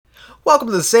Welcome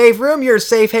to the Save Room, your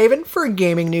safe haven for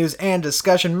gaming news and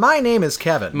discussion. My name is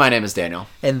Kevin. My name is Daniel.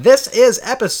 And this is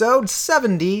episode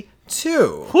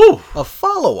 72. Whew. A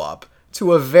follow-up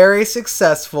to a very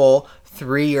successful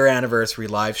 3-year anniversary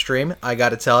live stream, I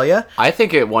gotta tell you. I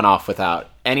think it went off without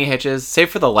any hitches, save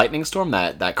for the lightning storm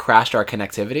that crashed our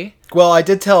connectivity. Well, I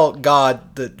did tell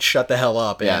God to shut the hell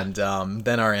up, Yeah. and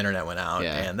then our internet went out.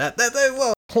 Yeah. And that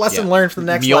lesson learned for the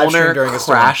next live stream during a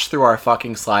storm. crashed through our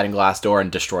fucking sliding glass door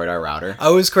and destroyed our router.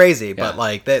 Oh, it was crazy, but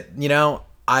like that,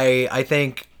 I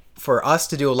think for us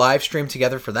to do a live stream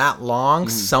together for that long,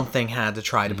 something had to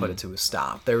try to put it to a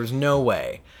stop. There was no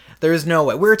way. There is no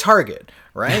way. We're a target,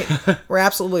 right? We're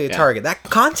absolutely a target. That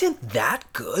content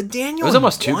that good, Daniel? It was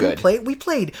almost too good. We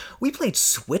played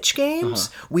Switch games.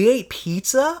 We ate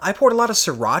pizza. I poured a lot of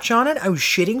sriracha on it. I was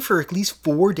shitting for at least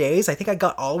 4 days. I think I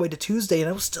got all the way to Tuesday, and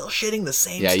I was still shitting the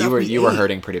same stuff. Yeah, you were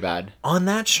hurting pretty bad on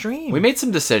that stream. We made some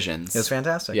decisions. It was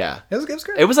fantastic. Yeah, it was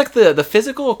great. It was like the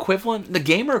physical equivalent, the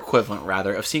gamer equivalent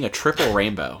rather, of seeing a triple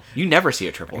rainbow. You never see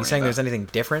a triple rainbow. Are you saying there's anything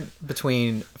different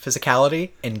between physicality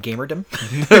and gamerdom?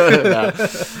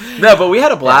 No, but we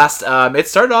had a blast. It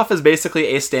started off as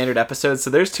basically a standard episode, so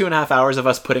there's 2.5 hours of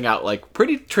us putting out like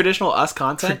pretty traditional us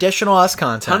content.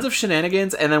 Tons of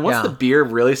shenanigans, and then once the beer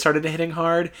really started hitting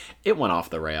hard, it went off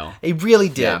the rail. It really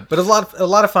did. Yeah. But it was a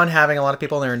lot of fun having a lot of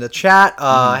people there in the chat,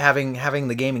 having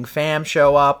the gaming fam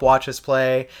show up, watch us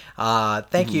play.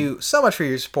 Thank you so much for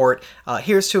your support.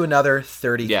 Here's to another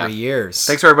 33 years.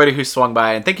 Thanks for everybody who swung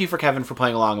by, and thank you for Kevin for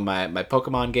playing along in my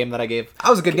Pokemon game that I gave. That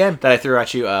was a good game. That I threw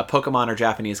at you. Pokemon or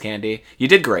Japanese candy. You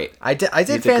did great. I did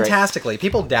fantastically. Great.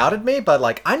 People doubted me, but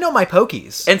like I know my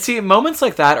Pokies. And see, moments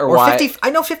like that are why 50, I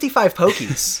know 55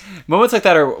 Pokies. Moments like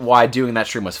that are why doing that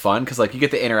stream was fun, because like you get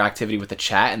the interactivity with the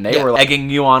chat, and they were like, egging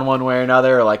you on one way or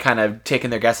another, or like kind of taking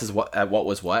their guesses at what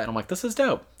was what, and I'm like, this is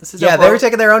dope. Yeah, they were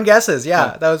taking their own guesses.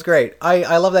 Yeah, that was great.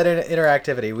 I love that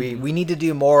interactivity. We need to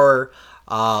do more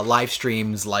live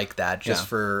streams like that, just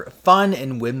for fun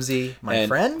and whimsy, my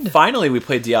friend. Finally, we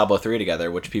played Diablo 3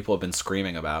 together, which people have been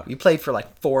screaming about. We played for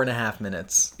like 4.5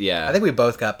 minutes. Yeah. I think we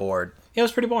both got bored. Yeah, it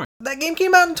was pretty boring. That game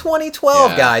came out in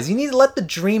 2012, guys. You need to let the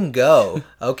dream go,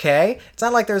 okay? It's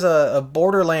not like there's a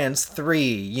Borderlands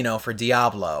 3, for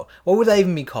Diablo. What would that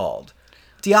even be called?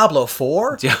 Diablo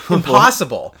 4?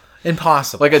 Impossible.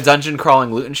 Impossible. Like a dungeon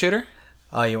crawling loot and shooter?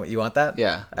 Oh, you want that?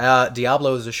 Yeah.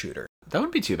 Diablo is a shooter. That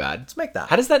wouldn't be too bad. Let's make that.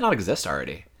 How does that not exist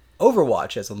already?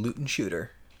 Overwatch as a loot and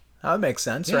shooter. That would make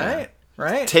sense, right?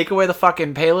 Right? Take away the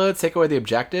fucking payloads, take away the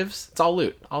objectives. It's all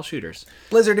loot, all shooters.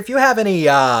 Blizzard, if you have any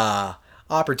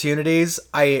opportunities,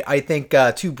 I think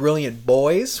two brilliant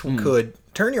boys could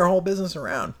turn your whole business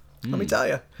around. Let me tell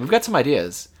you. We've got some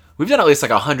ideas. We've done at least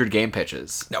like 100 game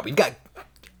pitches. No, we've got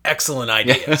excellent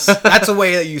ideas. That's the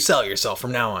way that you sell yourself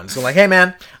from now on. So like, hey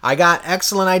man, I got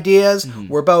excellent ideas.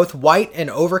 We're both white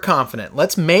and overconfident.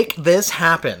 Let's make this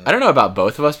happen. I don't know about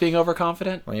both of us being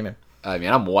overconfident. What do you mean? I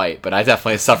mean, I'm white, but I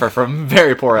definitely suffer from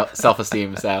very poor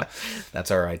self-esteem, so.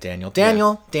 That's all right, Daniel.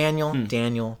 Daniel.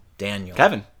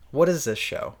 Kevin. What is this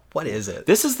show? What is it?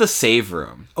 This is the Save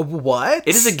Room. What?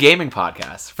 It is a gaming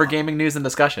podcast for gaming news and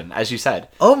discussion, as you said.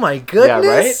 Oh my goodness. Yeah,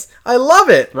 right? I love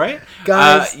it. Right?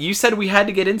 Guys. You said we had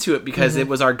to get into it because it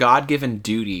was our God-given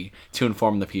duty to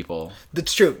inform the people.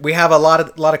 That's true. We have a lot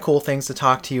of cool things to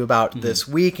talk to you about this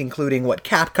week, including what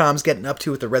Capcom's getting up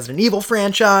to with the Resident Evil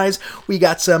franchise. We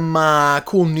got some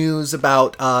cool news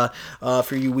about,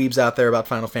 for you weebs out there, about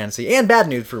Final Fantasy, and bad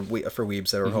news for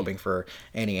weebs that are hoping for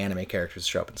any anime characters to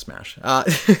show up in Smash.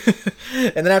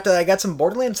 And then after that, I got some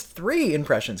Borderlands 3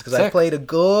 impressions, because I played a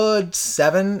good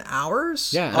 7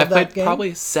 hours of that played game.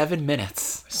 Probably 7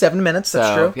 minutes. 7 minutes,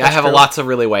 that's true. Yeah, I have a lot to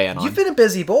really weigh in on. You've been a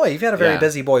busy boy. You've had a very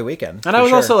busy boy weekend. And I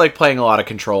was also like playing a lot of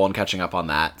Control and catching up on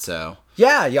that, so.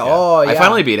 Yeah. Oh, yeah. I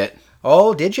finally beat it.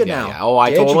 Oh, did you now? Yeah. Oh,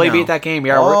 I totally beat that game.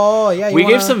 Yeah, we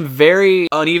gave some very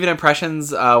uneven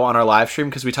impressions on our live stream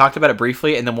because we talked about it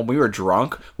briefly, and then when we were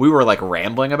drunk, we were like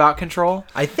rambling about Control.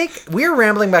 I think we were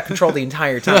rambling about Control the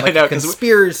entire time, like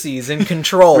conspiracies and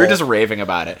Control. We were just raving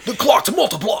about it. The clock's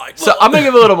multiplied. So I'm gonna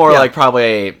give a little more like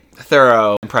probably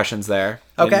thorough impressions there.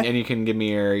 Okay. And you can give me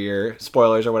your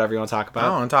spoilers or whatever you want to talk about. I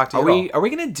want to talk to you. Are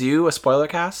we going to do a spoiler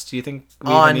cast? Do you think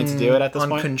we even need to do it at this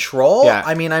point? On Control? Yeah.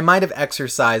 I mean, I might have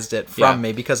exercised it from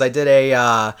me because I did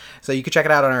so you can check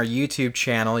it out on our YouTube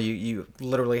channel. You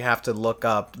literally have to look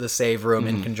up the Save Room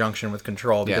in conjunction with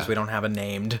Control because we don't have a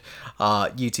named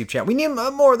YouTube channel. We need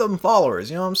more of them followers,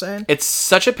 you know what I'm saying? It's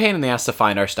such a pain in the ass to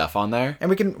find our stuff on there. And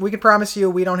we can promise you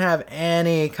we don't have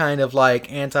any kind of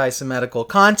like anti-Semitical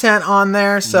content on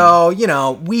there. So,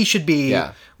 we should be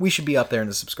up there in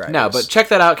the subscribers. No, but check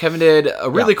that out. Kevin did a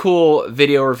really cool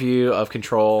video review of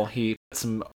Control. He put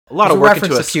some a lot of work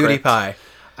into a PewDiePie.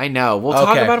 I know. We'll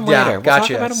talk about him later. We'll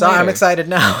gotcha. talk about him so later. I'm excited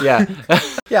now. Yeah.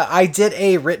 Yeah, I did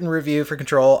a written review for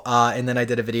Control, and then I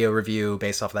did a video review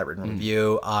based off of that written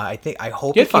review. I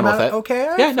hope you had fun with it. Okay.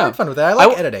 I had fun with it. I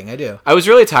like editing. I do. I was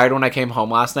really tired when I came home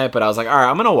last night, but I was like, all right,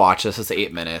 I'm going to watch this. It's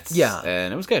 8 minutes. Yeah.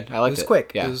 And it was good. I liked it. It was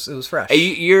quick. Yeah. It was fresh.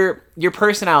 Your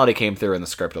personality came through in the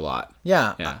script a lot.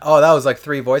 Yeah. Oh, that was like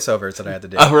 3 voiceovers that I had to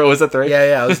do. Oh, was it 3?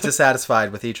 Yeah. I was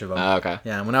dissatisfied with each of them. Okay.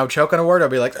 Yeah. And when I would choke on a word, I'd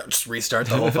be like, just restart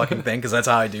the whole fucking thing because that's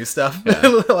how I do stuff. Yeah.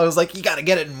 I was like, you got to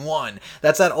get it in one.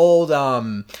 That's that old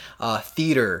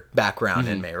theater background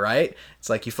in me, right? It's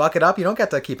like you fuck it up, you don't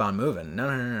get to keep on moving.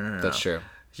 No. That's true.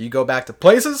 You go back to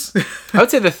places. I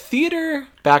would say the theater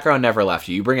background never left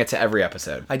you. You bring it to every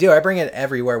episode. I do. I bring it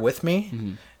everywhere with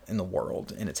me in the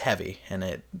world, and it's heavy, and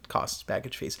it costs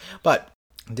baggage fees. But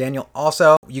Daniel,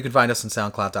 also, you can find us on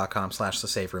soundcloud.com/The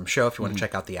Save Room Show if you want to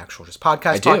check out the actual just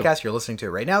podcast. You're listening to it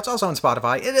right now. It's also on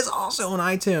Spotify. It is also on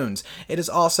iTunes. It is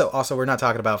also we're not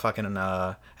talking about fucking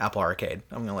Apple Arcade.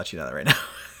 I'm going to let you know that right now.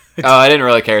 I didn't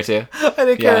really care to. I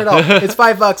didn't care at all. It's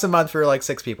 $5 a month for like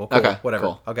 6 people. Cool. Okay, whatever.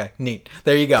 Cool. Okay, neat.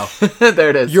 There you go. There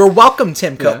it is. You're welcome,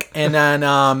 Tim Cook. Yeah. And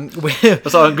then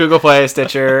it's on Google Play,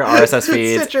 Stitcher, RSS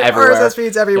feeds, everywhere. RSS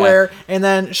feeds everywhere, and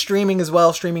then streaming as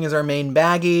well. Streaming is our main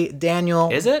baggie. Daniel,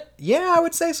 is it? Yeah, I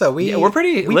would say so. We're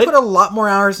pretty. We put a lot more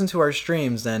hours into our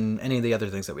streams than any of the other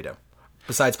things that we do,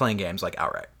 besides playing games like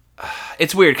outright.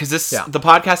 It's weird because the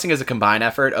podcasting is a combined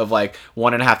effort of like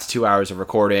 1.5 to 2 hours of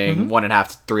recording, 1.5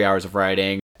 to 3 hours of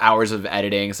writing, hours of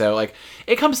editing. So like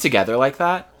it comes together like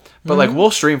that. But like we'll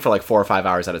stream for like 4 or 5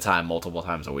 hours at a time, multiple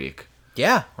times a week.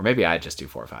 Yeah. Or maybe I just do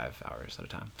 4 or 5 hours at a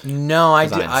time. No, I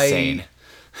do. Insane.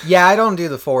 I don't do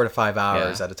the 4 to 5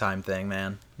 hours at a time thing,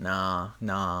 man. No.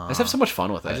 I just have so much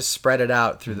fun with it. I just spread it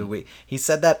out through the week. He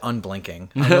said that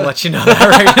unblinking. I'm going to let you know that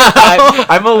right now.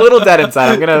 I'm a little dead inside.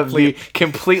 I'm going to be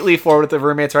completely forward with the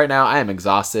roommates right now. I am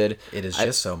exhausted. It is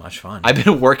just so much fun. I've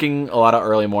been working a lot of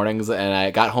early mornings, and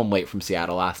I got home late from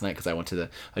Seattle last night because I went to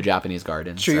a Japanese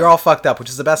garden. Sure, you're all fucked up, which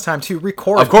is the best time to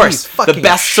record. Of course. The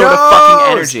best shows. sort of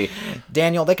fucking energy.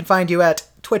 Daniel, they can find you at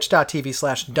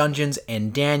twitch.tv/Dungeons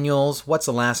and Daniels. What's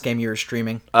the last game you were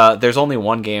streaming? There's only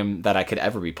one game that I could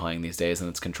ever be playing these days, and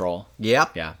it's Control.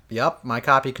 Yep. Yeah. Yep. My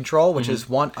copy Control, which is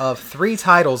one of 3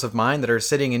 titles of mine that are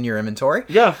sitting in your inventory.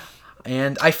 Yeah.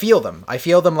 And I feel them. I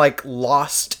feel them like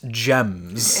lost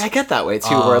gems. I get that way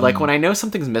too, where like when I know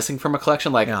something's missing from a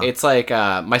collection, like it's like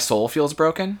my soul feels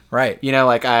broken. Right. You know,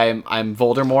 like I'm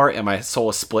Voldemort and my soul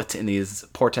is split in these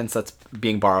portents that's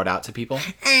being borrowed out to people.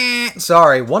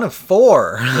 Sorry, one of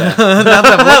 4. Yeah. Now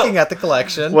that I'm looking at the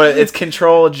collection. Well, it's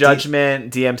Control,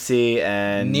 Judgment, DMC,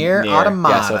 and Nier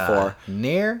Automata. Yeah, so 4.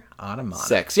 Nier Automata.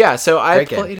 6. Yeah, so I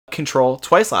played Control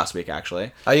twice last week,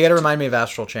 actually. Oh, you got to remind me of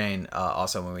Astral Chain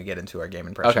also when we get into our game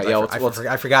impressions. Okay, yeah.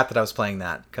 I forgot that I was playing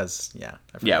that because,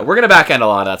 we're going to back end a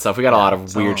lot of that stuff. We got a lot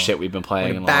of weird shit we've been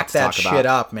playing. And back that shit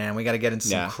up, man. We got to get into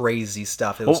some crazy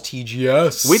stuff. It was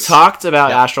TGS. We talked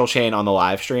about Astral Chain on the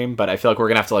live stream, but I feel like we're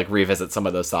going to have to like revisit some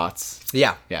of those thoughts.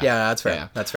 Yeah, that's fair. Yeah.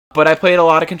 That's fair. But I played a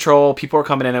lot of Control. People were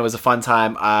coming in. It was a fun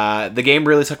time. The game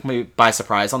really took me by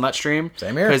surprise on that stream.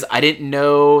 Same here. Because I didn't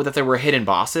know that there were hidden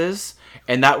bosses.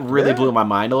 And that really blew my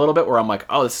mind a little bit, where I'm like,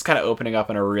 oh, this is kind of opening up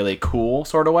in a really cool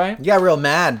sort of way. You got real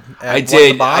mad at I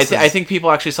did. I think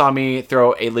people actually saw me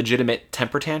throw a legitimate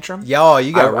temper tantrum. Yo,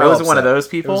 you got I was one of those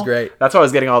people. It was great. That's why I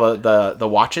was getting all the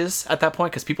watches at that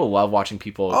point, because people love watching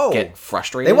people get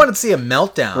frustrated. They wanted to see a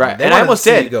meltdown. Right. And I almost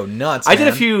did. Go nuts, I did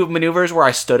a few maneuvers where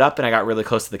I stood up and I got really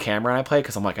close to the camera and I played,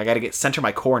 because I'm like, I got to center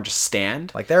my core and just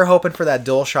stand. Like they're hoping for that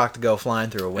DualShock to go flying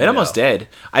through a window. It almost did.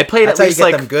 I played That's at least how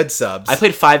you get them good subs. I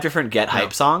played 5 different Get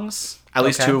Hype songs. At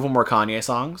least 2 of them were Kanye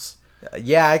songs.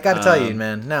 Yeah, I gotta tell you,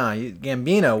 man. No,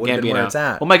 Gambino would have been where it's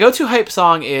at. Well, my go-to hype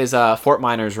song is Fort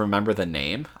Minor's "Remember the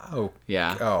Name." Oh,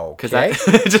 yeah. Oh, because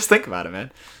just think about it, man.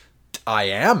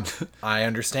 I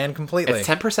understand completely. It's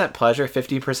 10% pleasure,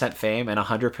 50% fame, and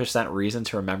 100% reason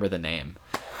to remember the name.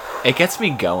 It gets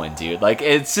me going, dude. Like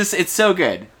it's so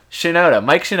good.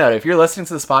 Mike Shinoda, if you're listening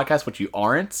to this podcast, which you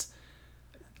aren't,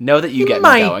 know that you get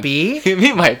me going.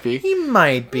 He might be. He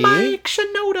might be. Mike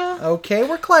Shinoda. Okay,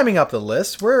 we're climbing up the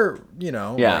list. We're,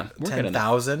 we're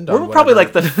 10,000. We're probably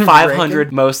like the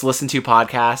 500 most listened to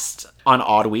podcast on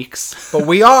odd weeks. But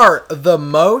we are the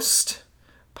most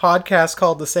podcast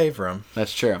called The Save Room.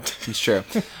 That's true. It's true.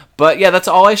 But yeah, that's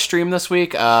all I streamed this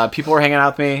week. People were hanging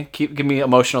out with me, giving me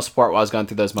emotional support while I was going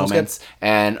through those moments.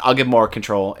 And I'll give more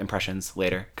Control impressions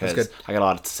later because I got a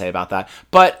lot to say about that.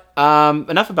 But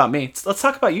enough about me. Let's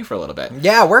talk about you for a little bit.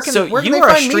 Yeah, where can you they are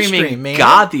find streaming me,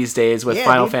 God these days with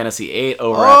Final Fantasy VIII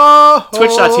over at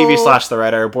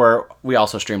twitch.tv/TheRedder, where we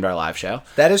also streamed our live show.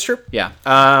 That is true. Yeah.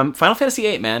 Final Fantasy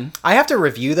VIII, man. I have to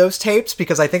review those tapes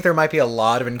because I think there might be a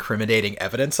lot of incriminating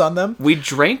evidence on them. We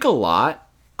drank a lot.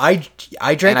 I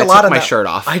drank a lot on my shirt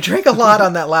off. I drank a lot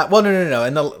on that well, no.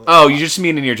 And you just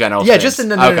mean in your general Yeah, just in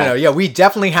the no. Yeah, we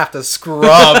definitely have to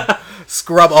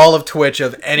scrub all of Twitch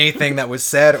of anything that was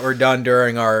said or done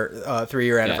during our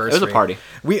 3-year anniversary. It was a party.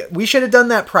 We should have done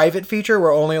that private feature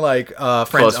where only like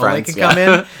friends can come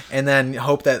in, and then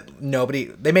hope that nobody.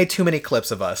 They made too many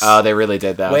clips of us. Oh, they really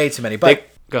did that. Way too many. But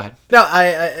go ahead. No,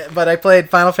 I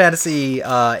played Final Fantasy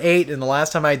VIII, and the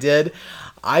last time I did,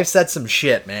 I've said some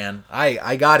shit, man.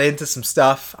 I got into some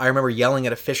stuff. I remember yelling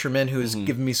at a fisherman who was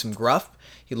giving me some gruff.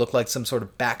 He looked like some sort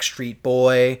of Backstreet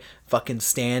Boy fucking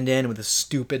stand-in with a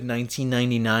stupid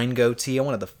 1999 goatee. I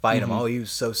wanted to fight him. Oh, he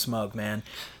was so smug, man.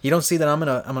 You don't see that I'm in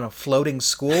a floating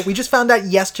school? We just found out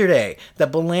yesterday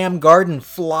that Balam Garden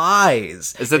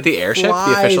flies. Is that the airship?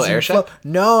 The official airship?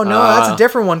 No, that's a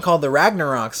different one called the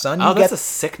Ragnarok, son. That's a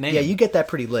sick name. Yeah, you get that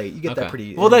pretty late. You get that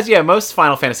pretty... Well, most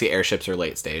Final Fantasy airships are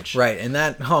late stage. Right, and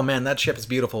that ship is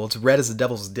beautiful. It's red as the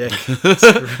devil's dick.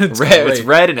 It's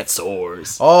red and it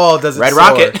soars. Oh, does it Red soar?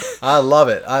 Rocket. I love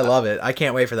it. I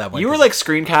can't wait for that one. You were like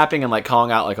screen capping and like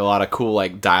calling out like a lot of cool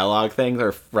like dialogue things,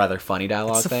 or rather funny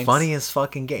dialogue things. It's the funniest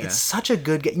fucking game. Yeah. It's such a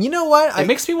good game. You know what? It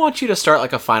makes me want you to start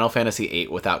like a Final Fantasy VIII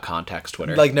without context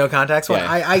Twitter. Like no context one?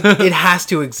 Yeah. It has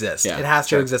to exist. Yeah, it has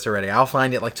to exist already. I'll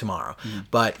find it like tomorrow.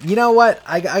 But you know what?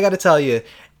 I got to tell you,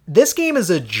 this game is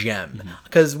a gem.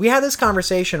 Because we had this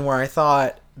conversation where I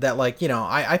thought that, like, you know,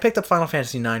 I picked up Final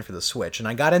Fantasy IX for the Switch, and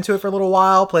I got into it for a little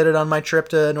while, played it on my trip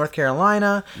to North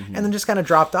Carolina, and then just kind of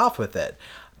dropped off with it.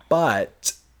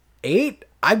 But 8,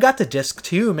 I've got the disc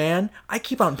too, man. I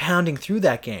keep on pounding through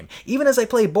that game. Even as I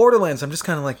play Borderlands, I'm just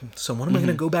kind of like, so when am I going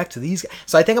to go back to these guys?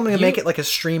 So I think I'm going to make it like a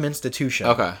stream institution.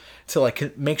 Okay. To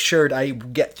like make sure I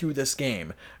get through this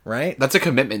game, right? That's a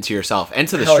commitment to yourself and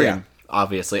to the stream. Yeah.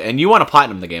 Obviously, and you want to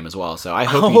platinum the game as well, so I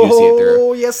hope you do see it through.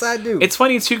 Oh, yes, I do. It's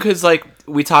funny too because like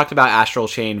we talked about Astral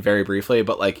Chain very briefly,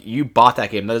 but like you bought that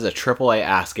game. That is a AAA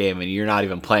ass game, and you're not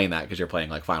even playing that because you're playing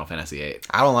like Final Fantasy VIII.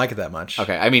 I don't like it that much.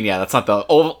 Okay, I mean, yeah, that's not the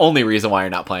only reason why you're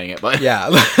not playing it, but yeah,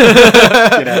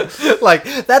 you know, like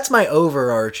that's my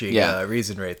overarching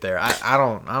reason right there. I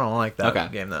don't like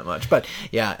that game that much, but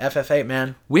yeah, FF8,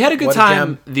 man. We had a good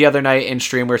time the other night in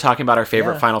stream. We were talking about our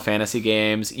favorite Final Fantasy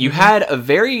games. You had a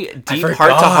very deep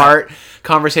heart-to-heart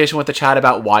conversation with the chat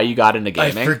about why you got into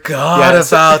gaming. I forgot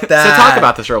about that. So talk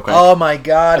about this real quick. Oh my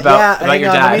god! About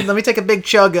your dad. Let me take a big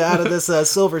chug out of this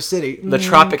Silver City. The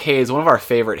Tropic Haze, one of our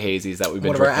favorite hazies that we've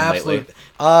been drinking lately.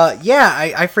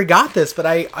 I forgot this, but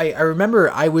I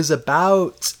remember I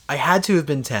had to have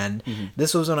been 10.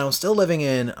 This was when I was still living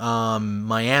in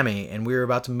Miami, and we were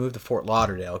about to move to Fort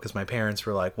Lauderdale because my parents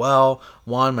were like, well,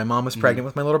 1, my mom was pregnant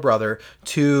with my little brother.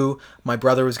 2, my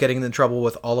brother was getting in trouble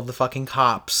with all of the fucking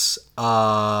cops. It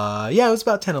was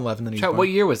about 10, 11 that he was born. What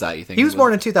year was that, you think? He was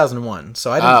born in 2001,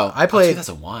 so I played...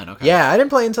 2001, okay. Yeah, I didn't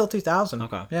play until 2000.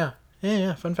 Okay.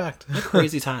 Yeah, fun fact. What a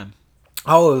crazy time.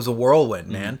 Oh, it was a whirlwind,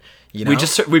 man. You know?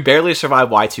 We barely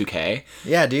survived Y2K.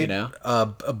 Yeah, dude. You know?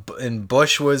 And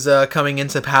Bush was coming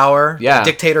into power. Yeah.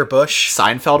 Dictator Bush.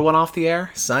 Seinfeld went off the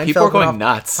air. People were going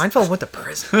nuts. Seinfeld went to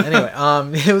prison. Anyway,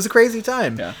 it was a crazy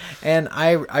time. Yeah. And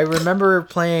I remember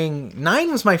playing...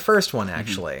 9 was my first one,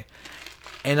 actually.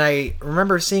 And I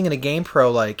remember seeing in a Game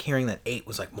Pro, like, hearing that 8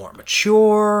 was, like, more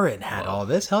mature and had all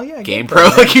this. Hell yeah. Game Pro?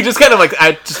 Like, you just kind of, like,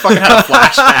 I just fucking had a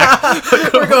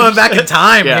flashback. We're going back in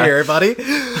time here, buddy.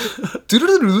 Let's do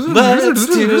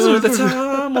the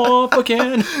time up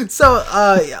again. So,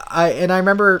 I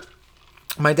remember...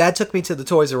 My dad took me to the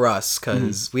Toys R Us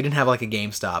because we didn't have like a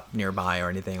GameStop nearby or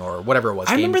anything or whatever it was.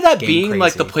 I remember that being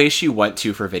like the place you went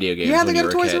to for video games. Yeah, they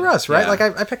got Toys R Us, right? Yeah. Like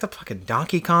I picked up fucking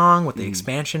Donkey Kong with the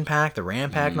expansion pack, the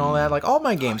RAM pack, and all that. Like all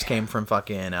my games came from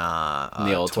fucking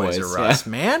the old Toys R Us,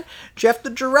 man. Jeff the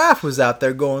Giraffe was out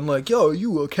there going like, "Yo,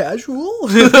 you a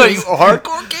casual? You a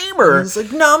hardcore gamer?" He's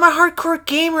like, "No, I'm a hardcore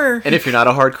gamer." And if you're not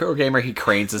a hardcore gamer, he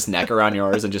cranes his neck around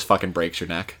yours and just fucking breaks your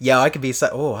neck. Yeah, I could be.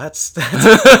 That's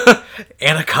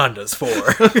Anaconda's for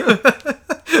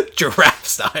giraffe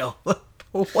style.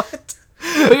 What?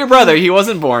 But your brother, he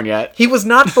wasn't born yet. He was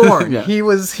not born. He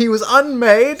was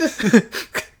unmade.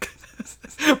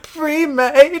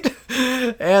 pre-made.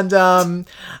 And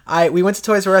we went to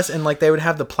Toys R Us, and like they would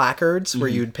have the placards where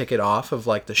you'd pick it off of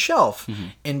like the shelf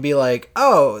and be like,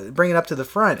 oh, bring it up to the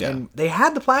front. And they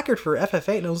had the placard for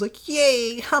FF8, and I was like,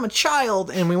 yay, I'm a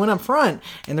child. And we went up front,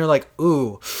 and they're like,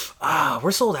 ooh,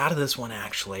 we're sold out of this one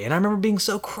actually. And I remember being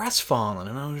so crestfallen,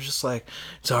 and I was just like,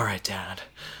 it's all right, Dad,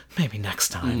 maybe next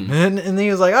time. And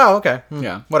he was like, oh, okay.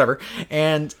 Whatever.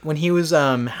 And when he was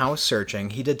house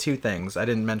searching, he did two things. I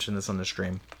didn't mention this on the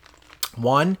stream.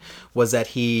 One was that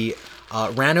he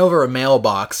ran over a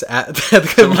mailbox at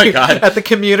the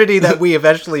community that we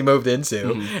eventually moved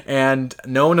into, and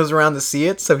no one was around to see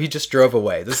it, so he just drove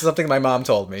away. This is something my mom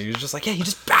told me. He was just like, yeah, he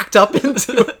just backed up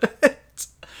into it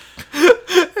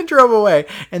and drove away.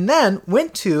 And then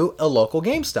went to a local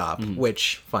GameStop,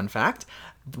 which, fun fact,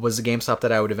 was the GameStop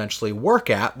that I would eventually work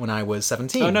at when I was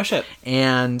 17. Oh, no shit.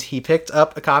 And he picked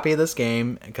up a copy of this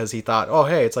game because he thought, oh,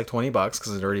 hey, it's like $20 because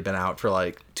it had already been out for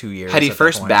like 2 years. Had he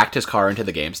first backed his car into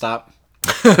the GameStop?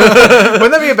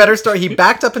 Wouldn't that be a better story? He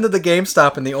backed up into the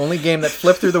GameStop, and the only game that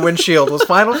flipped through the windshield was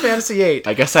Final Fantasy VIII.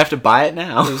 I guess I have to buy it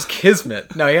now. It was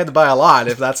Kismet. No, he had to buy a lot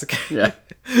if that's the case. Yeah.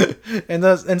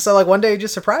 And so like one day he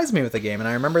just surprised me with the game, and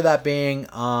I remember that being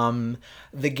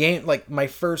the game, like my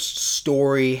first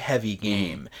story heavy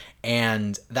game,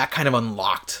 and that kind of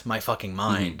unlocked my fucking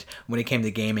mind when it came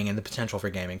to gaming and the potential for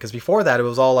gaming, because before that it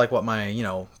was all like what my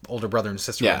older brother and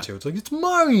sister went to. It's like, it's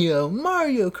Mario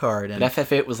Kart, and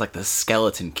FF8 was like the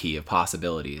skeleton key of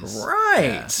possibilities.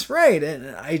 Right.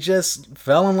 And I just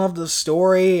fell in love with the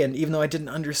story, and even though I didn't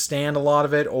understand a lot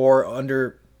of it or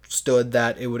understood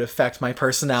that it would affect my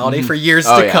personality for years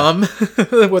to come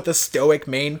with a stoic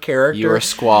main character. You're a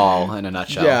squall in a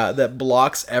nutshell. Yeah, that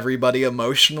blocks everybody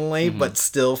emotionally but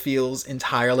still feels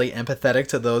entirely empathetic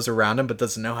to those around him but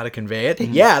doesn't know how to convey it.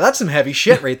 Yeah, that's some heavy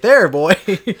shit right there, boy.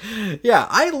 Yeah,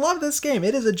 I love this game.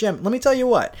 It is a gem. Let me tell you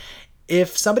what.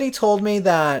 If somebody told me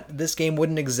that this game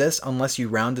wouldn't exist unless you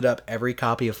rounded up every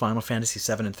copy of Final Fantasy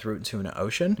VII and threw it into an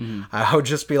ocean, I would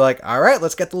just be like, all right,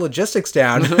 let's get the logistics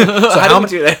down. So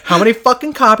how many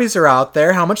fucking copies are out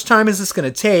there? How much time is this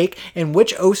going to take? And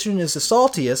which ocean is the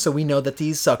saltiest so we know that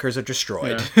these suckers are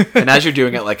destroyed? Yeah. And as you're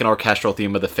doing it, like an orchestral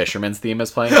theme of the Fisherman's theme is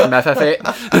playing from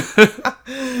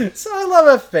FF8. So I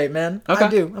love FF8, man. Okay. I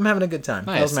do. I'm having a good time.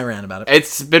 Nice. That was my rant about it.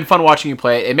 It's been fun watching you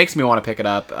play it. It makes me want to pick it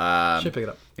up. Should pick it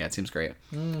up. Yeah, it seems great.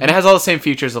 And it has all the same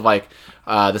features of like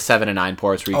the 7 and 9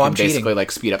 ports where you can basically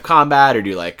like speed up combat or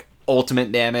do like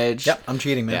ultimate damage. Yep, I'm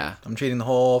cheating, man. Yeah. I'm cheating the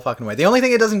whole fucking way. The only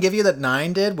thing it doesn't give you that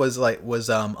 9 did was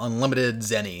unlimited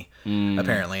Zenny,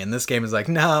 apparently. And this game is like,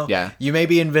 no, you may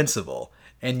be invincible.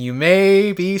 And you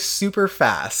may be super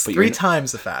fast, but 3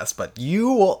 times the fast, but you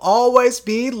will always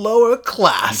be lower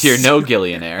class. You're no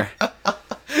Gillionaire.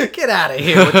 Get out of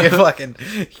here with your fucking...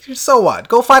 So what?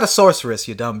 Go fight a sorceress,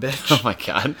 you dumb bitch. Oh my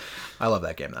god. I love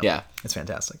that game, though. Yeah. It's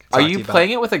fantastic. Are you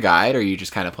playing it with a guide, or are you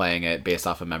just kind of playing it based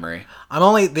off of memory?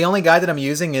 The only guide that I'm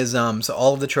using is, so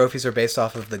all of the trophies are based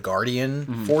off of the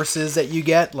Guardian forces that you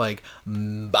get, like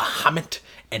Bahamut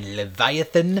and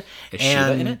Leviathan. Is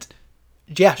Shiva in it?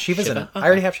 Yeah, Shiva's in it. Okay. I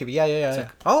already have Shiva. Yeah.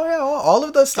 Oh, yeah, all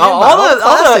of those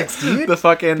classics, dude.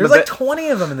 There's like 20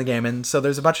 of them in the game, and so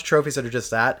there's a bunch of trophies that are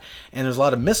just that, and there's a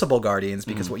lot of missable Guardians,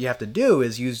 because what you have to do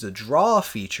is use the draw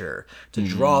feature to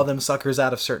draw them suckers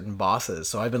out of certain bosses.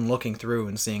 So I've been looking through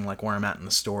and seeing like where I'm at in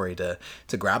the story to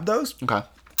grab those. Okay.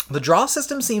 The draw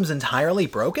system seems entirely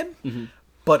broken,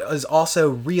 but is also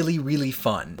really, really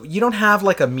fun. You don't have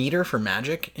like a meter for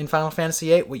magic in Final Fantasy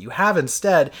VIII. What you have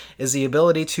instead is the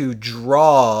ability to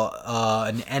draw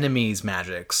an enemy's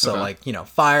magic. So like,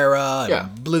 Fire,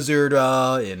 and Blizzard,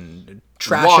 and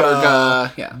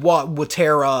Trasha,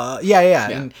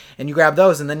 Watera, and you grab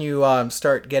those, and then you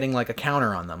start getting like a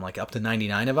counter on them, like up to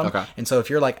 99 of them. Okay. And so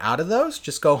if you're like out of those,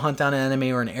 just go hunt down an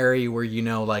enemy or an area where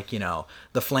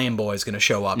the Flame Boy is going to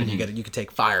show up, and you can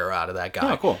take fire out of that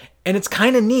guy. Oh, cool. And it's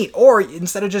kind of neat. Or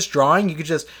instead of just drawing, you could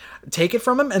just take it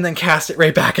from them and then cast it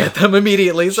right back at them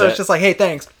immediately. So it's just like, hey,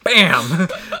 thanks, bam.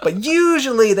 But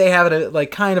usually they have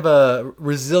kind of a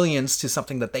resilience to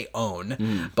something that they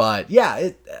own. But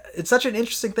yeah, it's such an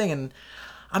interesting thing, and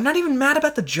I'm not even mad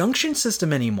about the junction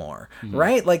system anymore,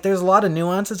 right? Like, there's a lot of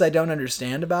nuances I don't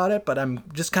understand about it, but I'm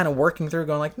just kind of working through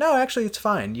going like, no, actually, it's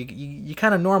fine. You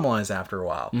kind of normalize after a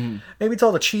while. Maybe it's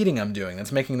all the cheating I'm doing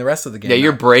that's making the rest of the game. Yeah,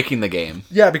 you're breaking the game.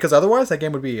 Yeah, because otherwise that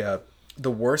game would be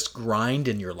the worst grind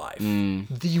in your life.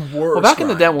 The worst. Well, back in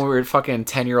the day grind. when we were fucking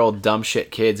 10-year-old dumb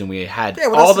shit kids and we had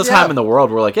all the time in the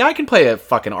world, we're like, yeah, I can play a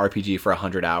fucking RPG for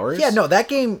 100 hours. Yeah, no, that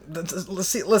game.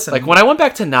 Listen. Like when I went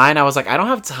back to 9, I was like, I don't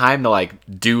have time to like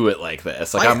do it like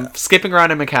this. Like I'm skipping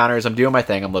around in encounters, I'm doing my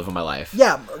thing, I'm living my life.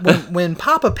 Yeah, when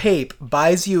Papa Pape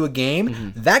buys you a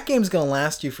game, that game's gonna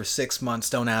last you for 6 months.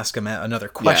 Don't ask him another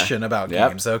question about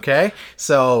games, okay?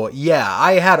 So yeah,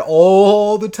 I had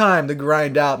all the time to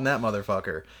grind out in that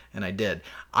motherfucker, and I did.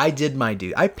 I did my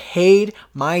dues. I paid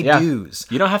my dues.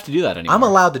 You don't have to do that anymore. I'm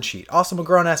allowed to cheat. Also, I'm a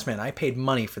grown-ass man. I paid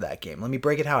money for that game. Let me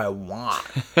break it how I want.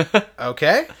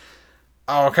 Okay?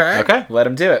 Okay, let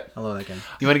him do it. I love that game.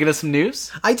 You want to get us some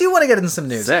news? I do want to get into some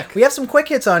news. Sick. We have some quick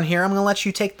hits on here. I'm going to let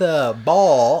you take the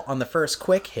ball on the first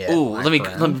quick hit. Ooh, let me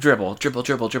dribble.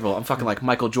 I'm fucking like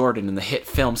Michael Jordan in the hit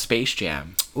film Space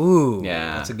Jam. Ooh,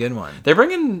 yeah, that's a good one. They're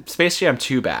bringing Space Jam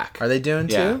 2 back. Are they doing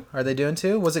 2? Are they doing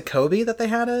 2? Was it Kobe that they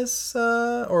had as,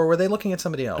 or were they looking at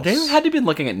somebody else? They had to be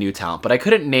looking at new talent, but I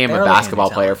couldn't name a basketball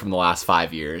player from the last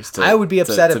 5 years. I would be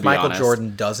upset if Michael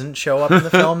Jordan doesn't show up in the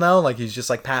film, though. Like, he's just,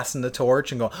 like, passing the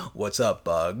torch and going, "What's up,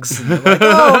 Bugs?" And they're like,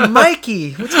 "Oh,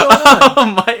 Mikey, what's going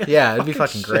on?" Yeah, it'd be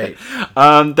fucking great.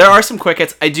 There are some quick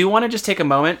hits. I do want to just take a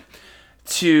moment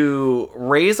to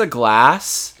raise a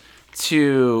glass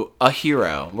to a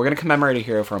hero. We're going to commemorate a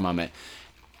hero for a moment.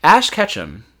 Ash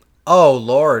Ketchum. Oh,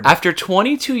 Lord. After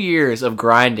 22 years of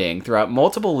grinding throughout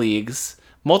multiple leagues,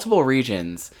 multiple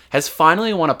regions, has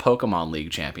finally won a Pokemon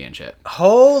League championship.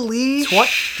 Holy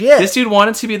shit. This dude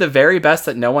wanted to be the very best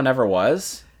that no one ever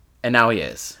was, and now he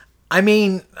is. I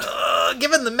mean,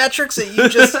 given the metrics that you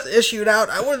just issued out,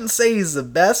 I wouldn't say he's the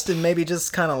best and maybe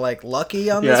just kind of like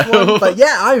lucky on this one. But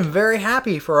yeah, I'm very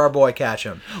happy for our boy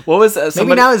Ketchum. What was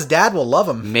maybe now his dad will love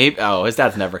him. Maybe his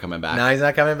dad's never coming back. No, he's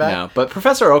not coming back? No, but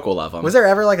Professor Oak will love him. Was there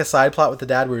ever like a side plot with the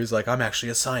dad where he's like, "I'm actually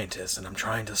a scientist and I'm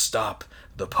trying to stop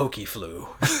the Poke Flu"?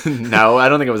 No, I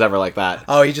don't think it was ever like that.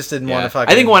 Oh, he just didn't want to fucking...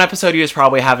 I think one episode he was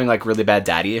probably having like really bad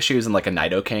daddy issues and like a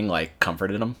Nidoking like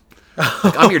comforted him.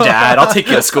 Like, "I'm your dad, I'll take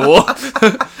you to school."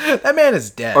 That man is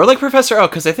dead. Or like Professor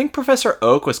Oak, because I think Professor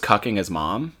Oak was cucking his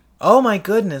mom. Oh my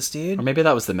goodness, dude. Or maybe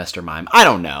that was the Mr. Mime. I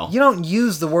don't know. You don't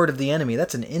use the word of the enemy.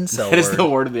 That's an incel word. That is the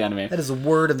word of the enemy. That is the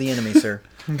word of the enemy, sir.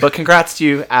 But congrats to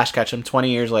you, Ash Ketchum.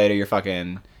 20 years later, you're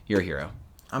a hero.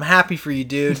 I'm happy for you,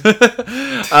 dude.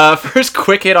 First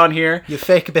quick hit on here. You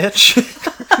fake bitch.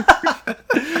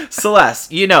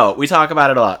 Celeste, we talk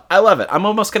about it a lot. I love it. I'm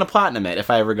almost going to platinum it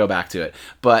if I ever go back to it.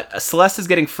 But Celeste is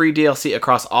getting free DLC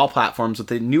across all platforms with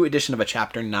the new edition of a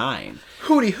Chapter 9.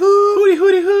 Hooty hoo! Hooty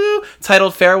hooty hoo!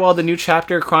 Titled Farewell, the new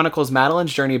chapter chronicles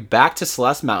Madeline's journey back to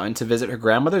Celeste Mountain to visit her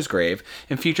grandmother's grave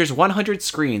and features 100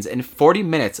 screens and 40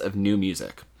 minutes of new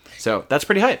music. So, that's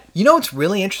pretty hype. You know what's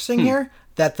really interesting here?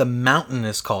 That the mountain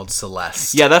is called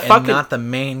Celeste. Yeah, that fucking... not the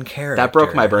main character. That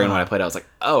broke my brain when I played it. I was like,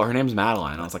 oh, her name's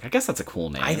Madeline. I was like, I guess that's a cool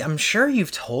name. I'm sure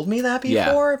you've told me that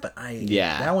before, but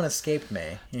that one escaped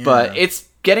me. Yeah. But it's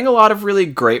getting a lot of really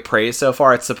great praise so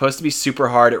far. It's supposed to be super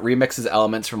hard. It remixes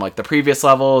elements from like the previous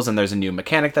levels, and there's a new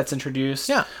mechanic that's introduced.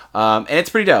 Yeah. And it's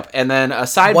pretty dope. And then a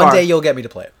sidebar... One day you'll get me to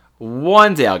play it.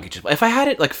 One day I'll get you to play. If I had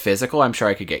it like physical, I'm sure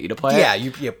I could get you to play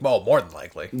it. Yeah, well, more than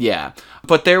likely. Yeah.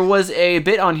 But there was a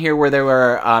bit on here where they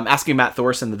were asking Matt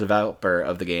Thorson, the developer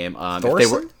of the game, Thorson? if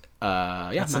they were...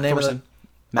 That's Matt Thorson.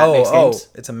 Matt makes games.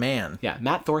 It's a man. Yeah,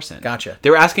 Matt Thorson. Gotcha. They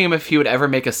were asking him if he would ever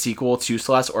make a sequel to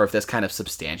Celeste or if this kind of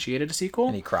substantiated a sequel.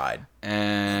 And he cried.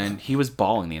 And he was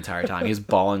bawling the entire time. He was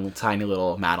bawling tiny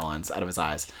little Madelines out of his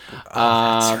eyes.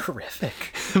 That's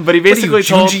horrific. But he basically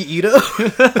told... Junji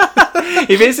Ito?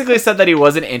 He basically said that he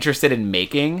wasn't interested in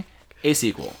making a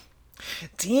sequel.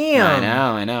 Damn.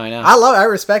 I know. I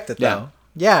respect it, though.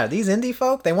 Yeah, these indie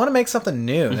folk, they want to make something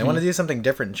new. They want to do something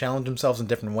different and challenge themselves in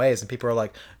different ways. And people are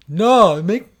like, no,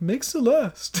 make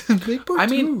Celeste. Make part 2. I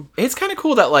mean, it's kind of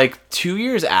cool that like 2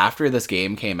 years after this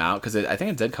game came out, because I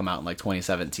think it did come out in like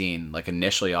 2017, like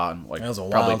initially on like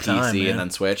probably PC and then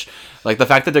Switch. Like the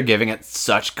fact that they're giving it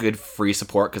such good free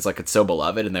support because like it's so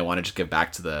beloved and they want to just give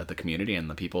back to the community and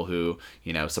the people who,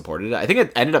 supported it. I think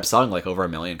it ended up selling like over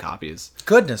 1 million copies.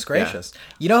 Goodness gracious.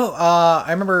 Yeah.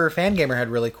 I remember Fangamer had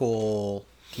really cool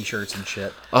t-shirts and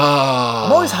shit. Oh,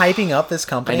 I'm always hyping up this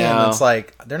company, and it's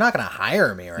like they're not going to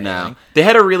hire me or anything. No, they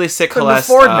had a really sick Celeste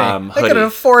hoodie. They couldn't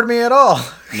afford me at all.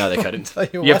 No, they couldn't.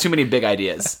 You have too many big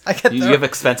ideas. You have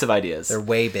expensive ideas. They're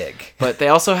way big. But they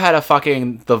also had the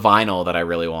vinyl that I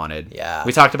really wanted. Yeah,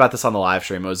 we talked about this on the live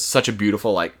stream. It was such a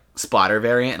beautiful like splatter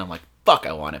variant, and I'm like, fuck,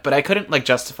 I want it. But I couldn't like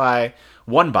justify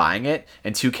one, buying it,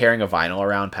 and two, carrying a vinyl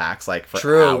around PAX like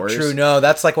for hours. True. No,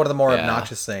 that's like one of the more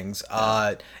obnoxious things.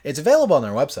 It's available on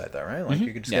their website though, right? Like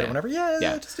you can just get it whenever.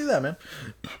 Yeah, just do that, man.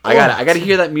 I gotta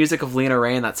hear that music of Lena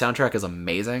Ray, and that soundtrack is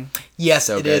amazing. Yes,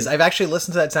 it is. I've actually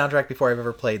listened to that soundtrack before I've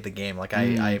ever played the game. Like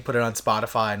I put it on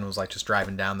Spotify and was like just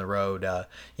driving down the road, to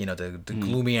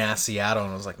gloomy ass Seattle,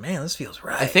 and I was like, man, this feels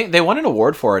right. I think they won an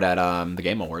award for it at the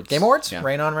Game Awards. Game Awards? Yeah.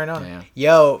 Right on. Yeah.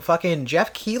 Yo, fucking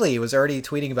Jeff Keighley was already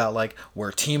tweeting about like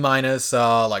we're T-minus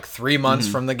like 3 months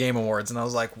from the Game Awards, and I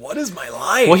was like, what is my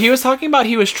life? Well, he was talking about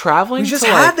he was traveling. We just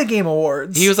had the Game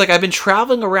Awards. He was like, I've been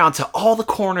traveling around to all the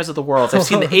corners of the world. I've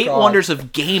seen the 8 wonders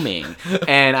of gaming,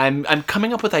 and I'm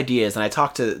coming up with ideas, and I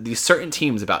talk to these certain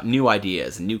teams about new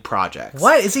ideas and new projects.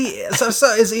 What is he?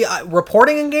 So is he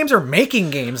reporting in games or making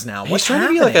games now? He's trying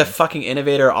to be like a fucking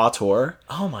innovator auteur.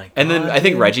 Oh my god! And then I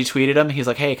think Reggie tweeted him. He's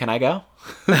like, "Hey, can I go?"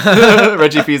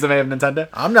 Reggie Fils-Aimé of Nintendo.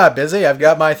 I'm not busy. I've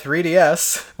got my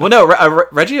 3DS. Well, no,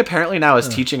 Reggie apparently now is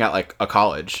teaching at like a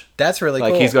college. That's really cool.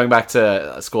 Like he's going back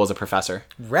to school as a professor.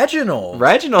 Reginald.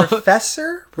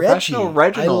 Professor Reginald.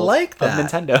 I like that. Of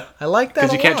Nintendo. I like that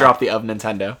because you can't drop the of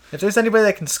Nintendo. If there's anybody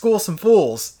that can school some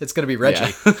fools, it's going to be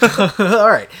Reggie. Yeah. All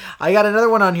right. I got another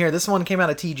one on here. This one came out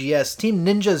of TGS. Team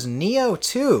Ninja's Neo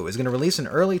 2 is going to release in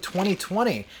early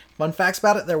 2020. Fun facts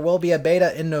about it, there will be a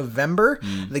beta in November.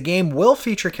 The game will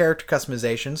feature character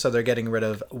customization, so they're getting rid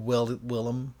of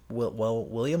William?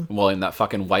 William, that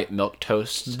fucking white milk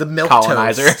toast. The milk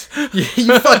colonizer. Toast.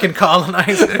 You fucking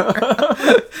colonizer.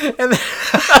 And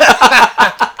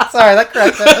sorry, that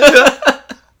cracked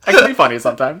up. That can be funny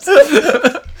sometimes.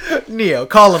 Neo,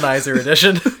 colonizer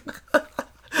edition.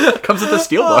 Comes with a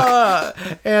steelbook.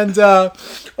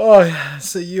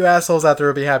 So you assholes out there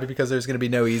will be happy because there's going to be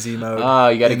no easy mode.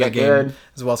 You got to get good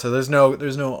as well. So there's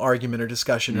no argument or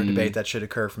discussion or debate that should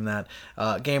occur from that.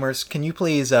 Gamers, can you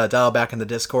please dial back in the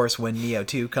discourse when Neo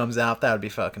 2 comes out? That would be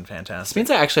fucking fantastic. This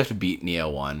means I actually have to beat Neo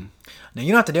 1. No, you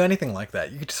don't have to do anything like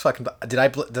that. You could just fucking... Did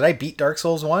I beat Dark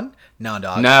Souls 1? No,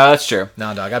 dog. No, that's true.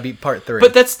 No, dog. I beat part 3.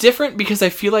 But that's different because I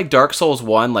feel like Dark Souls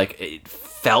 1, like, it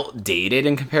felt dated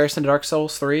in comparison to Dark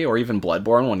Souls 3 or even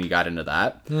Bloodborne when you got into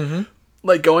that. Mm-hmm.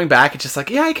 Like, going back, it's just like,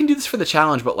 yeah, I can do this for the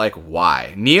challenge, but, like,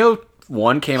 why? Neo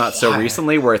 1 came out so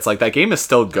recently where it's like, that game is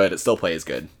still good. It still plays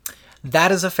good.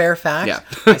 That is a fair fact. Yeah.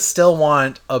 I still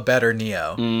want a better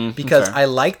Neo. Because I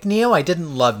liked Neo, I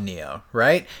didn't love Neo,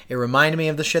 right? It reminded me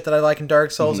of the shit that I like in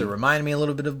Dark Souls. It reminded me a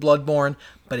little bit of Bloodborne,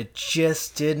 but it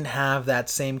just didn't have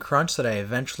that same crunch that I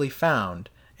eventually found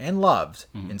and loved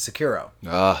in Sekiro.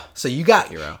 So you got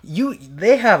Sekiro.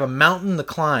 They have a mountain to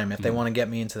climb if they want to get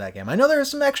me into that game. I know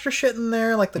there's some extra shit in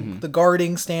there, like the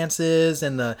guarding stances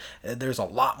and there's a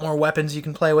lot more weapons you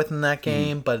can play with in that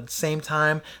game, but at the same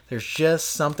time, there's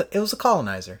just something. It was a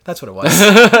colonizer. That's what it was.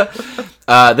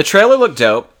 The trailer looked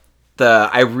dope.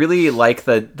 I really like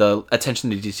the attention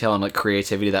to detail and like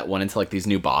creativity that went into like these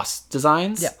new boss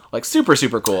designs. Yeah, like super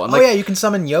cool. And, you can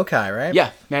summon yokai, right?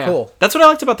 Yeah, cool. That's what I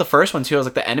liked about the first one too. I was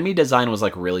like the enemy design was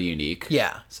like really unique.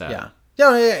 Yeah,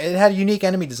 it had a unique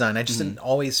enemy design. I just didn't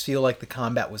always feel like the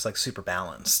combat was like super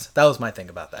balanced. That was my thing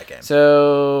about that game.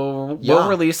 So we'll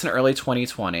release in early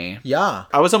 2020. Yeah,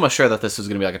 I was almost sure that this was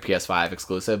going to be like a PS5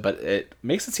 exclusive, but it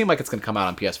makes it seem like it's going to come out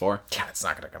on PS4. Yeah, it's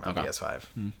not going to come out on PS5.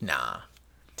 Nah.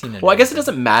 Well, I guess it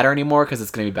doesn't matter anymore because it's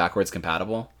going to be backwards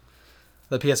compatible.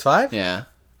 The PS5? Yeah.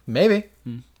 Maybe.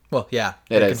 Well, yeah.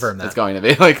 It is. Confirm that. It's going to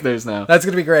be. Like, there's no... That's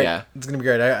going to be great. Yeah. It's going to be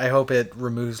great. I hope it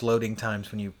removes loading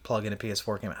times when you plug in a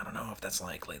PS4 game. I don't know if that's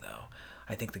likely, though.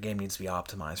 I think the game needs to be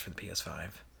optimized for the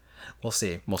PS5. We'll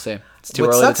see. It's too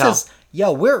early to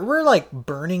tell. We're like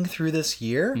burning through this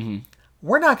year.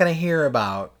 We're not going to hear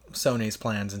about Sony's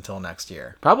plans until next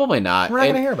year. Probably not. We're not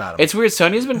going to hear about them. It's weird.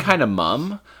 Sony's been kind of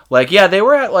mum. Like, yeah, they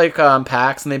were at like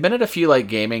PAX and they've been at a few like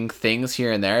gaming things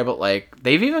here and there, but like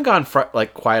they've even gone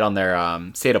quiet on their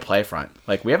state of play front.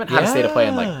 Like we haven't had a state of play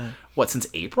in like since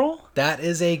April? That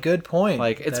is a good point.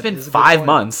 Like it's been 5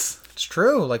 months. It's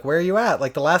true. Like where are you at?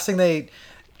 Like the last thing the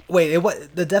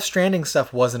Death Stranding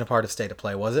stuff wasn't a part of state of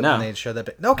play, was it? No. When they showed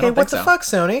that. Okay, what the fuck,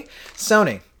 Sony?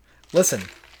 Sony, listen.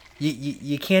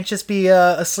 You can't just be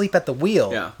asleep at the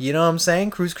wheel. Yeah. You know what I'm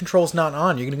saying? Cruise control's not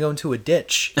on. You're going to go into a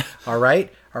ditch. All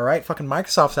right? Fucking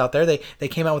Microsoft's out there. They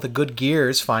came out with a good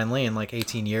Gears finally in like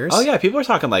 18 years. Oh, yeah. People are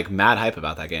talking like mad hype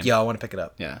about that game. Yeah, I want to pick it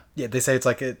up. Yeah. Yeah, they say it's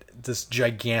like this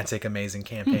gigantic, amazing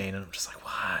campaign. And I'm just like,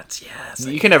 what? Yes.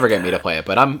 You can never get me to play it,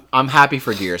 but I'm happy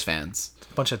for Gears fans.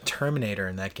 A bunch of Terminator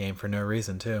in that game for no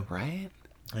reason, too. Right?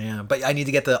 Yeah, but I need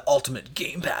to get the Ultimate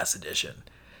Game Pass edition.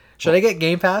 Should I get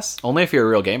Game Pass? Only if you're a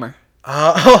real gamer.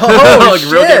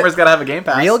 Shit. Real gamers gotta have a Game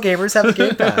Pass. Real gamers have a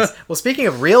Game Pass. Well, speaking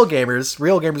of real gamers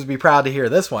would be proud to hear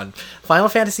this one. Final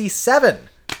Fantasy VII,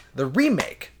 the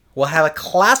remake, will have a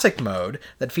classic mode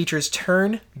that features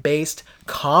turn-based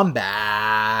combat.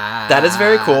 That is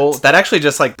very cool. That actually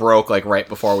just like broke like right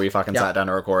before we fucking sat down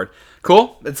to record.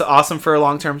 Cool. It's awesome for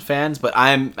long-term fans, but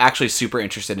I'm actually super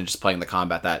interested in just playing the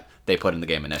combat that they put in the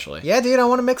game initially. Yeah, dude, I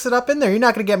want to mix it up in there. You're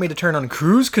not going to get me to turn on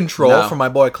cruise control for my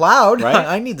boy Cloud. Right?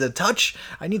 I need to touch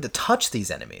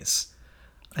these enemies.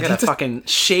 I gotta fucking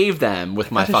shave them with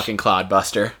my fucking Cloud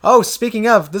Buster. Oh, speaking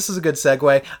of, this is a good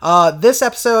segue. This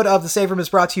episode of The Save Room is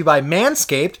brought to you by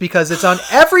Manscaped because it's on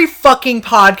every fucking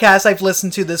podcast I've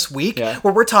listened to this week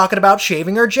where we're talking about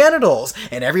shaving our genitals.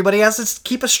 And everybody has to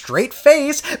keep a straight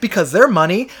face because their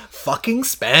money fucking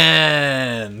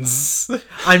spends.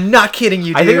 I'm not kidding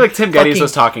you, dude. I think like Tim Geddes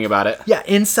was talking about it. Yeah,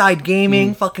 Inside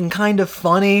Gaming, fucking kind of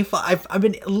funny. I've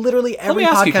been literally every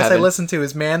podcast I listen to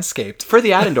is Manscaped. For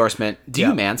the ad endorsement, do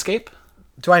you manscape?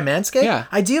 Do I manscape? Yeah.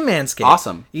 I do manscape.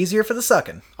 Awesome. Easier for the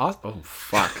sucking. Oh,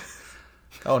 fuck.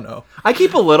 Oh, no. I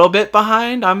keep a little bit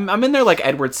behind. I'm in there like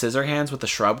Edward Scissorhands with the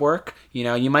shrub work. You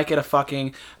know, you might get a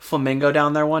fucking flamingo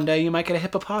down there one day. You might get a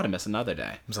hippopotamus another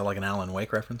day. Was that like an Alan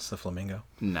Wake reference, the flamingo?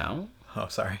 No. Oh,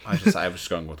 sorry. I was just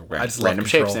going with random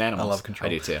shapes and animals. I love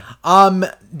control. I do too.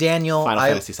 Daniel, Final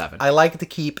Fantasy VII. I like to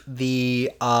keep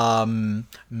the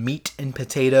meat and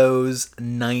potatoes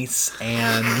nice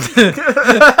and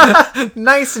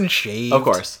nice and shaved. Of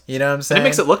course. You know what I'm saying? And it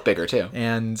makes it look bigger too.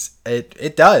 And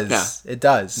it does. Yeah. It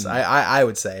does. I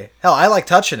would say. Hell, I like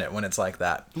touching it when it's like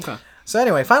that. Okay. So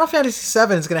anyway, Final Fantasy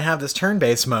VII is going to have this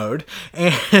turn-based mode,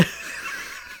 and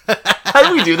how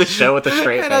do we do the show with a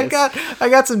straight face? I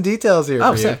got some details here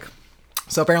for you. Sick.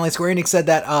 So apparently Square Enix said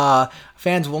that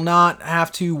fans will not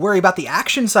have to worry about the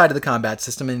action side of the combat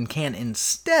system and can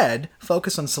instead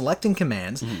focus on selecting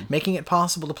commands, making it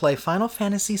possible to play Final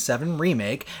Fantasy VII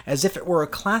Remake as if it were a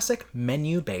classic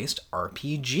menu-based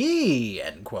RPG,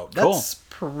 end quote. That's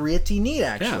pretty neat,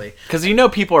 actually. Because you know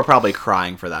people are probably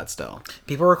crying for that still.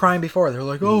 People were crying before. They were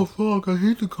like, oh, fuck, I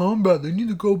hate the combat. They need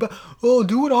to go back. Oh,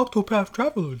 do what Octopath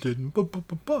Traveler did.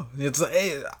 It's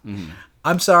like...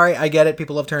 I'm sorry, I get it.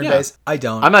 People love turn-based. I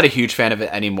don't. I'm not a huge fan of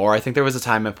it anymore. I think there was a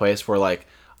time and place where, like,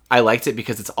 I liked it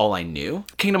because it's all I knew.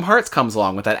 Kingdom Hearts comes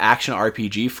along with that action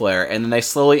RPG flair, and then they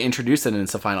slowly introduce it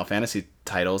into Final Fantasy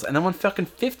titles, and then when fucking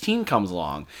 15 comes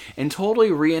along and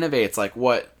totally re-innovates, like,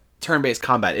 what turn-based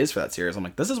combat is for that series, I'm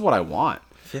like, this is what I want.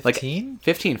 15? Like,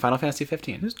 15, Final Fantasy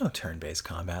 15. There's no turn-based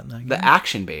combat in that game. The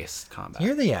action-based combat.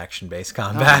 You're the action-based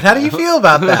combat. How do you feel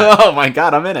about that? Oh my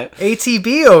god, I'm in it.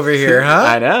 ATB over here, huh?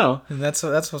 I know. And that's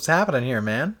what's happening here,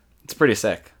 man. It's pretty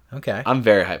sick. Okay. I'm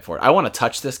very hyped for it. I want to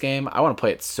touch this game. I want to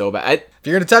play it so bad. If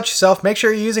you're going to touch yourself, make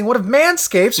sure you're using one of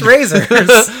Manscaped's razors.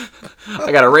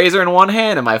 I got a razor in one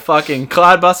hand and my fucking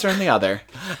Cloud Buster in the other.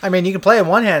 I mean, you can play in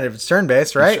one hand if it's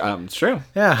turn-based, right? It's true.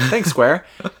 Yeah. Thanks, Square.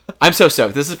 I'm so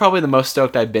stoked. This is probably the most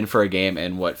stoked I've been for a game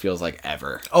in what feels like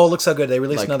ever. Oh, it looks so good. They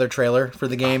released another trailer for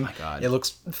the game. Oh my god. It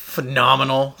looks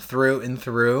phenomenal through and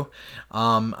through.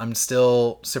 I'm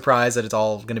still surprised that it's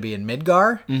all going to be in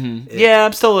Midgar. Yeah,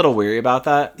 I'm still a little weary about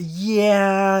that.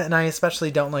 Yeah, and I especially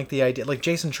don't like the idea. Like,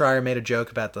 Jason Schreier made a joke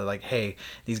about hey,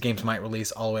 these games might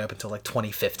release all the way up until,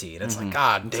 2050. And it's like,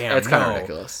 god damn, it's kind of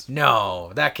ridiculous.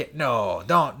 No,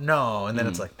 no. And then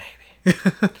it's like, maybe.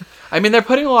 I mean, they're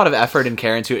putting a lot of effort and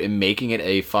care into it and making it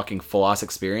a fucking full-ass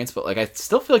experience, but, I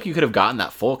still feel like you could have gotten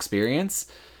that full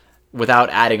experience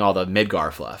without adding all the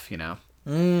Midgar fluff, you know?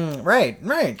 Right.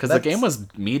 Because the game was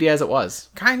meaty as it was.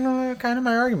 Kind of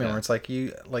my argument, where it's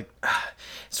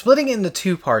splitting it into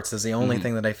two parts is the only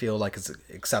thing that I feel like is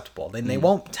acceptable. They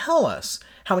won't tell us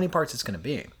how many parts it's going to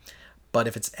be. But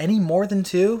if it's any more than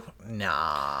two,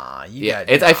 nah.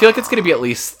 I feel like it's going to be at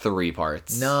least 3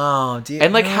 parts. No, dude.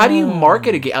 And, how do you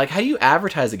market a game? How do you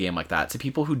advertise a game like that to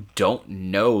people who don't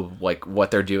know,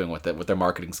 what they're doing with it, with their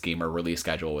marketing scheme or release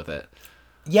schedule with it?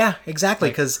 Yeah, exactly,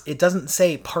 because it doesn't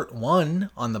say part 1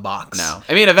 on the box. No.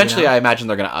 I mean, eventually I imagine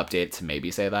they're going to update it to maybe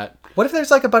say that. What if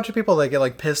there's, a bunch of people that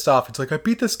get, pissed off? It's like, I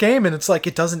beat this game, and it's like,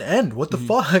 it doesn't end. What the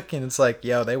fuck? And it's like,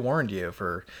 yo, they warned you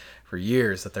for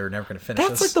years that they were never going to finish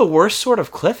this. That's the worst sort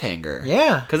of cliffhanger.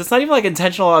 Yeah. Because it's not even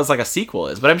intentional as a sequel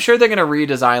is. But I'm sure they're going to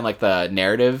redesign the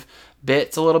narrative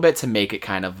bits a little bit to make it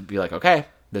kind of be okay,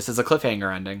 this is a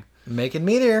cliffhanger ending. Make it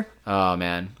meteor. Oh,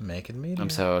 man. Make it meteor. I'm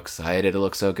so excited. It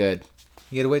looks so good.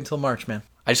 You got to wait until March, man.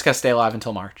 I just got to stay alive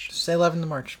until March. Stay alive until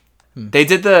March. They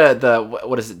did the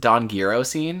what is it, Don Giro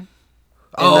scene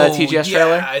in the TGS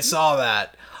trailer? Yeah, I saw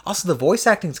that. Also, the voice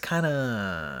acting's kind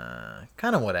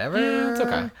of whatever. Yeah, it's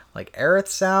okay. Aerith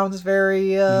sounds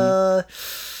very,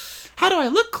 how do I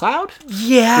look, Cloud?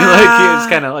 Yeah. Like,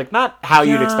 it's kind of like not how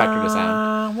you'd expect her to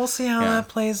sound. We'll see how that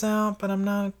plays out, but I'm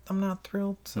not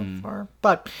thrilled so far.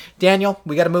 But Daniel,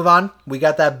 we got to move on. We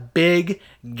got that big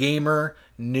gamer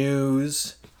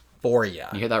news for you.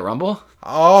 You hear that rumble?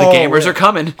 Oh, the gamers are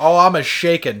coming. Oh, I'm a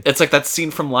shaking. It's like that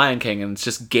scene from Lion King, and it's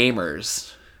just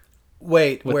gamers.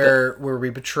 Wait, where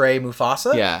we betray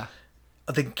Mufasa? Yeah.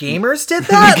 The gamers did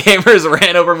that? The gamers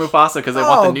ran over Mufasa because they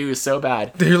want the news so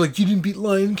bad. They're like, you didn't beat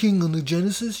Lion King on the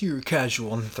Genesis? You're a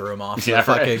casual, and throw him off. Yeah,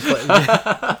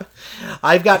 right.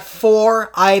 I've got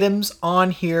 4 items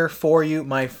on here for you,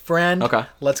 my friend. Okay.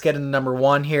 Let's get into number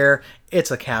 1 here.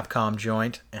 It's a Capcom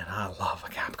joint, and I love a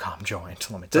Capcom joint.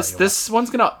 Let me tell you This one's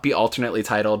going to be alternately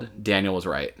titled, Daniel Was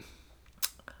Right.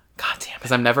 God damn it.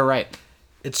 Because I'm never right.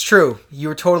 It's true. You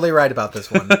were totally right about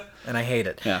this one, and I hate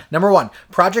it. Yeah. Number 1,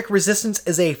 Project Resistance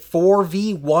is a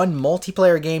 4v1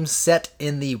 multiplayer game set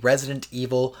in the Resident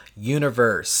Evil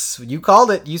universe. You called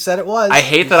it. You said it was. I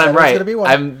hate that I'm right.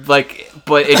 I'm like,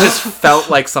 but it just felt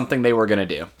like something they were going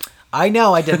to do. I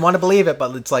know. I didn't want to believe it,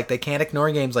 but it's like they can't ignore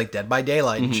games like Dead by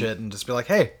Daylight and shit and just be like,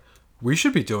 hey, we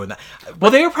should be doing that. Well,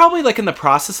 they were probably like in the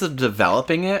process of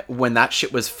developing it when that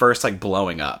shit was first like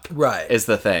blowing up. Right. Is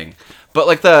the thing. But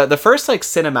like the first like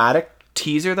cinematic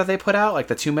teaser that they put out, like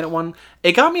the 2-minute one,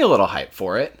 it got me a little hyped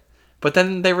for it. But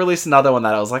then they released another one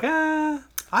that I was like,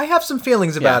 I have some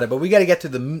feelings about it, but we got to get to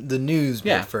the news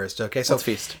bit first, okay? So let's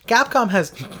feast. Capcom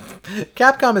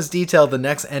has detailed the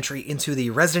next entry into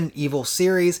the Resident Evil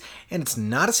series, and it's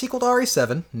not a sequel to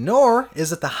RE7, nor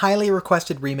is it the highly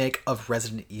requested remake of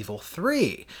Resident Evil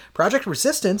 3. Project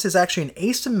Resistance is actually an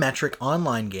asymmetric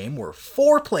online game where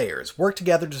 4 players work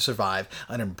together to survive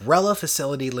an umbrella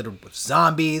facility littered with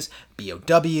zombies,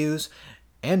 BOWs,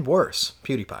 and worse,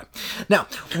 PewDiePie. Now,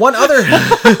 one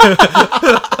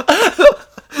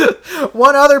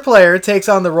other player takes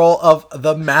on the role of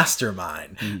the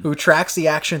Mastermind, who tracks the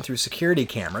action through security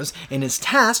cameras and is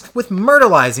tasked with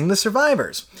murderizing the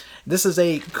survivors. This is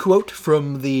a quote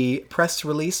from the press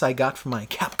release I got from my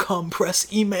Capcom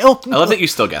press email. I love that you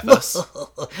still get this.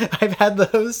 I've had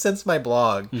those since my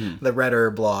blog, the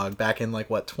Redder blog, back in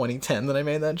 2010 that I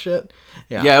made that shit?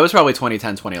 Yeah, it was probably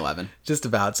 2010, 2011. Just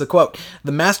about. So, quote,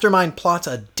 the Mastermind plots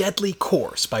a deadly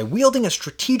course by wielding a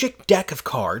strategic deck of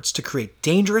cards to create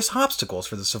dangerous obstacles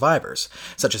for the survivors,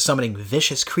 such as summoning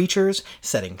vicious creatures,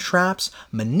 setting traps,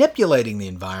 manipulating the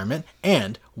environment,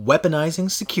 and weaponizing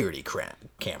security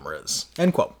cameras.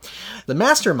 End quote. The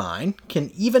Mastermind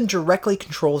can even directly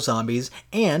control zombies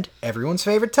and everyone's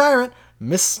favorite tyrant,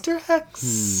 Mr. X.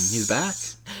 He's back.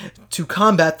 To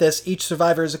combat this, each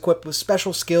survivor is equipped with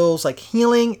special skills like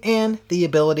healing and the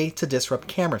ability to disrupt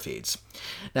camera feeds.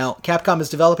 Now, Capcom is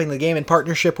developing the game in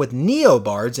partnership with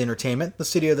Neobards Entertainment, the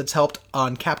studio that's helped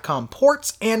on Capcom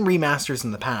ports and remasters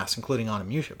in the past, including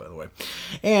Onimusha, by the way,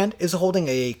 and is holding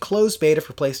a closed beta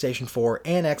for PlayStation 4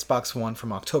 and Xbox One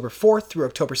from October 4th through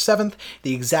October 7th,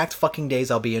 the exact fucking days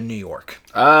I'll be in New York.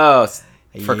 Oh,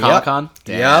 for Comic-Con?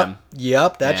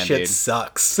 Yep, that shit dude.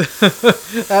 Sucks.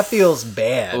 That feels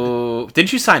bad. Ooh,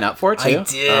 didn't you sign up for it too?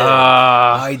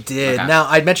 I did. Okay. Now,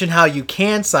 I'd mentioned how you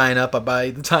can sign up, but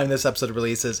by the time this episode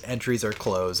releases, entries are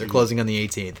closed. They're closing on the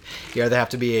 18th. You either have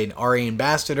to be an RE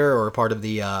ambassador or part of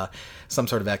the some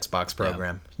sort of Xbox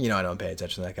program. Yeah. You know I don't pay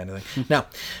attention to that kind of thing. Now,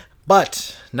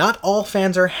 but not all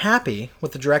fans are happy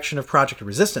with the direction of Project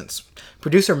Resistance.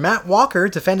 Producer Matt Walker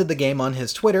defended the game on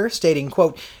his Twitter, stating,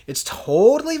 quote, it's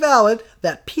totally valid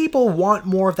that people want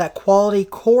more of that quality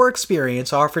core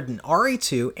experience offered in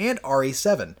RE2 and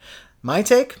RE7. My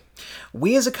take?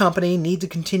 We as a company need to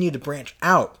continue to branch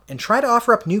out and try to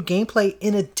offer up new gameplay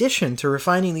in addition to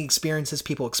refining the experiences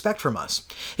people expect from us.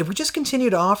 If we just continue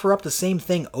to offer up the same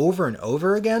thing over and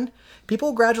over again, people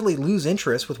will gradually lose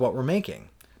interest with what we're making.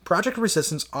 Project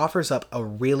Resistance offers up a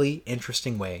really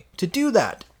interesting way to do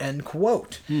that. End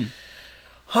quote.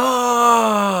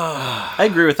 I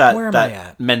agree with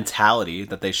that mentality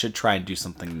that they should try and do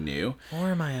something new.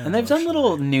 Where am I at? And they've done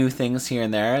little new things here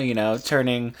and there, you know,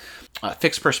 turning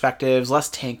fixed perspectives, less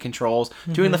tank controls.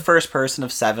 Doing the first person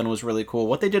of 7 was really cool.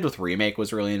 What they did with Remake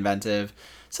was really inventive.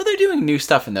 So they're doing new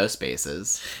stuff in those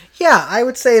spaces. Yeah, I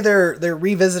would say they're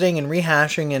revisiting and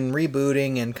rehashing and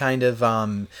rebooting and kind of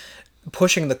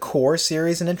pushing the core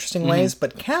series in interesting ways,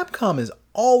 but Capcom has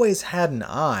always had an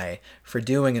eye for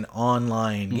doing an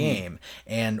online game,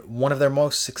 and one of their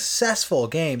most successful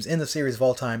games in the series of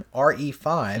all time,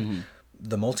 RE5,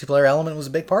 the multiplayer element was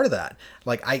a big part of that.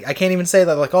 Like, I can't even say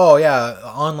that, like, oh, yeah,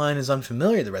 online is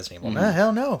unfamiliar to Resident Evil. Nah,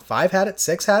 hell no. 5 had it,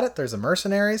 6 had it. There's the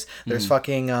Mercenaries. There's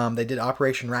fucking, they did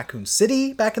Operation Raccoon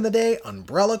City back in the day.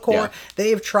 Umbrella Corps. Yeah.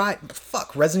 They have tried,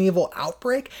 Resident Evil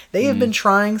Outbreak. They have been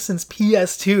trying since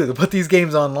PS2 to put these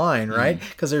games online, right?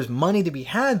 Because there's money to be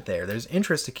had there. There's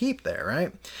interest to keep there,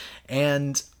 right?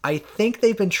 And I think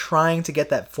they've been trying to get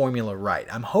that formula right.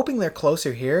 I'm hoping they're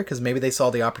closer here because maybe they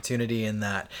saw the opportunity in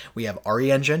that we have RE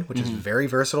Engine, which is very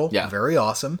versatile, very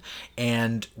awesome.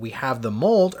 And we have the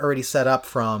mold already set up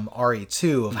from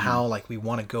RE2 of how like we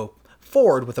want to go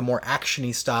forward with a more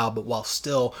action-y style, but while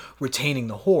still retaining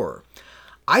the horror.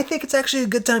 I think it's actually a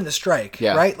good time to strike,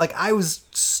 right? Like, I was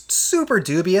super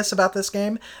dubious about this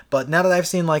game, but now that I've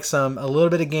seen like a little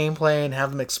bit of gameplay and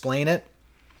have them explain it,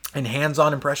 and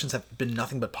hands-on impressions have been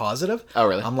nothing but positive. Oh,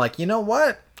 really? I'm like, you know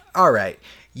what? All right,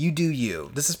 you do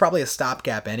you. This is probably a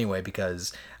stopgap anyway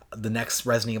because the next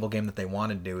Resident Evil game that they want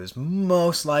to do is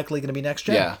most likely going to be next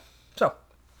gen. Yeah. So,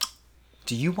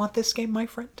 do you want this game, my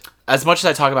friend? As much as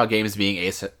I talk about games being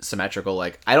asymmetrical,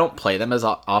 like, I don't play them as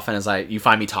often as you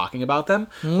find me talking about them.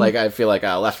 Like, I feel like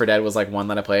Left 4 Dead was like one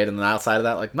that I played, and then outside of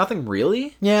that, like, nothing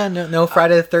really. Yeah, no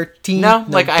Friday the 13th. No,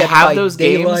 like, I have those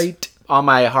games on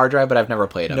my hard drive, but I've never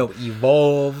played them. No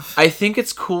Evolve. I think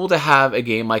it's cool to have a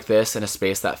game like this in a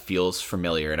space that feels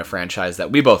familiar, in a franchise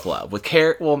that we both love. With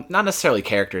well, not necessarily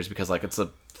characters, because like it's a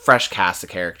fresh cast of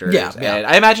characters. Yeah. And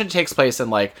I imagine it takes place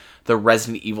in like the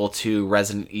Resident Evil 2,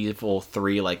 Resident Evil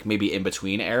 3, like maybe in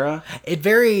between era. It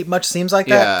very much seems like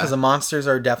that because the monsters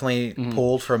are definitely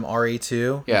pulled from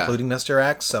RE2, including Mr.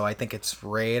 X. So I think it's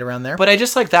right around there. But I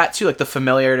just like that too, like the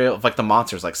familiarity of like the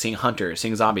monsters, like seeing Hunter,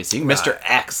 seeing zombies, seeing Mr.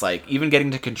 X, like even getting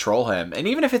to control him, and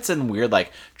even if it's in weird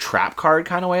like trap card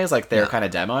kind of ways, like they're kind of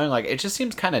demoing, like it just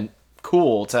seems kind of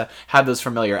cool to have those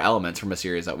familiar elements from a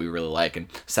series that we really like and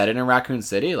set it in Raccoon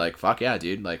City. Like, fuck yeah,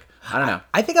 dude. Like, I don't know.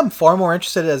 I think I'm far more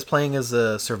interested as playing as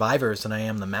the survivors than I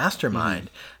am the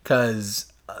mastermind, because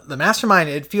the mastermind,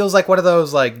 it feels like one of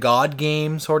those like god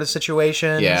game sort of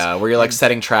situations. Yeah, where you're like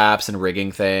setting traps and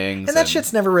rigging things. And that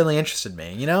shit's never really interested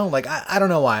me, you know? Like, I don't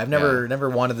know why. I've never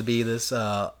wanted to be this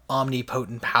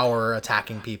omnipotent power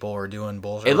attacking people or doing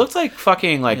bullshit. It looked like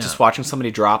fucking like just watching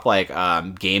somebody drop like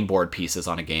game board pieces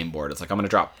on a game board. It's like, I'm going to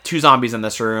drop 2 zombies in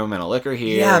this room and a liquor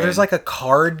here. Yeah, there's like a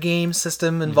card game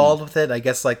system involved with it. I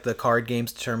guess like the card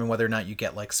games determine whether or not you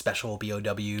get like special BOWs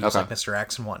like Mr.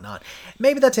 X and whatnot.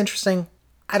 Maybe that's interesting.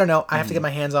 I don't know. I have to get my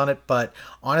hands on it, but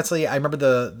honestly, I remember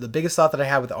the biggest thought that I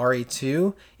had with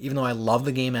RE2, even though I love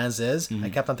the game as is, I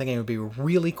kept on thinking it would be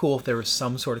really cool if there was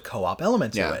some sort of co-op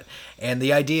element to it. And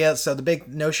the idea, so the big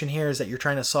notion here is that you're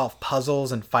trying to solve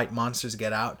puzzles and fight monsters to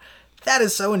get out. That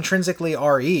is so intrinsically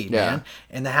RE, man.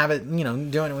 And to have it, you know,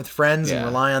 doing it with friends and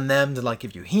rely on them to like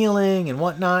give you healing and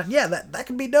whatnot. Yeah, that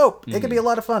could be dope. It could be a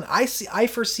lot of fun. I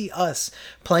foresee us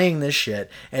playing this shit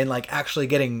and like actually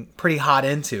getting pretty hot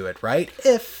into it, right?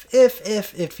 If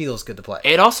it feels good to play.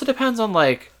 It also depends on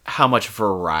like how much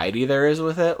variety there is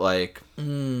with it. Like,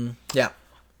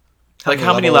 like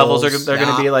how many levels are going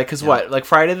to be like, because what, like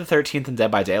Friday the 13th and Dead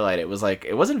by Daylight, it was like,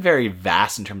 it wasn't very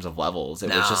vast in terms of levels.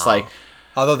 It was just like,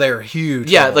 although they're huge.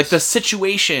 Yeah, levels. Like the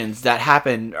situations that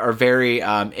happen are very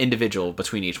individual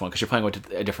between each one, because you're playing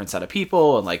with a different set of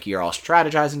people, and like you're all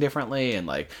strategizing differently, and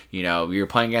like, you know, you're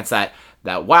playing against that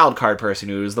wild card person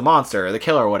who's the monster or the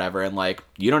killer or whatever, and like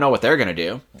you don't know what they're gonna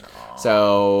do. Aww.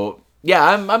 So yeah,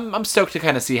 I'm stoked to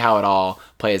kind of see how it all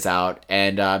plays out.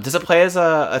 And does it play as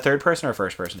a third person or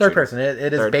first person? Third person.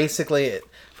 It is basically,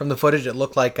 from the footage, it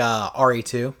looked like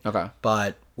RE2. Okay,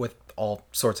 but with all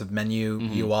sorts of menu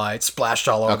UI. It's splashed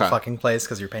all over the fucking place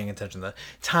because you're paying attention to the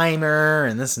timer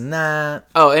and this and that.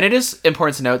 Oh, and it is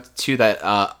important to note too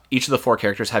that each of the 4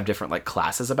 characters have different like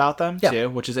classes about them too,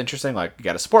 which is interesting. Like you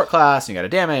got a support class, and you got a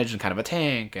damage, and kind of a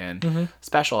tank, and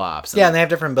special ops. And and they have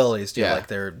different abilities too. Like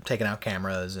they're taking out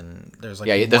cameras, and there's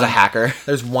like there's a hacker.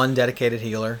 There's one dedicated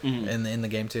healer in the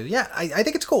game too. Yeah, I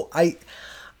think it's cool.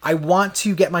 I want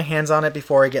to get my hands on it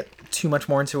before I get too much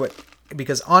more into it.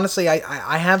 Because honestly,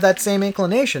 I have that same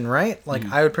inclination, right? Like,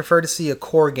 I would prefer to see a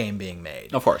core game being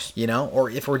made. Of course. You know? Or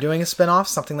if we're doing a spin-off,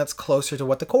 something that's closer to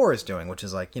what the core is doing, which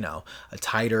is like, you know, a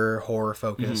tighter,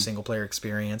 horror-focused, single-player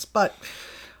experience. But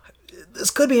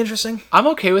this could be interesting. I'm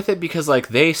okay with it because, like,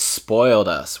 they spoiled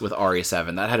us with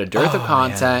RE7. That had a dearth of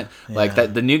content. Yeah. Like,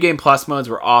 that the New Game Plus modes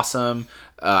were awesome.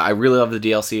 I really love the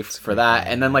DLC for that.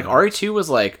 And then, like, RE2 was,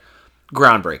 like,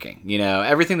 groundbreaking. You know,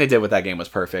 everything they did with that game was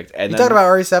perfect. And you talked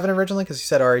about RE7 originally, because you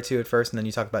said RE2 at first, and then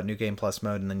you talked about New Game Plus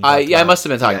mode, and then you I must have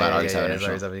been talking about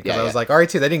RE7 because I was like,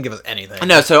 RE2, they didn't give us anything.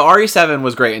 No, so RE7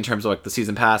 was great in terms of like the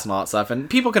season pass and all that stuff, and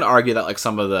people can argue that like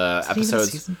some of the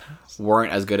episodes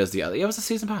weren't as good as the other. Yeah, it was a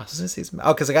season pass.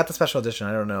 Oh, because I got the special edition.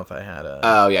 I don't know if I had a...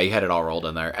 Oh, yeah, you had it all rolled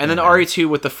in there. And then RE2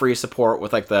 with the free support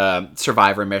with, like, the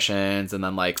survivor missions and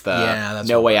then, like, the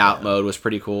No Way Out mode was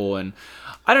pretty cool. And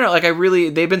I don't know, like,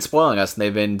 they've been spoiling us and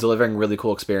they've been delivering really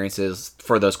cool experiences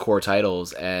for those core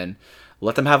titles. And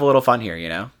let them have a little fun here, you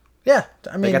know? Yeah,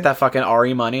 I mean... They got that fucking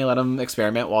RE money. Let them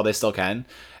experiment while they still can.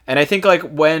 And I think, like,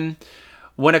 when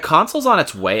a console's on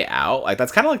its way out, like,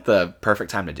 that's kind of, like, the perfect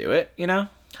time to do it, you know?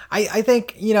 I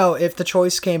think, you know, if the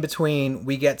choice came between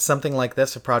we get something like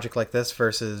this, a project like this,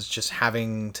 versus just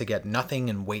having to get nothing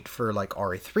and wait for, like,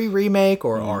 RE3 remake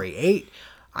or RE8...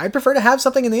 I'd prefer to have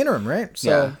something in the interim, right?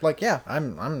 So,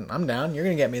 I'm down. You're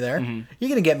gonna get me there. You're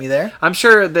gonna get me there. I'm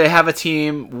sure they have a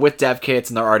team with dev kits,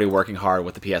 and they're already working hard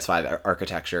with the PS5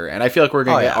 architecture. And I feel like we're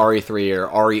gonna get RE3 or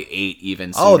RE8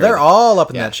 even sooner. Oh, they're all up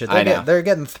in that shit. They're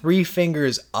getting 3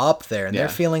 fingers up there, and they're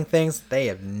feeling things they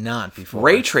have not before.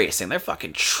 Ray tracing. They're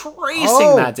fucking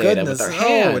tracing that data with their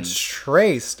hands. Oh, it's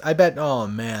traced. I bet. Oh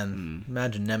man,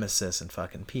 imagine Nemesis and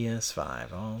fucking PS5.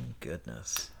 Oh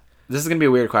goodness. This is going to be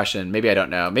a weird question. Maybe I don't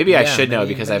know. Maybe I should know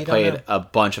because I played a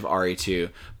bunch of RE2.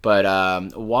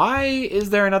 But why is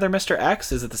there another Mr.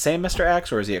 X? Is it the same Mr.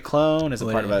 X or is he a clone? Is it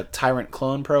part of a Tyrant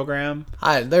clone program?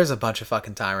 There's a bunch of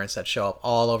fucking tyrants that show up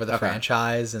all over the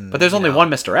franchise. But there's only one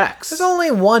Mr. X. There's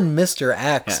only one Mr.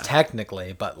 X,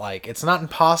 technically. But, like, it's not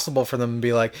impossible for them to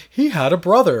be like, he had a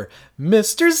brother,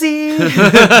 Mr. Z.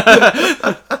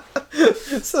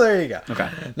 So there you go. Okay.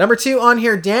 Number 2 on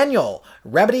here, Daniel.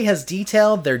 Remedy has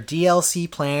detailed their DLC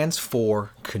plans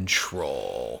for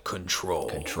Control.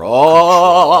 Control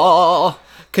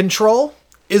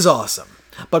is awesome.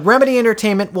 But Remedy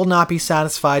Entertainment will not be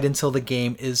satisfied until the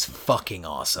game is fucking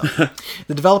awesome.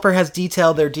 The developer has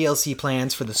detailed their DLC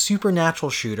plans for the supernatural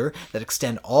shooter that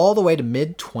extend all the way to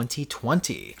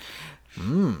mid-2020.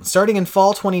 Starting in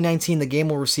fall 2019, the game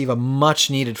will receive a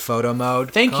much-needed photo mode.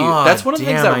 Thank you. That's one of the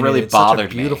things that really bothered me.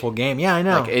 Such a beautiful game. Yeah, I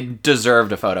know. Like, it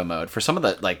deserved a photo mode. For some of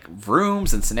the, like,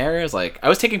 rooms and scenarios, like, I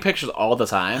was taking pictures all the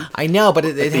time. I know, but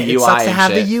it sucks to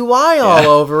have the UI all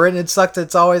over it, and it sucks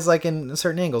it's always, like, in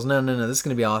certain angles. No, this is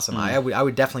going to be awesome. I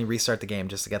would definitely restart the game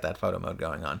just to get that photo mode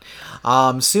going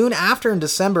on. Soon after, in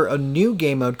December, a new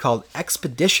game mode called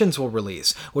Expeditions will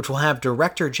release, which will have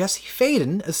director Jesse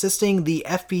Faden assisting the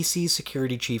FBC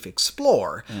security chief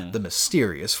explore the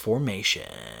mysterious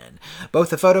formation.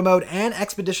 Both the photo mode and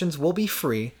Expeditions will be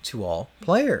free to all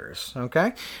players.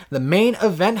 Okay. The main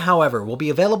event, however, will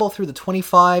be available through the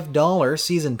 $25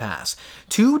 season pass.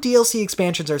 2 DLC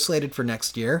expansions are slated for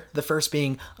next year, the first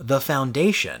being The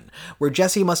Foundation, where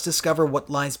Jesse must discover what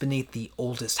lies beneath the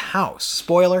oldest house.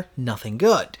 Spoiler, nothing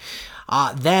good.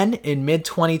 Then, in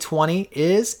mid-2020,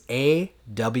 is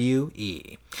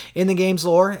AWE. In the game's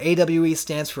lore, AWE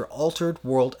stands for Altered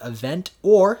World Event,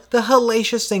 or the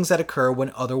hellacious things that occur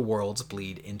when other worlds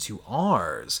bleed into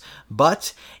ours.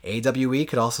 But AWE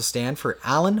could also stand for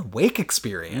Alan Wake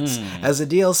Experience, as the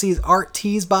DLC's art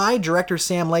teased by director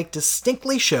Sam Lake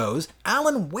distinctly shows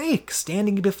Alan Wake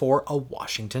standing before a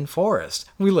Washington forest.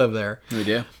 We live there. We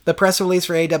do. The press release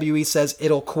for AWE says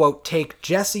it'll, quote, take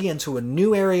Jesse into a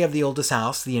new area of the oldest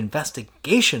house, the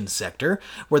investigation sector,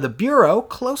 where the Bureau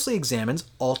closely examines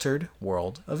altered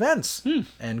world events.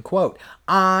 End quote.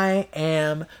 I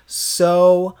am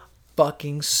so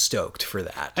fucking stoked for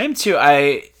that. I am too.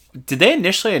 Did they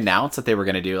initially announce that they were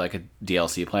going to do like a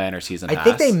DLC plan or season pass? I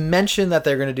think they mentioned that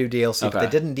they're going to do DLC, but they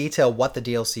didn't detail what the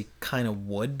DLC kind of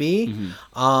would be.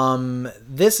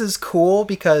 This is cool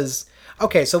because...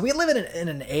 Okay, so we live in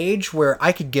an age where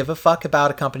I could give a fuck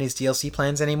about a company's DLC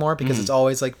plans anymore because it's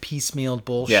always like piecemealed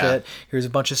bullshit. Yeah. Here's a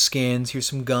bunch of skins, here's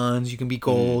some guns, you can be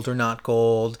gold or not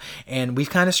gold. And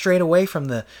we've kind of strayed away from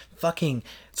the fucking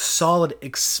solid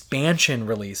expansion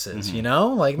releases, you know?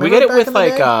 Like we get it with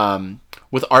like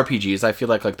with RPGs, I feel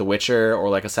like The Witcher or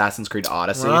like Assassin's Creed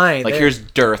Odyssey. Right. Like here's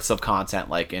dearths of content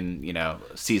like in, you know,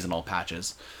 seasonal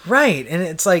patches. Right. And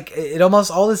it's like it almost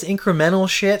all this incremental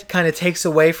shit kind of takes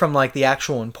away from like the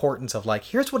actual importance of like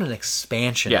here's what an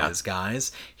expansion is,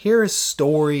 guys. Here is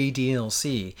story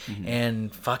DLC.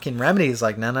 And fucking Remedy's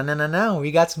like, no.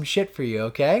 We got some shit for you,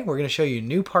 okay? We're going to show you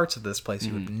new parts of this place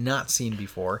you have not seen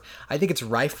before. I think it's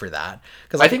rife for that.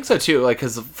 I think so too. Like,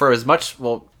 because for as much,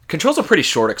 Control's a pretty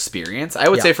short experience. I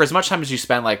would say for as much time as you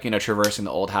spend, like, you know, traversing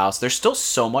the old house, there's still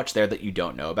so much there that you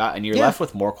don't know about, and you're left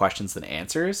with more questions than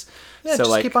answers. Yeah, so, just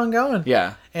like, keep on going.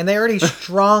 Yeah. And they already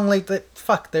strongly... the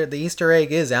Easter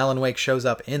egg is Alan Wake shows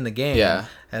up in the game. Yeah.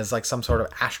 as like some sort of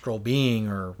astral being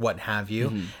or what have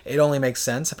you. It only makes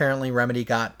sense. Apparently Remedy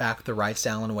got back the rights to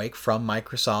Alan Wake from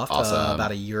Microsoft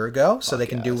about a year ago, so they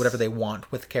can do whatever they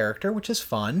want with the character, which is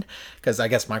fun, because I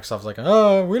guess Microsoft's like,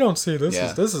 oh, we don't see this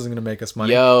this isn't gonna make us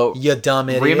money. Yo, you dumb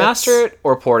idiots. Remaster it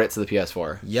or port it to the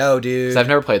PS4. Yo, dude, because I've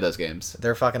never played those games.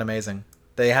 They're fucking amazing.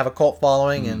 They have a cult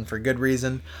following, and for good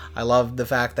reason. I love the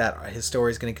fact that his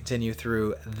story is going to continue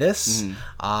through this.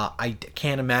 I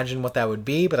can't imagine what that would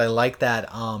be, but I like that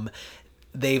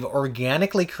they've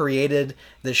organically created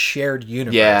this shared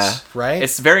universe, right?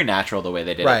 It's very natural the way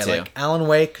they did it, too. Like Alan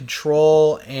Wake,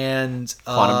 Control, and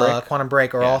Quantum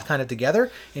Break are all kind of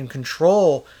together. And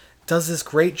Control does this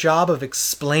great job of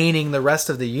explaining the rest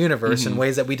of the universe in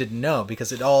ways that we didn't know,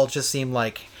 because it all just seemed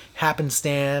like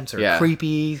happenstance or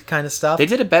creepy kind of stuff. They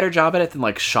did a better job at it than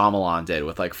like Shyamalan did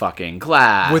with like fucking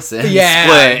Glass and Split.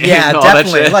 Yeah,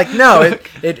 definitely. Like, no,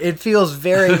 it feels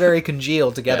very, very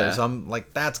congealed together. So I'm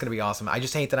like, that's gonna be awesome. I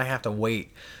just hate that I have to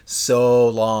wait so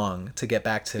long to get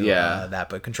back to that.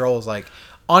 But Control is like,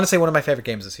 honestly, one of my favorite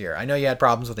games this year. I know you had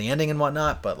problems with the ending and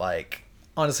whatnot, but like,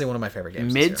 honestly, one of my favorite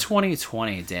games. Mid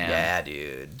 2020, damn. Yeah,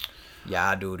 dude.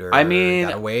 Yeah, dude. I mean,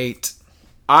 gotta wait.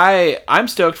 I'm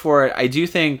stoked for it. I do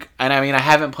think, and I mean, I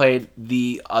haven't played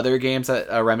the other games that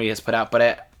Remedy has put out,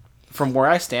 but from where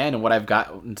I stand and what I've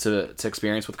gotten to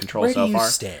experience with Control so far, where do you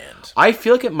stand? I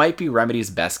feel like it might be Remedy's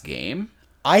best game.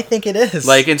 I think it is.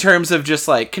 Like, in terms of just,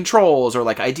 like, controls or,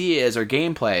 like, ideas or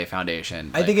gameplay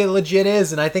foundation. I think it legit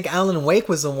is, and I think Alan Wake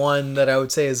was the one that I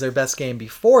would say is their best game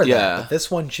before that. But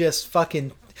this one just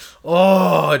fucking...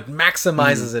 it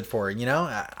maximizes it for it, you know?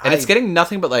 And it's getting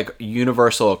nothing but, like,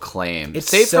 universal acclaim. It's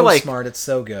so for, like, smart. It's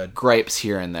so good. Gripes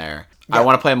here and there. Yeah. I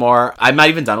want to play more. I'm not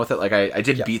even done with it. Like, I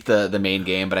did beat the main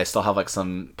game, but I still have, like,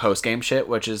 some post-game shit,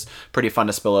 which is pretty fun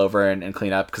to spill over and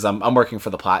clean up, because I'm working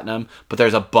for the Platinum, but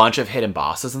there's a bunch of hidden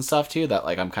bosses and stuff, too, that,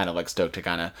 like, I'm kind of, like, stoked to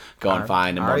kind of go and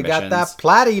find and more missions. I already got that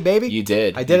Platty, baby. You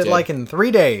did. I did it, like, in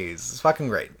 3 days. It's fucking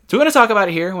great. Do we want to talk about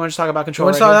it here? We want to talk about Control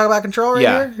right here? Talk about Control right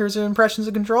here? Here's your impressions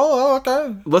of Control. Oh,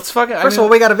 okay. Let's fucking... First of all,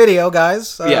 we got a video,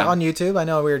 guys, on YouTube. I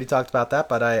know we already talked about that,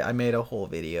 but I made a whole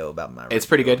video about my review. It's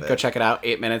pretty good. Go check it out.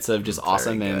 8 minutes of just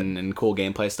awesome and cool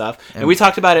gameplay stuff. And we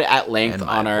talked about it at length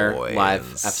on our live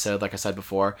episode, like I said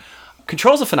before.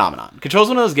 Control's a phenomenon. Control's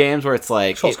one of those games where it's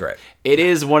like... Control's great. It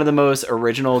is one of the most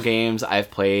original games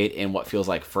I've played in what feels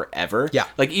like forever. Yeah.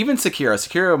 Like, even Sekiro.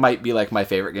 Sekiro might be, like, my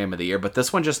favorite game of the year, but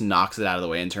this one just knocks it out of the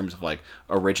way in terms of, like,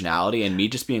 originality and me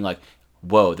just being like,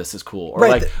 whoa, this is cool. Or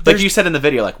like you said in the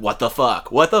video, like, what the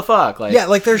fuck? What the fuck? Like, yeah,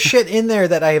 like there's shit in there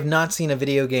that I have not seen a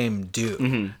video game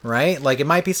do, right? Like, it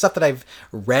might be stuff that I've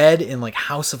read in, like,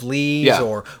 House of Leaves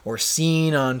or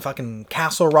seen on fucking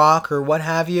Castle Rock or what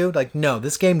have you. Like, no,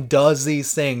 this game does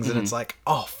these things, and it's like,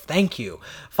 oh, thank you.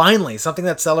 Finally, something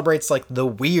that celebrates, like, the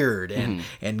weird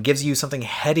and gives you something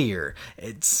headier.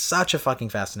 It's such a fucking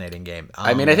fascinating game.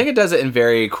 I mean, I think it does it in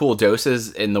very cool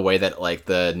doses in the way that, like,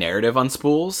 the narrative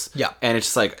unspools. Yeah. And it's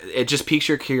just, like, it just piques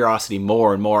your curiosity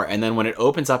more and more. And then when it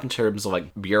opens up in terms of, like,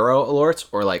 bureau alerts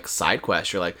or, like, side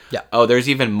quests, you're like, oh, there's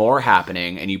even more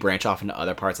happening. And you branch off into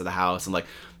other parts of the house and, like,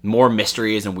 more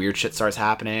mysteries and weird shit starts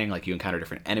happening. Like, you encounter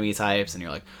different enemy types and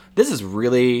you're like, this is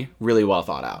really, really well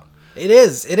thought out. It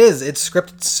is. It's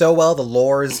scripted so well. The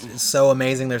lore is so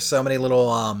amazing. There's so many little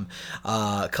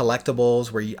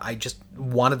collectibles where I just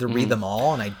wanted to read them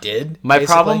all, and I did. My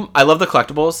problem, I love the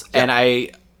collectibles, and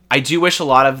I do wish a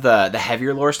lot of the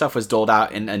heavier lore stuff was doled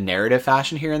out in a narrative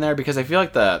fashion here and there, because I feel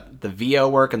like the VO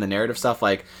work and the narrative stuff,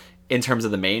 like, in terms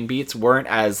of the main beats, weren't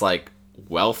as, like,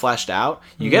 well fleshed out.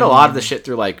 You get a lot of the shit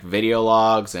through, like, video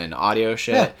logs and audio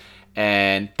shit. Yeah.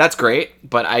 And that's great,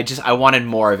 but I wanted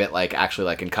more of it, like, actually,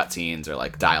 like, in cutscenes or,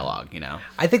 like, dialogue, you know?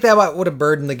 I think that would have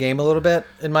burdened the game a little bit,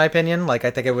 in my opinion. Like,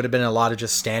 I think it would have been a lot of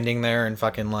just standing there and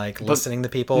fucking, like, listening to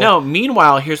people. No,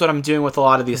 meanwhile, here's what I'm doing with a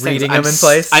lot of these things. Reading them in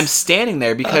place? I'm standing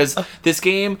there because this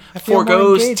game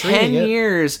forgoes 10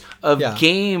 years of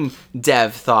game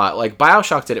dev thought. Like,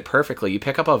 BioShock did it perfectly. You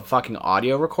pick up a fucking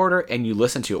audio recorder and you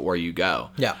listen to it where you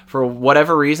go. Yeah. For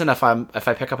whatever reason, if I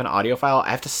pick up an audio file, I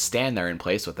have to stand there in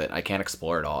place with it. I can't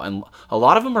explore it all, and a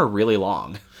lot of them are really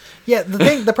long. Yeah,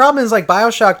 the problem is, like,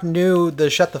 BioShock knew the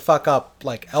shut the fuck up,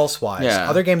 like, elsewise. Yeah.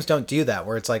 Other games don't do that,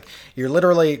 where it's like you're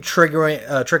literally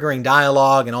triggering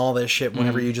dialogue and all this shit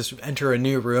whenever you just enter a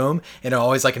new room, and it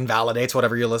always, like, invalidates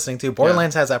whatever you're listening to.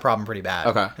 Borderlands has that problem pretty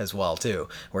bad as well, too,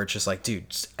 where it's just like, dude,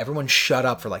 just everyone shut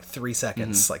up for, like, 3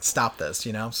 seconds. Like, stop this,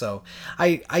 you know? So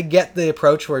I get the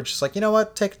approach where it's just like, you know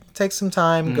what, take some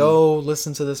time, go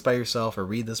listen to this by yourself or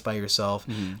read this by yourself.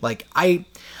 Like, I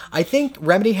think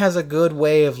Remedy has a good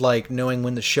way of, like, like knowing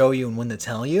when to show you and when to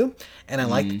tell you. And I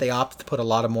like that they opt to put a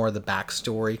lot of more of the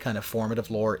backstory kind of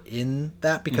formative lore in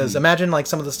that, because imagine like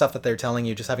some of the stuff that they're telling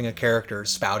you, just having a character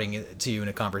spouting it to you in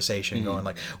a conversation, going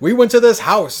like, "We went to this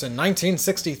house in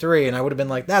 1963," and I would have been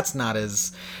like, "That's not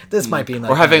as this might be."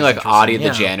 Or having like Audie the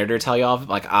janitor tell you off,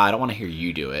 like, I don't want to hear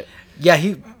you do it. Yeah,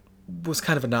 he was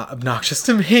kind of obnoxious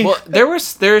to me. Well,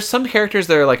 there's some characters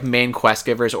that are like main quest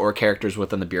givers or characters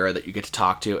within the bureau that you get to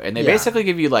talk to, and they basically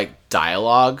give you like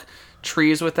dialogue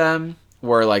trees with them,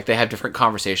 where like they have different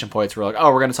conversation points where like,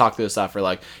 oh, we're going to talk through this stuff, or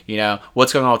like, you know,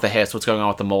 what's going on with the hiss, what's going on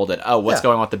with the molded, oh, what's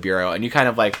going on with the bureau, and you kind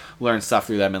of like learn stuff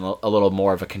through them in a little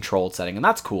more of a controlled setting, and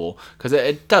that's cool because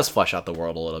it does flesh out the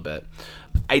world a little bit.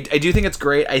 I do think it's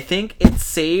great. I think it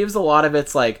saves a lot of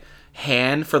its like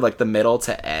hand for like the middle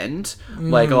to end,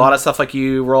 like a lot of stuff like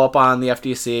you roll up on the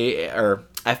FDC or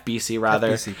FBC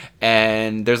rather,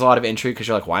 and there's a lot of intrigue because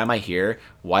you're like, why am I here?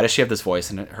 Why does she have this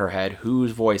voice in her head?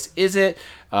 Whose voice is it?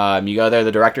 You go there,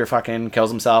 the director fucking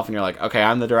kills himself, and you're like, okay,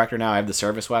 I'm the director now. I have the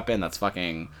service weapon. That's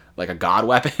fucking like a god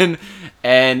weapon,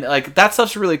 and like that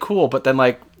stuff's really cool. But then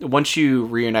like once you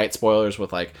reunite, spoilers,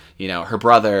 with like, you know, her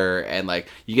brother, and like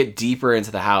you get deeper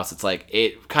into the house, it's like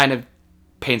it kind of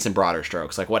paints in broader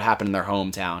strokes, like what happened in their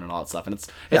hometown and all that stuff, and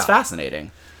it's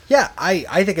fascinating. Yeah,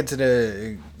 I think it's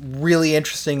a really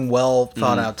interesting, well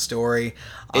thought out story.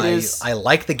 I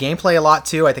like the gameplay a lot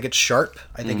too. I think it's sharp.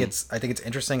 I think it's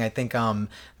interesting. I think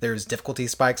there's difficulty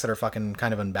spikes that are fucking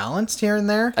kind of unbalanced here and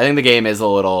there. I think the game is a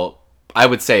little, I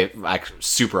would say, like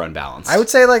super unbalanced. I would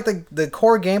say like the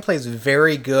core gameplay is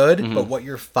very good, but what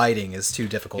you're fighting is too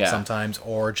difficult sometimes,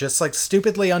 or just like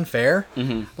stupidly unfair.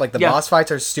 Like the boss fights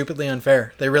are stupidly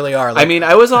unfair. They really are. Like, I mean,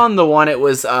 I was on the one, it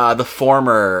was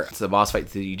it's the boss fight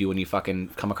that you do when you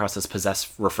fucking come across this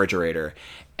possessed refrigerator.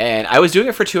 And I was doing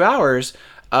it for 2 hours,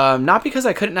 not because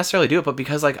I couldn't necessarily do it, but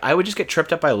because like I would just get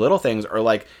tripped up by little things, or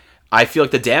like I feel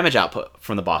like the damage output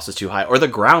from the boss is too high, or the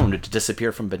ground would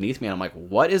disappear from beneath me, and I'm like,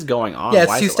 what is going on? Yeah,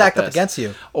 it's too stacked up against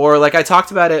you. Or like I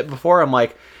talked about it before, I'm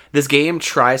like, this game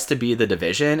tries to be The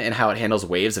Division and how it handles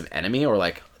waves of enemy, or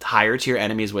like higher tier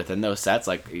enemies within those sets,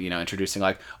 like, you know, introducing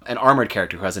like an armored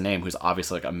character who has a name who's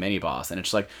obviously like a mini boss, and it's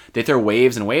just like they throw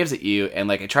waves and waves at you, and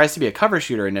like it tries to be a cover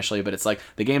shooter initially, but it's like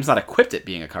the game's not equipped at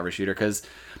being a cover shooter, because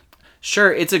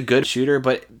sure, it's a good shooter,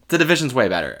 but The Division's way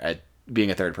better at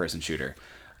being a third person shooter.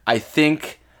 I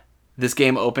think this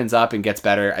game opens up and gets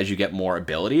better as you get more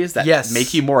abilities that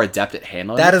make you more adept at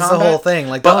handling that is combat. The whole thing.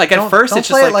 Like, but like at first, it's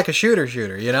just play it like a shooter,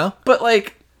 you know. But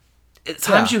like at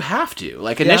times you have to.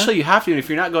 Like initially you have to, and if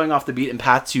you're not going off the beaten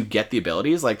path to get the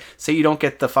abilities, like say you don't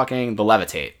get the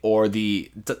levitate or the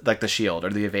shield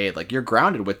or the evade, like you're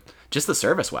grounded with just the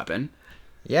service weapon.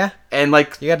 Yeah, and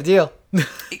like you got to deal.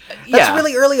 That's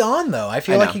really early on, though. I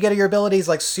feel like you get your abilities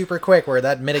like super quick, where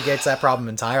that mitigates that problem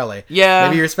entirely. Yeah,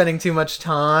 maybe you're spending too much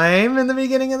time in the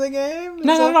beginning of the game. Is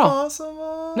that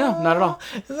possible? No, not at all.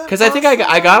 Because I think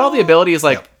I got all the abilities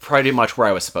like pretty much where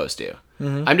I was supposed to.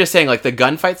 I'm just saying, like the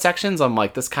gunfight sections, I'm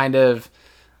like this kind of.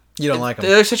 You don't like them.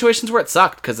 There are situations where it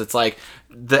sucked because it's like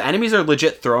the enemies are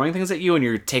legit throwing things at you, and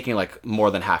you're taking like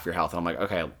more than half your health. And I'm like,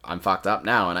 okay, I'm fucked up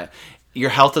now, and your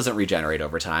health doesn't regenerate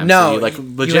over time. No, so you, like,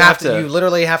 legit you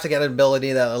literally have to get an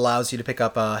ability that allows you to pick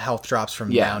up health drops from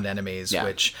downed enemies,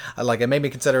 which it made me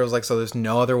consider. It was like, so there's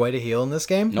no other way to heal in this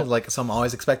game. Nope. Like, so I'm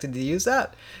always expected to use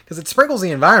that because it sprinkles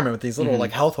the environment with these little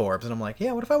like health orbs, and I'm like,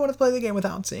 yeah, what if I want to play the game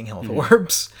without seeing health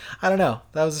orbs? I don't know.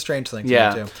 That was a strange thing to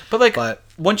me too. But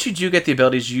once you do get the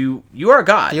abilities, you are a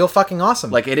god. Feel fucking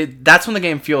awesome. Like that's when the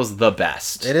game feels the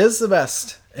best. It is the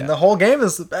best. And the whole game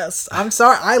is the best. I'm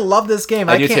sorry, I love this game.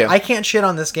 I do too. I can't shit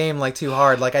on this game like too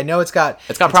hard. Like I know it's got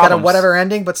problems. Got a whatever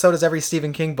ending, but so does every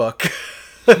Stephen King book.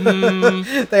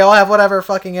 They all have whatever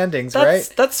fucking endings, right?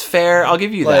 That's fair. I'll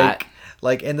give you that.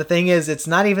 Like, and the thing is, it's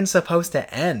not even supposed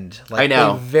to end. Like, I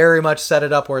know. They very much set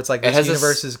it up where it's like this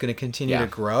universe is going to continue to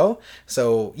grow.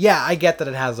 So, yeah, I get that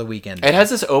it has a weak ending. It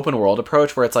has this open world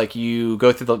approach where it's like you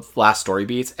go through the last story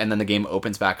beats, and then the game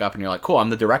opens back up, and you're like, cool, I'm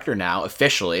the director now,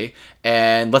 officially,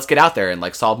 and let's get out there and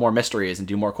like solve more mysteries and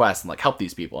do more quests and like help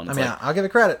these people. And it's I'll give it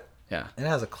credit. Yeah. It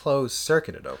has a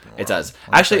closed-circuited open world. It does.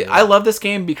 Actually, I love this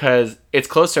game because it's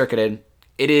closed-circuited.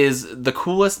 It is the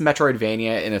coolest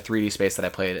Metroidvania in a 3D space that I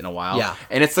played in a while. Yeah.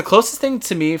 And it's the closest thing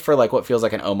to me for like what feels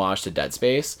like an homage to Dead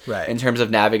Space. Right. In terms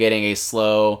of navigating a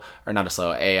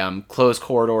closed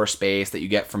corridor space that you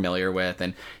get familiar with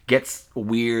and gets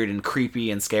weird and creepy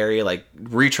and scary, like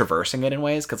retraversing it in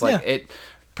ways. Because like it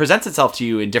presents itself to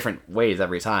you in different ways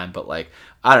every time. But like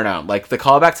I don't know, like the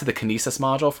callback to the Kinesis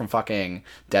module from fucking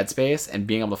Dead Space and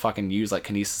being able to fucking use like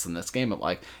Kinesis in this game,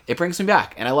 it brings me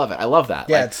back, and I love it. I love that.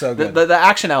 Yeah, it's so good. The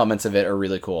action elements of it are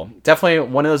really cool.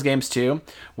 Definitely one of those games too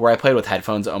where I played with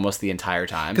headphones almost the entire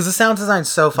time. Because the sound design's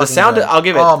so fucking good. I'll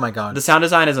give it. Oh my god, the sound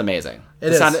design is amazing.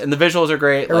 And the visuals are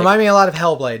great. It reminded me a lot of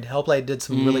Hellblade. Hellblade did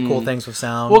some really cool things with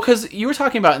sound. Well, because you were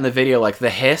talking about in the video, like the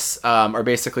hiss are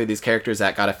basically these characters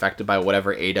that got affected by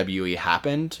whatever AWE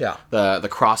happened. Yeah. The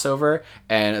crossover,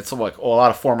 and it's like a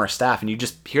lot of former staff, and you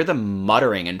just hear them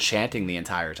muttering and chanting the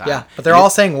entire time. Yeah, but they're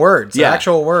all saying words,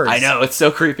 actual words. I know, it's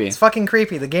so creepy. It's fucking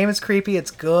creepy. The game is creepy.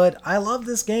 It's good. I love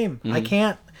this game. I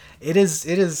can't. It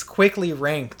is quickly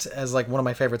ranked as like one of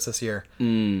my favorites this year.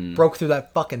 Broke through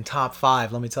that fucking top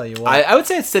 5. Let me tell you what. I would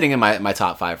say it's sitting in my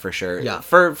top 5 for sure. Yeah.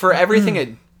 For everything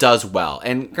it does well.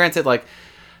 And granted, like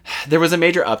there was a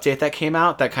major update that came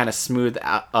out that kind of smoothed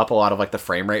up a lot of like the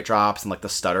frame rate drops and like the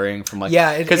stuttering from like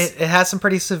it has some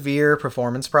pretty severe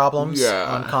performance problems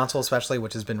on console especially,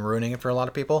 which has been ruining it for a lot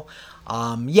of people.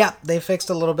 They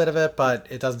fixed a little bit of it, but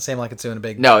it doesn't seem like it's doing a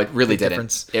big no, it really didn't.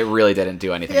 Difference. It really didn't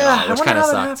do anything at all, which kind of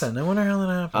sucks. I wonder how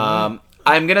that happened.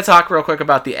 I'm gonna talk real quick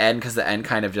about the end because the end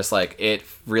kind of just like it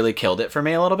really killed it for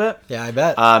me a little bit. Yeah, I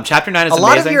bet. Chapter 9 is a amazing.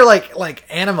 lot of your like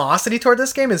animosity toward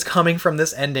this game is coming from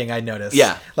this ending. I noticed.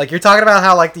 Yeah, like you're talking about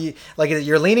how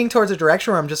you're leaning towards a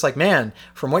direction where I'm just like, man,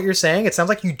 from what you're saying, it sounds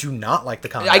like you do not like the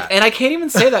combat. And I can't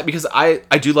even say that because I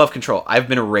do love Control. I've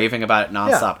been raving about it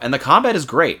nonstop, and the combat is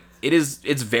great.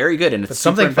 It's very good, and it's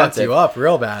something fucks you up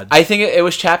real bad. I think it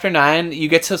was Chapter 9. You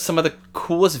get to some of the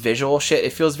coolest visual shit.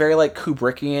 It feels very like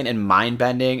Kubrickian and mind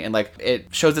bending, and like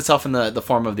it shows itself in the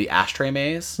form of the ashtray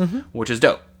maze, which is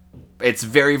dope. It's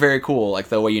very, very cool, like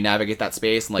the way you navigate that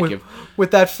space and like with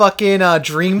that fucking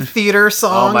Dream Theater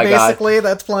song, basically God.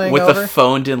 That's playing with over. The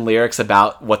phoned-in lyrics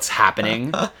about what's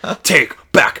happening. Take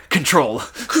back control.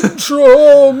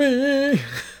 Control me.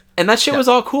 And that shit was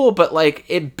all cool, but like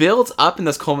it builds up in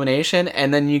this culmination,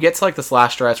 and then you get to like this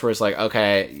last stretch where it's like,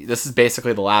 okay, this is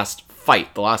basically the last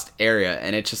fight, the last area,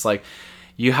 and it's just like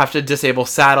you have to disable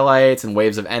satellites and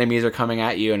waves of enemies are coming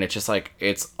at you, and it's just like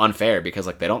it's unfair because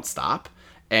like they don't stop,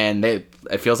 and it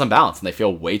feels unbalanced, and they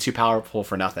feel way too powerful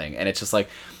for nothing, and it's just like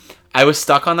I was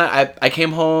stuck on that. I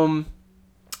came home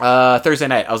Thursday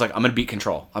night. I was like, I'm gonna beat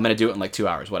Control. I'm gonna do it in like 2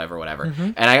 hours, whatever.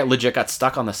 And I legit got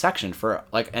stuck on the section for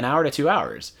like an hour to 2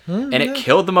 hours, and it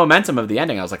killed the momentum of the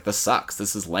ending. I was like, this sucks.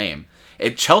 This is lame.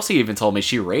 Chelsea even told me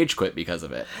she rage quit because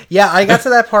of it. Yeah, I got to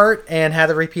that part and had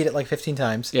to repeat it like 15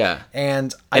 times. Yeah,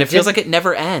 and it feels like it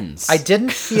never ends. I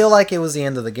didn't feel like it was the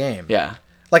end of the game. Yeah,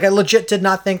 like I legit did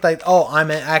not think like, oh,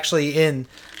 I'm actually in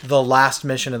the last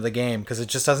mission of the game, because it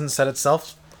just doesn't set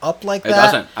itself up like that. It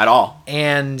doesn't at all.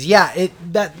 And yeah,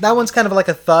 that one's kind of like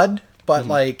a thud, but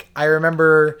like I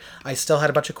remember I still had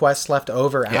a bunch of quests left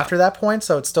over after that point,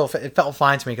 so it felt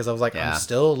fine to me because I was like, I'm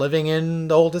still living in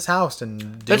the oldest house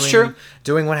and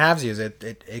doing what have yous.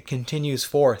 It continues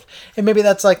forth, and maybe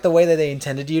that's like the way that they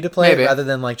intended you to play it, rather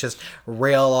than like just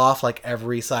rail off like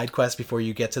every side quest before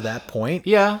you get to that point.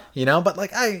 Yeah, you know, but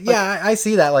like I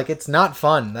see that, like it's not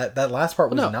fun. That last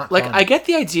part was not like fun. I get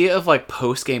the idea of like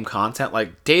post game content,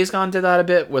 like Days Gone did that a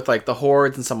bit with like the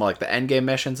hordes and some of like the end game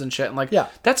missions and shit, and like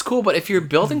that's cool, but if you're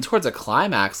building towards a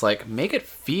climax, like make it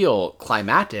feel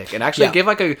climactic and actually give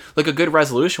like a good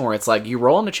resolution where it's like you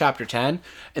roll into chapter 10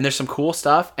 and there's some cool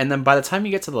stuff, and then by the time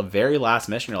you get to the very last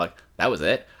mission, you're like, that was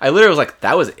it. I literally was like,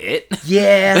 that was it.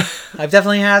 Yeah, I've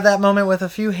definitely had that moment with a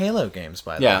few Halo games,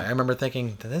 by the way. I remember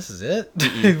thinking, this is it?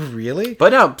 Really?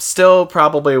 But no, still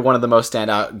probably one of the most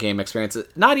standout game experiences,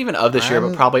 not even of this year,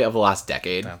 but probably of the last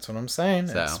decade. That's what I'm saying.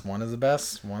 So. It's one of the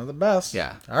best.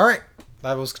 Yeah. All right.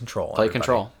 That was Control. Play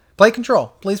Control. Play Control.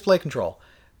 Please play Control.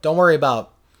 Don't worry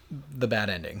about the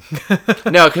bad ending.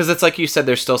 No, because it's like you said,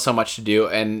 there's still so much to do,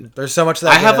 and there's so much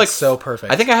that I have like so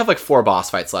perfect. I think I have like 4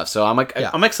 boss fights left, so I'm like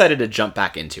I'm excited to jump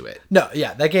back into it. No,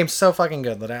 yeah, that game's so fucking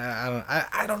good that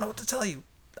I don't know what to tell you.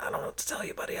 I don't know what to tell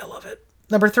you, buddy. I love it.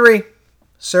 Number 3,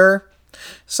 sir.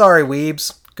 Sorry,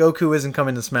 weebs. Goku isn't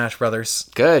coming to Smash Brothers.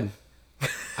 Good.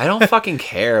 I don't fucking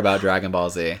care about Dragon Ball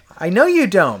Z. I know you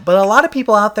don't, but a lot of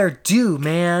people out there do,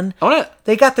 man.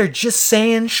 They got their Just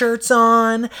Saying shirts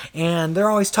on, and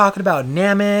they're always talking about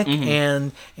Namek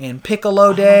and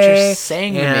Piccolo Day. Just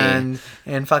saying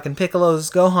and fucking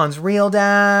Piccolo's Gohan's real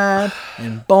dad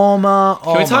and Bulma.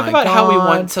 Can we talk about how we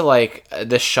went to like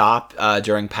the shop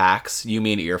during PAX? You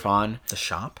mean Irfan? The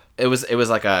shop? It was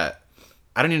like I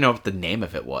don't even know what the name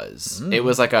of it was. It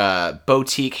was like a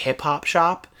boutique hip hop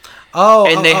shop.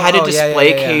 And they had a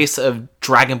display case of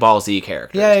Dragon Ball Z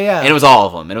characters. And it was all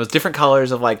of them. And it was different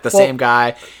colors of like the same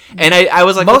guy. And I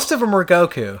was like... Most of them were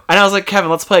Goku. And I was like, Kevin,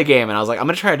 let's play a game. And I was like, I'm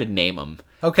going to try to name them.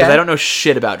 Okay. Because I don't know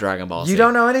shit about Dragon Ball Z. You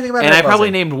don't know anything about Dragon Ball Z. And I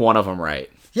probably named one of them right.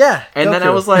 Yeah. And Goku. Then I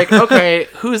was like, okay,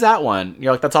 who's that one?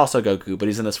 You're like, that's also Goku, but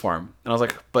he's in this form. And I was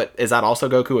like, but is that also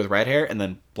Goku with red hair and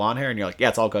then blonde hair? And you're like, yeah,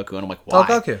 it's all Goku. And I'm like, why? All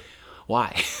Goku.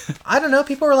 Why? I don't know.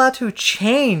 People are allowed to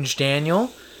change,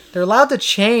 Daniel. They're allowed to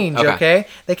change, okay?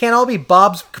 They can't all be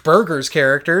Bob's Burgers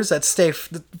characters that stay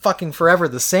fucking forever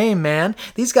the same, man.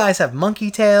 These guys have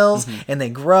monkey tails, and they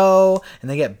grow,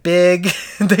 and they get big.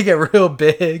 They get real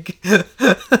big.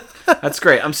 That's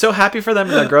great. I'm so happy for them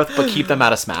and their growth, but keep them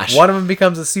out of Smash. One of them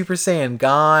becomes a Super Saiyan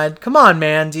God. Come on,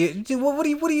 man. What are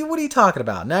you talking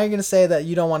about? Now you're gonna say that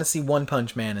you don't want to see One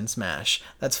Punch Man in Smash?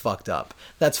 That's fucked up.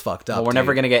 Well, we're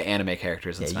never gonna get anime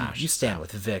characters in Smash. You stand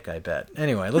with Vic, I bet.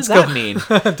 Anyway, let's go. What does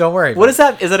that mean? Don't worry. What is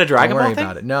that? Is that a Dragon Ball thing? Don't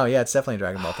worry about it. No, yeah, it's definitely a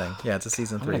Dragon Ball thing. Yeah, it's a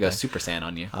season 3. I'm gonna go Super Saiyan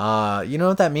on you. You know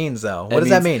what that means, though. What does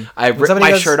that mean? I rip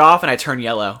my shirt off and I turn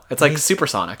yellow. It's like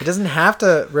supersonic. It doesn't have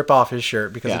to rip off his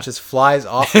shirt because it just flies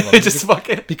off of him. It just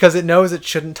fucking... Because it knows it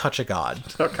shouldn't touch a god.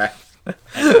 Okay.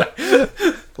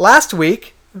 Last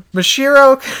week,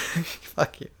 Mashiro...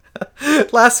 Fuck you.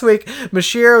 Last week,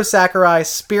 Mashiro Sakurai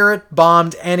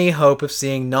spirit-bombed any hope of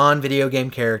seeing non-video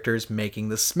game characters making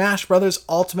the Smash Bros.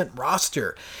 Ultimate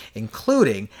roster,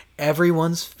 including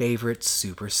everyone's favorite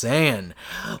Super Saiyan.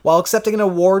 While accepting an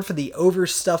award for the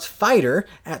overstuffed fighter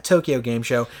at Tokyo Game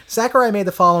Show, Sakurai made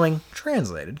the following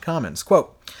translated comments.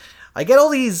 Quote, I get all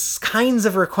these kinds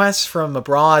of requests from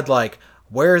abroad like,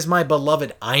 where's my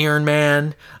beloved Iron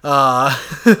Man?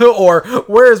 Or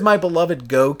where's my beloved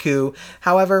Goku?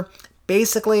 However,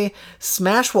 basically,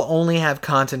 Smash will only have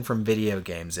content from video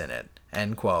games in it.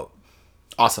 End quote.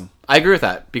 Awesome. I agree with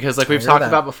that because like we've talked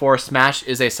about before, Smash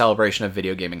is a celebration of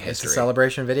video gaming history. It's a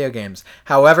celebration of video games.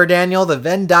 However, Daniel, the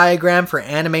Venn diagram for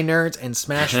anime nerds and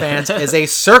Smash fans is a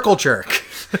circle jerk.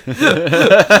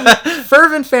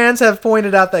 Fervent fans have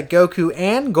pointed out that Goku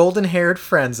and golden-haired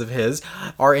friends of his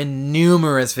are in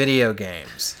numerous video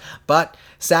games. But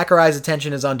Sakurai's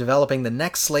attention is on developing the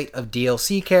next slate of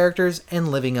DLC characters and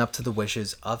living up to the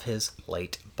wishes of his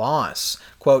late boss.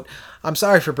 Quote, I'm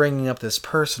sorry for bringing up this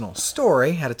personal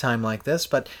story at a time like this,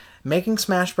 but making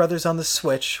Smash Bros. On the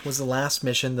Switch was the last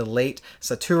mission the late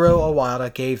Satoru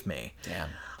Iwata gave me. Damn.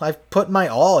 I've put my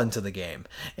all into the game,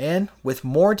 and with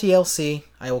more DLC,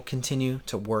 I will continue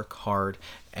to work hard,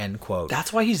 end quote.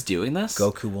 That's why he's doing this?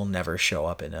 Goku will never show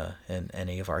up in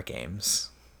any of our games.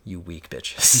 You weak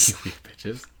bitches. You weak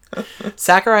bitches.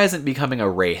 Sakurai isn't becoming a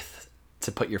wraith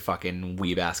to put your fucking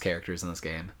weeb-ass characters in this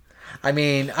game. I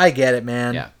mean, I get it,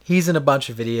 man. Yeah. He's in a bunch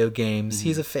of video games.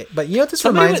 He's a fake. But you know what this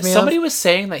reminds me of? Somebody was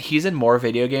saying that he's in more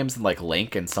video games than like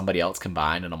Link and somebody else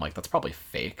combined, and I'm like, that's probably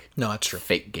fake. No, that's true.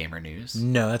 Fake gamer news.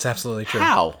 No, that's absolutely true.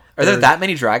 How? Are there that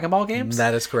many Dragon Ball games?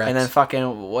 That is correct. And then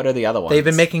fucking, what are the other ones? They've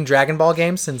been making Dragon Ball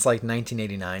games since like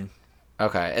 1989.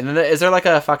 Okay. And then is there like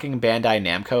a fucking Bandai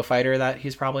Namco fighter that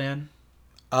he's probably in?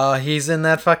 He's in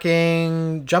that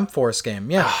fucking Jump Force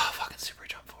game. Yeah. Oh, fucking Super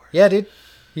Jump Force. Yeah, dude.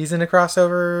 He's in a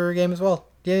crossover game as well.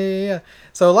 Yeah.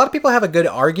 So a lot of people have a good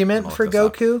argument for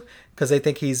Goku because they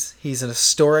think he's an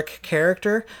historic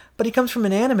character, but he comes from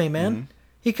an anime, man. Mm-hmm.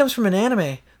 He comes from an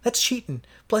anime. That's cheating.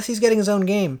 Plus, he's getting his own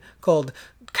game called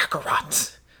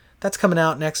Kakarot. That's coming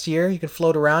out next year. You can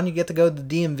float around. You get to go to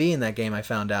the DMV in that game, I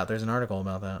found out. There's an article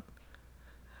about that.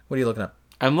 What are you looking up?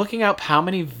 I'm looking up how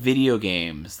many video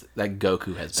games that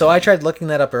Goku has been So I tried looking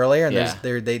that up earlier, and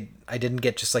I didn't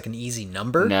get just like an easy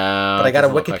number. No, but I got a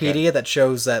Wikipedia that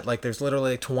shows that like there's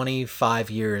literally 25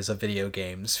 years of video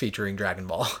games featuring Dragon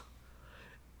Ball.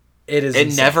 It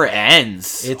insane. Never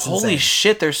ends. It's holy insane.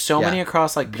 shit. There's so many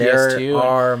across like there PS2. There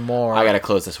are more. I gotta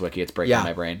close this wiki. It's breaking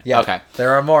my brain. Yeah. Okay.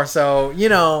 There are more. So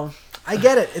I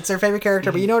get it. It's their favorite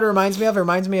character, but you know what it reminds me of? It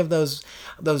reminds me of those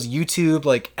YouTube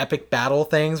like epic battle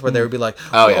things where they would be like,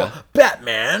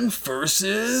 Batman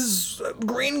versus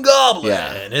Green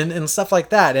Goblin, and stuff like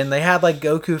that. And they had like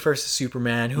Goku versus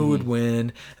Superman, who would win?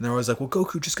 And they're always like, well,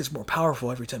 Goku just gets more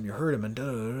powerful every time you hurt him,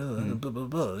 and blah, blah,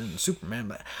 blah, and Superman.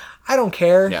 But I don't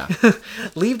care. Yeah.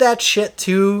 Leave that shit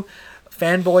to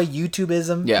fanboy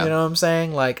YouTubeism. Yeah. You know what I'm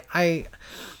saying? Like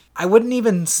I wouldn't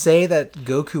even say that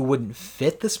Goku wouldn't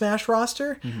fit the Smash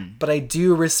roster, but I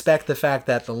do respect the fact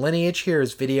that the lineage here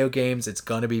is video games. It's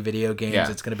going to be video games. Yeah.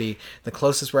 It's going to be the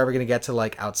closest we're ever going to get to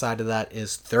like outside of that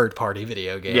is third-party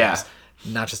video games. Yeah.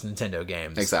 Not just Nintendo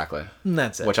games. Exactly. And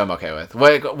that's it. Which I'm okay with.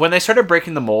 When they started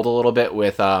breaking the mold a little bit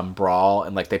with Brawl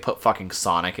and like they put fucking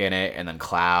Sonic in it and then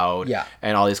Cloud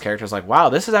and all these characters, like, wow,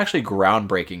 this is actually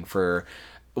groundbreaking for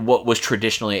what was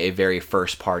traditionally a very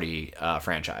first-party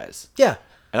franchise. Yeah.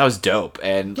 And that was dope.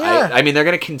 And I mean, they're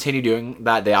going to continue doing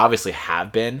that. They obviously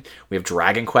have been. We have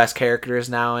Dragon Quest characters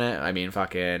now in it. I mean,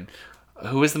 fucking...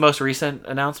 Who was the most recent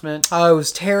announcement? Oh, it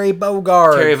was Terry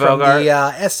Bogard. From the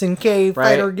SNK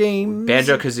fighter games.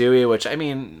 Banjo-Kazooie, which, I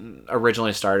mean,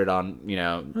 originally started on,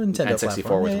 Nintendo N64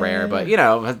 platform. with Rare. But,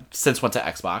 since went to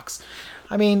Xbox.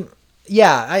 I mean...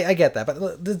 Yeah, I get that,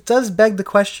 but it does beg the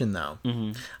question, though.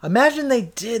 Mm-hmm. Imagine they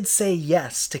did say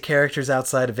yes to characters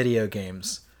outside of video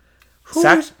games.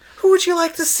 Who would you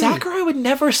like to see? Sakurai would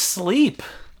never sleep.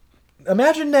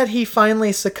 Imagine that he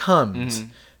finally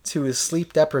succumbed to his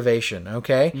sleep deprivation,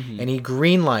 okay? Mm-hmm. And he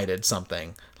green-lighted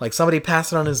something. Like, somebody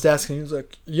passed it on his desk, and he was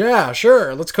like, yeah,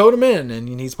 sure, let's code him in.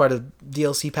 And he's part of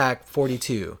DLC Pack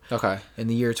 42. Okay. In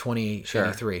the year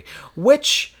 2023. Sure.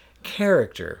 Which...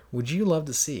 character would you love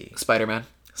to see? Spider-Man.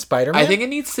 Spider-Man? I think it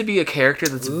needs to be a character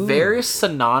that's very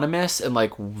synonymous and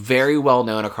like very well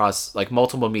known across like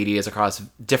multiple medias across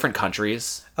different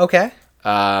countries. Okay.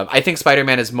 I think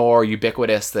Spider-Man is more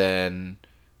ubiquitous than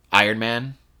Iron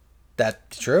Man.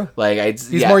 That's true. Like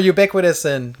he's more ubiquitous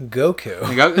than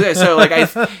Goku. So like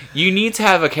you need to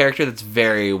have a character that's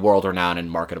very world renowned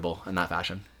and marketable in that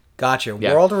fashion. Gotcha.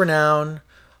 Yeah. World renowned,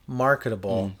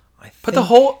 marketable. Put the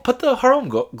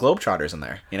Harlem Globetrotters in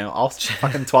there. All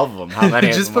fucking 12 of them. How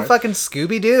many? Just put fucking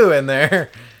Scooby-Doo in there.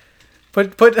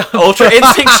 Put Ultra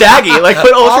Instinct Shaggy. Like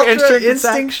put Ultra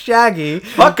Instinct Shaggy.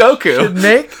 Fuck Goku. Should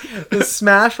make the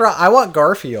Smash Bros. I want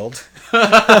Garfield.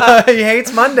 He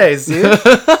hates Mondays, dude.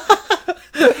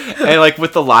 And like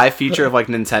with the live feature of like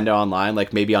Nintendo Online,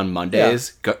 like maybe on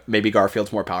Mondays, maybe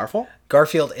Garfield's more powerful.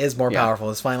 Garfield is more powerful.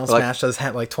 His final smash does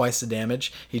have like twice the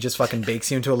damage. He just fucking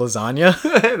bakes you into a lasagna.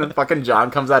 And then fucking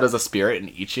John comes out as a spirit and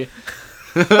eats you.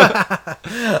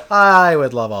 I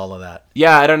would love all of that.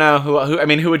 Yeah, I don't know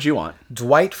who would you want?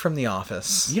 Dwight from The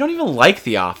Office. You don't even like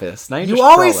The Office. Now you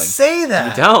always say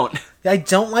that. You don't. I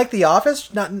don't like The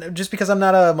Office, not just because I'm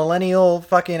not a millennial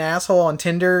fucking asshole on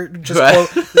Tinder, just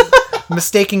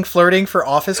mistaking flirting for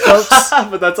office quotes.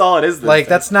 But that's all it is. Like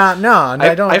that's not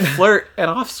I don't. I flirt and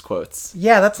office quotes.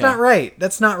 Yeah, that's not right.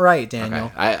 That's not right,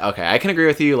 Daniel. Okay, I can agree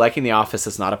with you. Liking The Office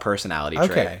is not a personality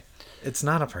trait. Okay, it's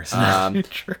not a personality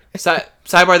trait.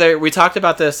 Sidebar there. We talked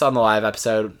about this on the live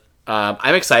episode.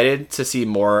 I'm excited to see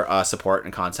more support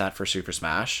and content for Super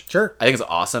Smash. Sure. I think it's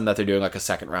awesome that they're doing like a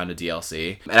second round of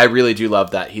DLC. And I really do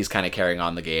love that he's kind of carrying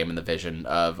on the game and the vision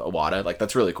of Iwata. Like,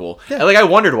 that's really cool. Yeah. And, like, I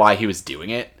wondered why he was doing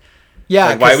it. Yeah.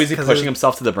 Like, why was he pushing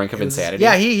himself to the brink of insanity?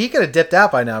 Yeah, he could have dipped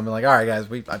out by now and been like, all right, guys,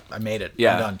 I made it.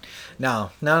 Yeah. I'm done.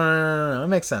 No. It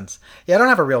makes sense. Yeah, I don't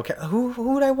have a real...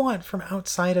 Who would I want from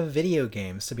outside of video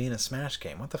games to be in a Smash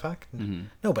game? What the fuck? Mm-hmm.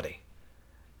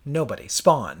 Nobody.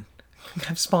 Spawn.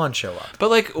 Have Spawn show up. But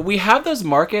like we have those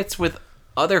markets with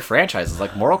other franchises,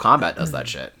 like Mortal Kombat does that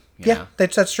shit. You know?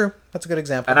 That's true. That's a good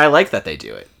example. And I like that they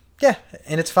do it. Yeah,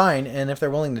 and it's fine. And if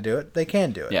they're willing to do it, they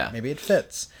can do it. Yeah. Maybe it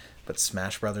fits. But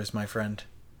Smash Brothers, my friend.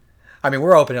 I mean,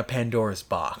 we're opening up Pandora's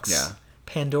box. Yeah.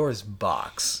 Pandora's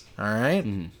box. All right.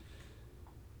 Mm-hmm.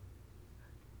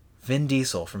 Vin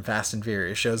Diesel from Fast and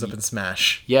Furious shows up in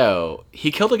Smash. Yo,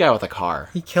 he killed a guy with a car.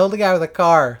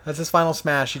 That's his final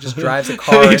Smash. He just drives a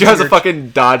car. He drives a fucking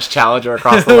Dodge Challenger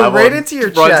across the level. Right into your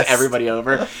chest. Runs everybody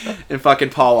over. And fucking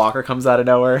Paul Walker comes out of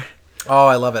nowhere. Oh,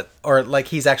 I love it. Or like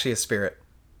he's actually a spirit.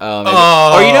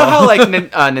 Or you know how like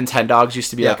Nintendogs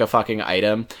used to be like a fucking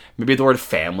item? Maybe the word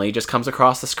family just comes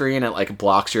across the screen and like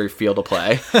blocks your field of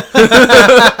play.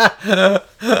 I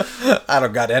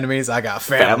don't got enemies, I got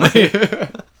family.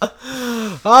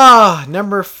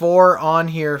 Number 4 on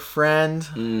here, friend.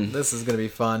 This is gonna be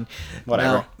fun.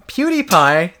 Whatever. Now,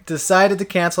 PewDiePie decided to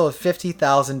cancel a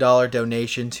 $50,000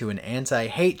 donation to an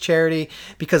anti-hate charity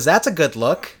because that's a good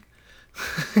look.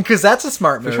 Because that's a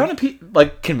smart move. If you're trying to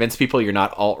convince people you're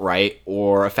not alt-right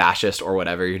or a fascist or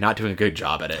whatever, you're not doing a good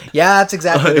job at it. Yeah, that's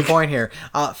exactly the point here.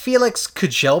 Felix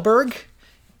Kjellberg,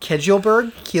 sure.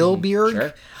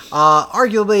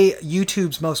 Arguably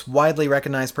YouTube's most widely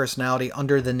recognized personality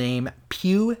under the name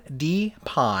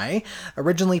PewDiePie,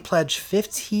 originally pledged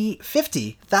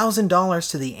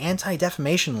 $50,000 to the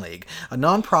Anti-Defamation League, a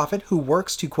nonprofit who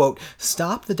works to, quote,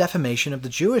 stop the defamation of the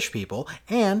Jewish people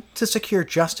and to secure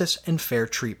justice and fair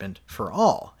treatment for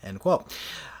all, end quote.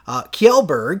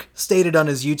 Kjellberg stated on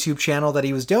his YouTube channel that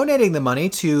he was donating the money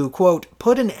to, quote,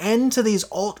 put an end to these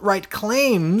alt-right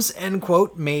claims, end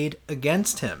quote, made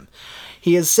against him.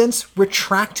 He has since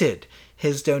retracted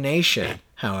his donation,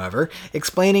 however,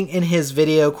 explaining in his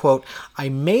video, quote, I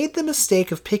made the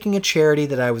mistake of picking a charity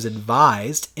that I was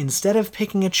advised instead of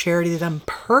picking a charity that I'm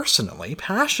personally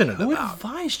passionate about. Who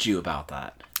advised you about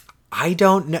that? I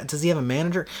don't know. Does he have a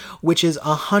manager? Which is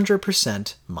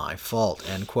 100% my fault,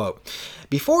 end quote.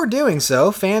 Before doing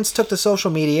so, fans took to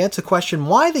social media to question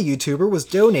why the YouTuber was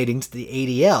donating to the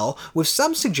ADL, with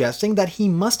some suggesting that he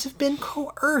must have been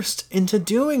coerced into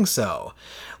doing so.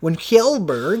 When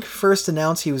Kjellberg first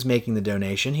announced he was making the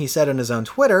donation, he said on his own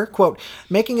Twitter, quote,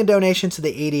 "Making a donation to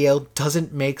the ADL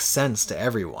doesn't make sense to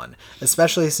everyone,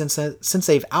 especially since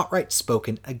they've outright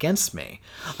spoken against me.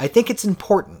 I think it's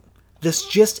important. This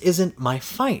just isn't my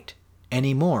fight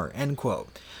anymore," end quote.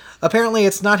 Apparently,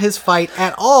 it's not his fight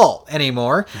at all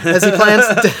anymore, as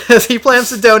he plans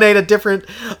to donate to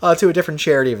a different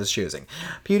charity of his choosing.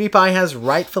 PewDiePie has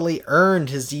rightfully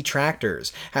earned his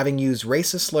detractors, having used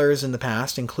racist slurs in the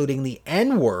past, including the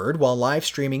N-word, while live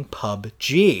streaming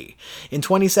PUBG. In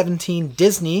 2017,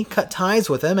 Disney cut ties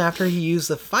with him after he used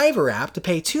the Fiverr app to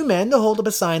pay two men to hold up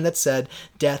a sign that said,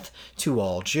 "Death to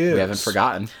all Jews." We haven't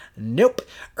forgotten. Nope.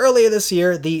 Earlier this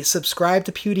year, the "subscribe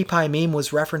to PewDiePie" meme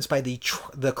was referenced by the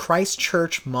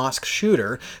Christchurch mosque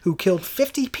shooter who killed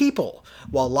 50 people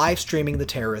while live streaming the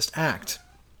terrorist act.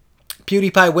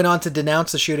 PewDiePie went on to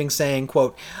denounce the shooting, saying,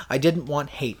 quote, "I didn't want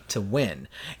hate to win,"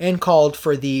 and called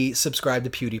for the "subscribe to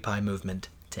PewDiePie" movement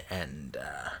to end.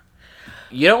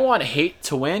 You don't want hate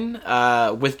to win.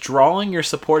 Withdrawing your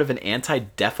support of an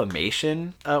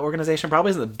anti-defamation organization probably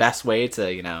isn't the best way to,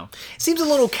 It seems a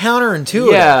little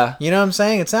counterintuitive. Yeah. You know what I'm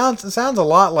saying? It sounds a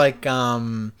lot like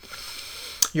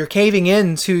you're caving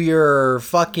in to your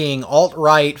fucking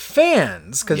alt-right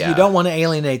fans because you don't want to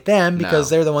alienate them because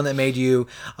they're the one that made you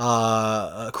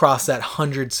cross that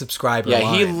 100 subscriber line.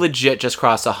 Yeah, he legit just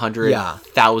crossed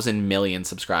 100,000 million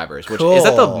subscribers. Which is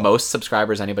that the most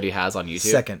subscribers anybody has on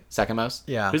YouTube? Second most?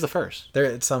 Yeah. Who's the first?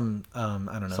 It's some, I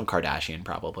don't know. Some Kardashian,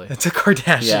 probably. It's a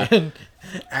Kardashian.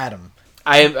 Yeah. Adam.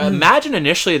 I imagine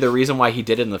initially the reason why he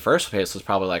did it in the first place was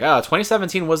probably like,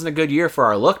 2017 wasn't a good year for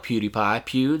our look, PewDiePie.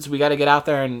 Pewds, we got to get out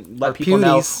there and let people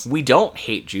know we don't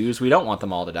hate Jews. We don't want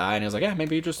them all to die. And he was like, yeah,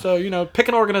 maybe just, pick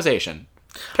an organization.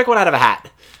 Pick one out of a hat.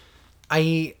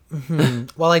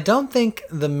 Well, I don't think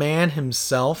the man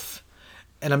himself,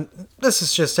 and this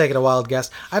is just taking a wild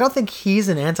guess, I don't think he's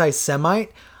an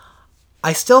anti-Semite.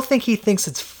 I still think he thinks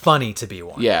it's funny to be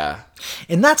one. Yeah.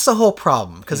 And that's the whole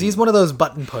problem, because he's one of those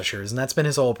button pushers, and that's been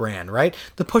his whole brand, right?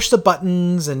 To push the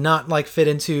buttons and not, fit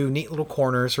into neat little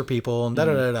corners for people and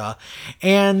da-da-da-da.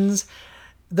 And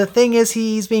the thing is,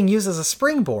 he's being used as a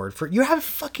springboard for... You have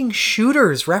fucking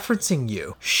shooters referencing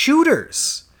you.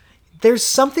 Shooters! There's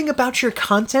something about your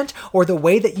content or the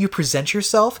way that you present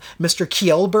yourself, Mr.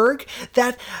 Kjellberg,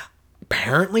 that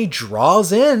apparently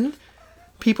draws in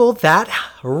people that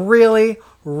really,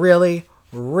 really,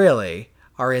 really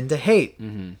are into hate.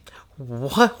 Mm-hmm.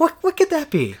 What could that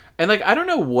be? And I don't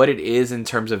know what it is in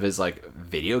terms of his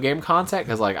video game content,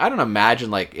 because I don't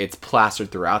imagine it's plastered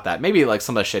throughout that. Maybe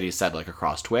some of the shit he said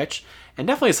across Twitch, and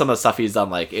definitely some of the stuff he's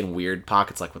done in weird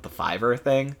pockets, with the Fiverr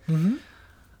thing. Mm-hmm.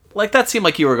 That seemed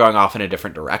like you were going off in a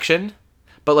different direction.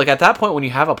 But at that point, when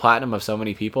you have a platinum of so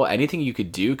many people, anything you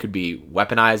could do could be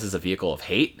weaponized as a vehicle of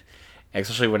hate.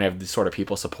 Especially when you have these sort of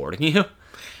people supporting you.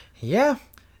 Yeah.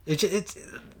 It's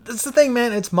the thing,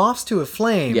 man. It's moths to a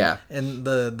flame. Yeah. And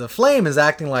the flame is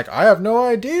acting like, I have no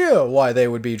idea why they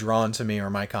would be drawn to me or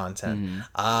my content.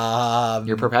 Mm-hmm.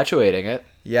 You're perpetuating it.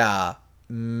 Yeah.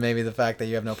 Maybe the fact that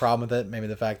you have no problem with it. Maybe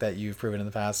the fact that you've proven in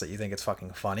the past that you think it's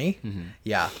fucking funny. Mm-hmm.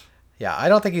 Yeah. Yeah. I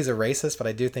don't think he's a racist, but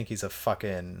I do think he's just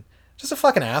a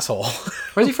fucking asshole.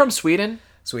 Where's he from? Sweden?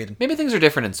 Sweden. Maybe things are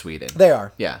different in Sweden. They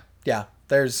are. Yeah. Yeah.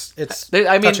 It's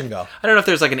touch and go. I don't know if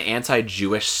there's an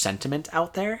anti-Jewish sentiment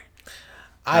out there.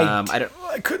 I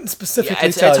couldn't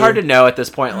specifically tell it's hard to know at this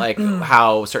point,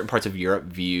 how certain parts of Europe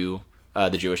view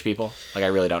the Jewish people. I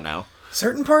really don't know.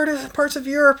 Certain parts of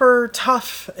Europe are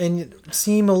tough and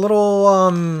seem a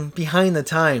little behind the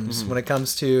times when it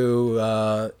comes to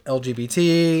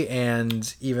LGBT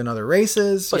and even other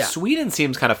races. But Sweden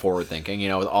seems kind of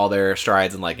forward-thinking, with all their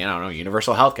strides in,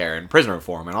 universal healthcare and prison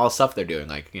reform and all the stuff they're doing,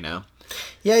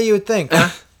 Yeah, you would think. Huh?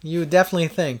 You would definitely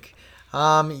think.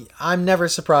 I'm never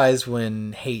surprised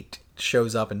when hate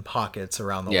shows up in pockets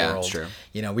around the world. Yeah, that's true.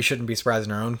 We shouldn't be surprised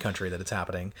in our own country that it's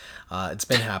happening. It's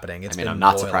been happening. I'm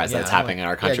not surprised that it's happening in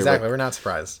our country. Yeah, exactly. We're not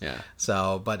surprised. Yeah.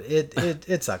 So, but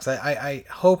it sucks. I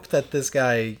hope that this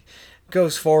guy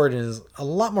goes forward and is a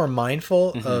lot more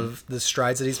mindful of the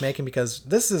strides that he's making, because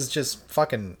this is just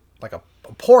fucking a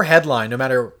poor headline no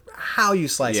matter how you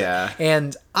slice it.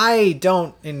 And I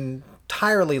don't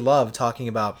entirely love talking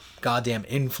about goddamn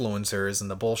influencers and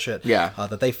the bullshit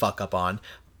that they fuck up on.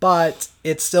 But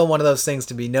it's still one of those things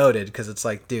to be noted, because it's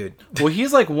dude. Well,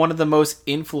 he's one of the most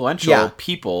influential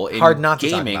people in hard not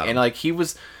gaming. To talk about him. And he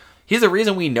was, He's the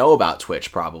reason we know about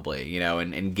Twitch, probably, you know,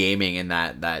 and gaming in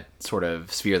that sort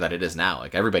of sphere that it is now.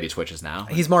 Like, everybody Twitches now.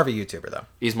 He's more of a YouTuber, though.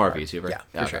 He's more of a YouTuber? Yeah,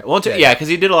 for sure. Well, yeah, because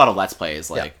he did a lot of Let's Plays,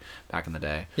 like, back in the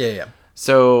day. Yeah.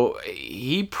 So,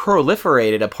 he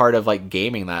proliferated a part of, like,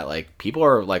 gaming that, like, people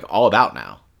are, like, all about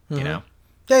now, you know?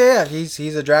 Yeah. He's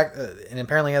a drag, and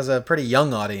apparently has a pretty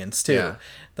young audience, too.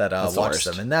 That watch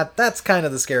them, and that's kind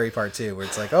of the scary part too, where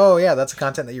it's like, oh yeah, that's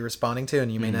content that you're responding to,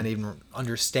 and you may not even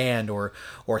understand or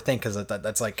think, because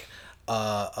that's like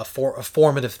a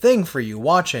formative thing for you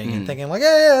watching and thinking like,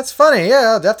 yeah, that's funny,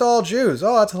 yeah, death to all Jews,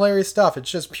 oh, that's hilarious stuff.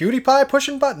 It's just PewDiePie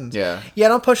pushing buttons. Yeah,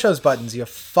 don't push those buttons, you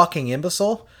fucking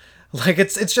imbecile. Like,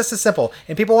 it's just as simple,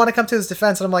 and people want to come to his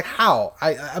defense, and I'm like, how?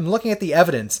 I'm looking at the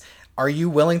evidence. Are you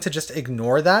willing to just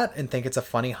ignore that and think it's a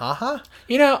funny haha?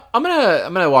 You know, I'm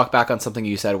gonna walk back on something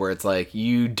you said where it's like,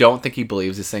 you don't think he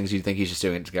believes these things, you think he's just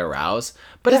doing it to get aroused.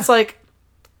 But it's like,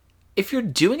 if you're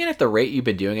doing it at the rate you've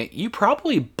been doing it, you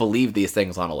probably believe these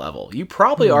things on a level. You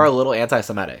probably are a little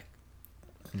anti-Semitic.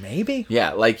 Maybe.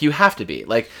 Yeah, like, you have to be.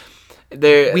 Like,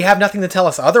 we have nothing to tell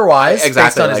us otherwise.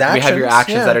 Exactly. Based on his actions. We have your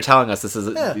actions that are telling us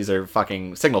these are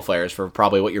fucking signal flares for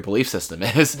probably what your belief system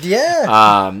is. Yeah.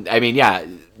 I mean, yeah,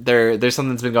 there's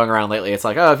something that's been going around lately. It's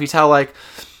like, oh, if you tell like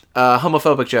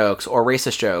homophobic jokes or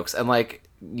racist jokes and like,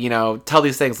 you know, tell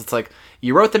these things, it's like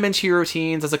you wrote them into your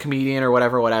routines as a comedian or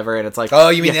whatever, and it's like, oh,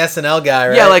 you mean the SNL guy,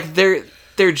 right? Yeah, like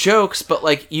they're jokes, but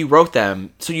like you wrote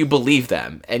them, so you believe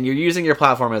them, and you're using your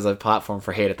platform as a platform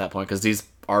for hate at that point, because these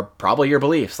are probably your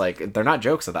beliefs. Like, they're not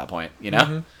jokes at that point, you know?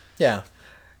 Mm-hmm. Yeah,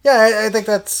 I think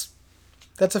that's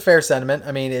a fair sentiment.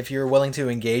 I mean, if you're willing to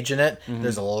engage in it,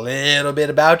 there's a little bit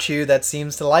about you that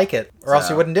seems to like it, or else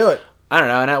you wouldn't do it. I don't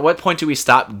know. And at what point do we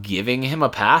stop giving him a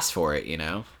pass for it, you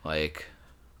know? Like,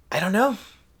 I don't know,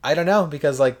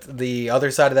 because like the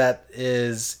other side of that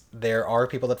is there are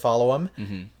people that follow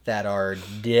him that are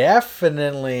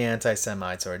definitely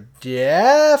anti-Semites or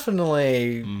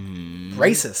definitely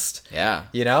racist. Yeah.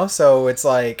 You know? So it's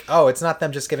like, oh, it's not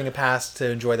them just giving a pass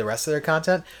to enjoy the rest of their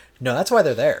content. No, that's why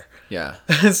they're there. Yeah.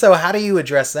 So how do you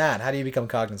address that? How do you become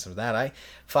cognizant of that? I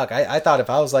thought if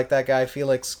I was like that guy,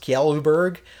 Felix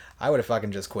Kjellberg, I would have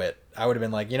fucking just quit. I would have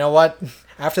been like, you know what?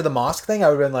 After the mosque thing, I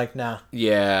would have been like, nah.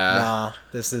 Yeah. Nah,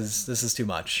 this is too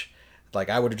much. Like,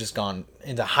 I would have just gone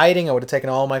into hiding. I would have taken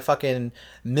all my fucking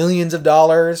millions of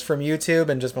dollars from YouTube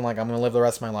and just been like, I'm going to live the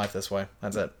rest of my life this way.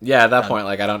 That's it. Yeah, at that point,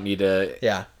 like, I don't need to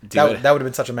that would have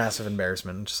been such a massive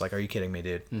embarrassment. Just like, are you kidding me,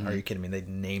 dude? Are you kidding me? They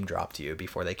name dropped you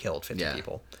before they killed 50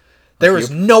 people. There is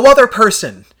no other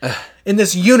person in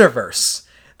this universe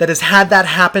that has had that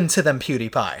happen to them,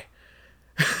 PewDiePie.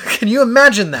 Can you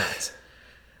imagine that?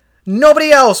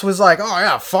 Nobody else was like, oh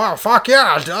yeah, fuck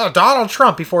yeah, Donald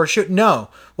Trump before shoot. No.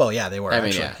 Well, yeah, they were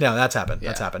actually. Yeah. No, that's happened. Yeah.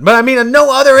 That's happened. But I mean,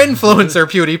 no other influencer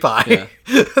PewDiePie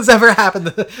has ever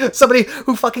happened. Somebody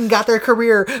who fucking got their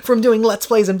career from doing Let's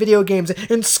Plays and video games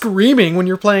and screaming when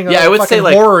you're playing a fucking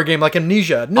horror game like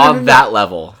Amnesia. No. That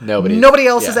level, nobody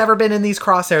else has ever been in these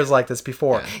crosshairs like this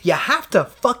before. Yeah. You have to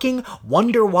fucking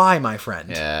wonder why, my friend.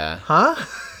 Yeah. Huh?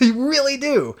 You really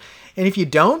do. And if you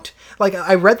don't, like,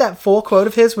 I read that full quote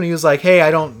of his when he was like, hey, I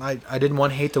didn't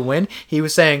want hate to win. He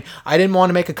was saying, I didn't want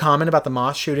to make a comment about the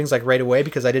mosque shootings, like, right away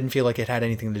because I didn't feel like it had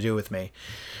anything to do with me.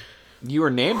 You were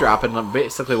name dropping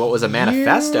basically what was a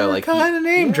manifesto. You kind of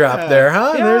name dropped there,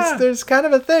 huh? Yeah. There's kind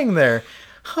of a thing there.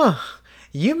 Huh.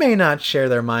 You may not share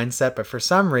their mindset, but for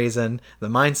some reason, the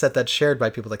mindset that's shared by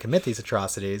people that commit these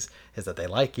atrocities is that they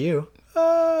like you.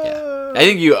 I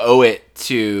think you owe it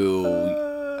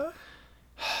to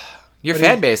your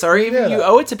fan base, or even you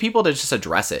owe it to people to just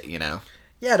address it, you know?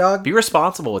 Yeah, dog. Be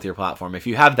responsible with your platform. If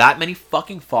you have that many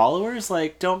fucking followers,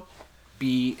 like, don't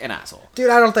be an asshole. Dude,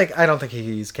 I don't think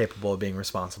he's capable of being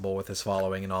responsible with his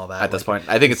following and all that. At this point,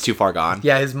 I think it's too far gone.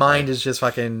 Yeah, his mind is just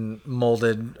fucking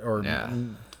molded or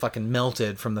fucking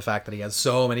melted from the fact that he has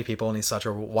so many people and he's such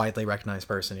a widely recognized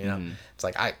person, you know? It's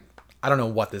like, I don't know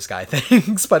what this guy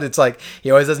thinks, but it's like, he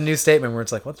always has a new statement where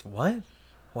it's like, what?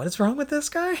 What is wrong with this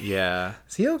guy? Yeah.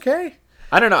 Is he okay?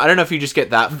 I don't know if you just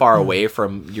get that far away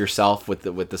from yourself with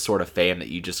the sort of fame that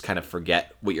you just kind of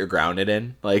forget what you're grounded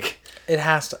in. Like, it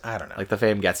has to. I don't know. Like, the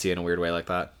fame gets you in a weird way like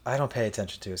that. I don't pay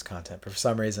attention to his content, but for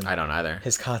some reason, I don't either.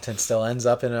 His content still ends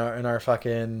up in our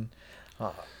fucking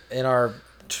in our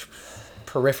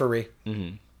periphery.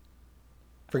 Mm-hmm.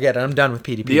 Forget it. I'm done with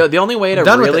PDP. The only way to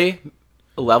really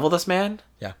level this man,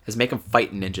 is make him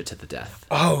fight Ninja to the death.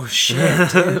 Oh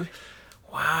shit, dude.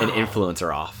 Wow. An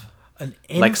influencer off.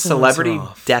 Like celebrity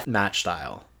deathmatch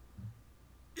style.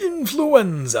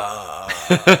 Influenza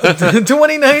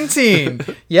 2019.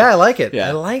 Yeah, I like it. Yeah.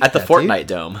 I like at the that, Fortnite dude.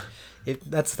 Dome.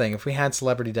 That's the thing. If we had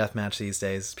Celebrity Deathmatch these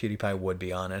days, PewDiePie would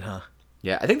be on it, huh?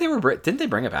 Yeah, I think didn't they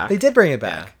bring it back? They did bring it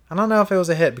back. Yeah. I don't know if it was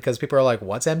a hit because people are like,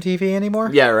 what's MTV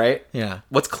anymore? Yeah, right? Yeah.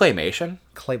 What's claymation?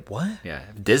 What? Yeah,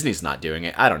 Disney's not doing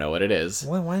it. I don't know what it is.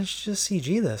 Why don't you just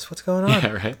CG this? What's going on?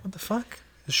 Yeah, right? What the fuck?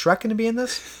 Is Shrek going to be in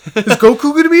this? Is Goku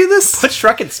going to be in this? Put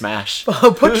Shrek in Smash.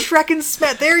 Oh, put Shrek in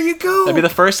Smash. There you go. That'd be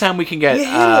the first time we can get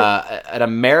an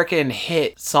American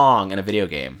hit song in a video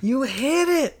game. You hit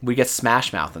it. We get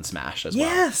Smash Mouth in Smash as well.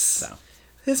 Yes. So.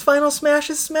 His final smash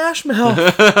is Smash Mouth.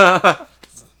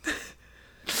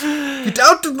 Get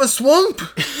out of my swamp.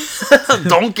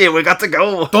 Donkey, we got to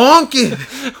go. Donkey.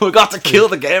 We got to kill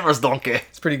the gamers, Donkey.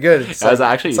 It's pretty good. It's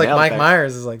like Mike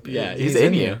Myers is like, he's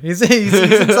in you. He's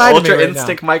inside Ultra of me right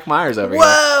Instinct now. Mike Myers over here.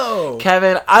 Whoa.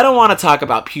 Kevin, I don't want to talk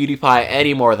about PewDiePie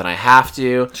any more than I have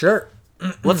to. Sure.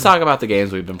 Let's talk about the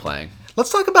games we've been playing.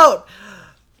 Let's talk about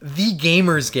the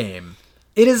gamer's game.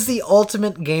 It is the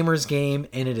ultimate gamer's game,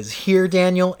 and it is here,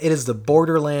 Daniel. It is the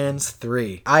Borderlands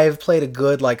 3. I have played a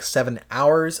good, 7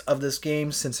 hours of this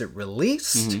game since it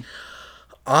released. Mm-hmm.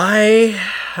 I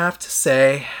have to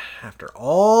say, after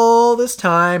all this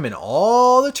time and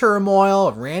all the turmoil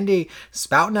of Randy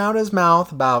spouting out his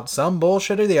mouth about some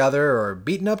bullshit or the other, or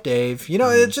beating up Dave,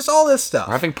 it's just all this stuff.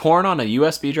 Or having porn on a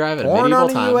USB drive at porn medieval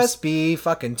on times. a USB,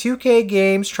 fucking 2K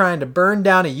Games trying to burn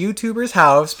down a YouTuber's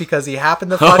house because he happened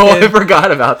to fucking... I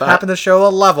forgot about that. Happened to show a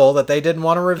level that they didn't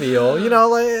want to reveal.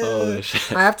 Holy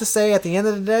shit. I have to say, at the end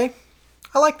of the day,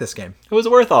 I like this game. It was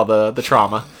worth all the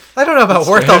trauma. I don't know about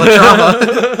worth all the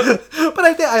trauma, but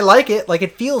I like it.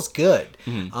 It feels good.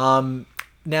 Mm-hmm.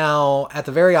 Now, at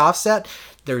the very offset,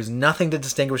 there's nothing to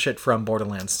distinguish it from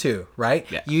Borderlands 2, right?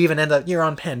 Yeah. You even you're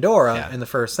on Pandora in the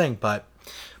first thing, but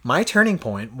my turning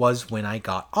point was when I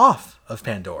got off of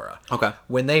Pandora. Okay.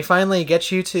 When they finally get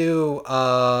you to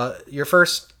your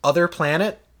first other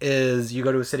planet is you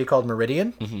go to a city called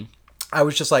Meridian. Mm-hmm. I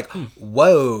was just like,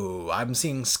 whoa, I'm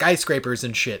seeing skyscrapers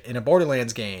and shit in a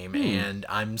Borderlands game, and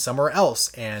I'm somewhere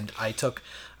else, and I took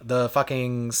the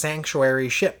fucking Sanctuary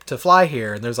ship to fly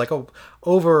here, and there's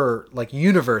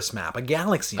universe map, a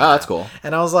galaxy map. Oh, that's cool.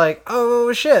 And I was like,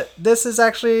 oh shit, this is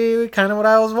actually kind of what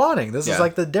I was wanting. This is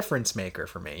the difference maker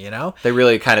for me, They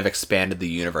really kind of expanded the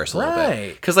universe a little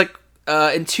bit. Because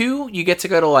in 2, you get to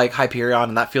go to Hyperion,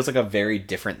 and that feels like a very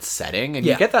different setting, and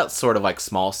you get that sort of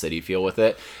small city feel with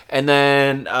it. And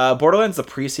then Borderlands, the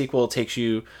pre-sequel, takes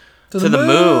you to the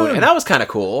moon, and that was kind of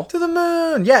cool. To the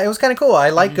moon, yeah, it was kind of cool. I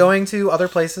like going to other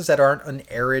places that aren't an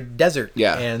arid desert,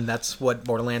 and that's what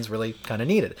Borderlands really kind of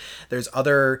needed.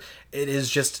 It is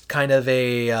just kind of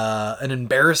an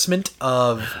embarrassment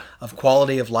of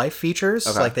quality of life features.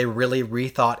 Okay. They really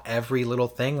rethought every little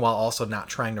thing while also not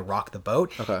trying to rock the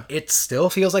boat. Okay. It still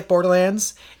feels like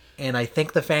Borderlands, and I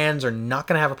think the fans are not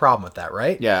going to have a problem with that,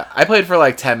 right? Yeah, I played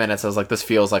for 10 minutes. I was like, this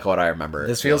feels like what I remember.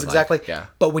 This feels exactly. Yeah.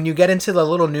 But when you get into the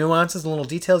little nuances and little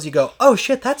details, you go, oh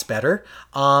shit, that's better.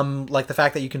 Like the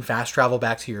fact that you can fast travel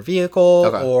back to your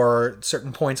vehicle or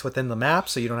certain points within the map,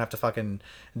 so you don't have to fucking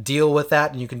deal with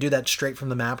that, and you can do that straight from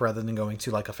the map rather than going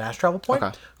to a fast travel point.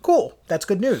 Okay. Cool. That's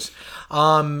good news.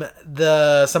 Some of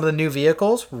the new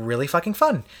vehicles, really fucking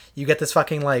fun. You get this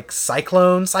fucking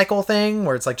cyclone cycle thing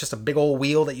where it's just a big old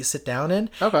wheel that you sit down in.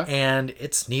 Okay. And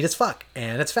it's neat as fuck,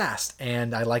 and it's fast,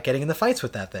 and I like getting in the fights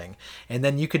with that thing. And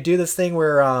then you could do this thing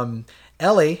where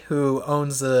Ellie, who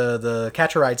owns the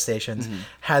catch a ride stations,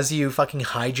 has you fucking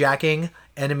hijacking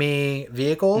enemy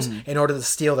vehicles in order to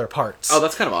steal their parts. Oh,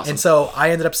 that's kind of awesome. And so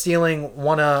I ended up stealing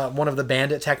one of the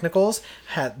bandit technicals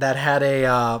that had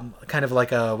a kind of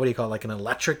an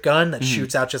electric gun that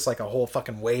shoots out just a whole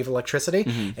fucking wave of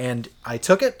electricity. And I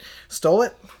took it, stole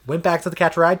it, went back to the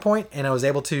catch a ride point, and I was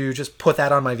able to just put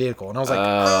that on my vehicle. And I was like,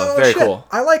 oh, very shit, cool.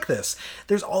 I like this.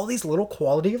 There's all these little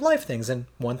quality of life things. And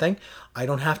one thing, I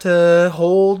don't have to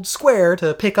hold square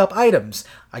to pick up items.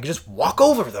 I can just walk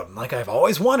over them like I've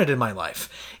always wanted in my life.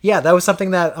 Yeah, that was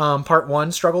something that Part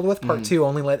 1 struggled with. Part 2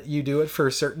 only let you do it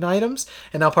for certain items.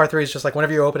 And now Part 3 is just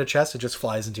whenever you open a chest, it just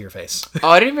flies into your face. Oh,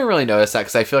 I didn't even really notice that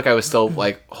because I feel like I was still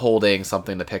holding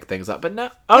something to pick things up. But no.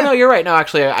 Oh, no, you're right. No,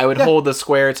 actually, I would hold the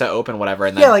square to open whatever.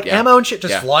 And then, ammo and shit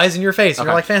just flies in your face. And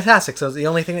you're like, fantastic. So the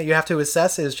only thing that you have to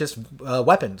assess is just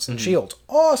weapons and shields.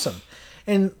 Awesome.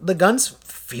 And the guns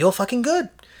feel fucking good.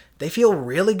 They feel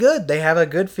really good. They have a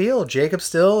good feel. Jacob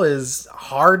still is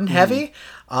hard and heavy.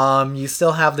 You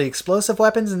still have the explosive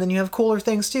weapons, and then you have cooler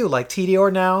things too, like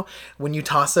TDR now. When you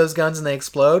toss those guns and they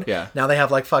explode, now they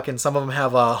have some of them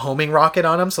have a homing rocket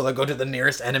on them, so they'll go to the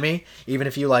nearest enemy, even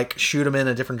if you shoot them in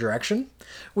a different direction,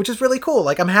 which is really cool.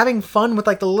 I'm having fun with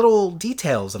the little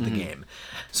details of the game.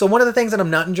 So one of the things that I'm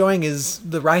not enjoying is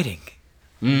the writing.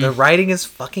 The writing is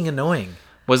fucking annoying.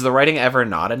 Was the writing ever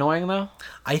not annoying, though?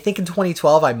 I think in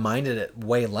 2012 I minded it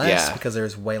way less because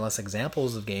there's way less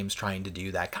examples of games trying to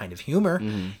do that kind of humor.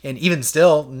 And even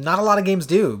still, not a lot of games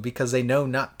do because they know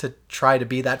not to try to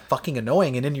be that fucking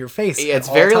annoying and in your face. It's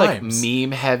very times. Like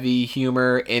meme heavy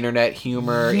humor, internet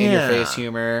humor, in your face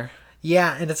humor.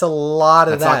 Yeah, and it's a lot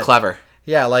of that. That's not clever.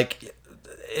 Yeah, like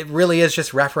it really is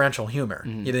just referential humor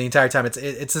the entire time.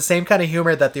 It's the same kind of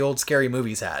humor that the old scary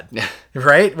movies had,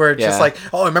 right? Where it's just like,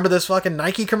 oh, remember this fucking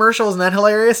Nike commercial? Isn't that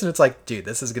hilarious? And it's like, dude,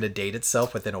 this is gonna date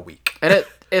itself within a week. And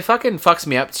it fucking fucks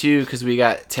me up too because we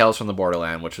got Tales from the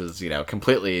Borderland, which was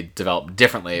completely developed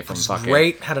differently from fucking.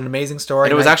 Great, had an amazing story.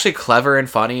 And it was actually clever and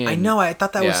funny. I know. I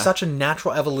thought that was such a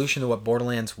natural evolution of what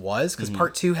Borderlands was because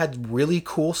Part 2 had really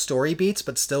cool story beats,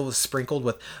 but still was sprinkled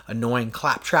with annoying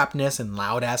claptrapness and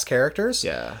loud ass characters.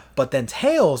 Yeah. But then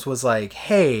Tales was like,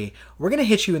 hey, we're gonna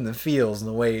hit you in the feels in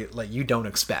the way like you don't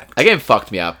expect. That game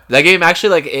fucked me up. That game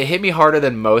actually it hit me harder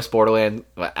than most Borderlands,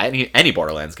 any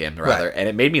Borderlands game rather, and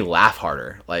it made me laugh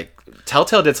harder. Like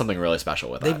Telltale did something really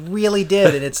special with that. They really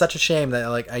did, and it's such a shame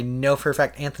that I know for a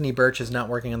fact Anthony Birch is not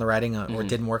working on the writing or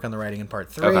didn't work on the writing in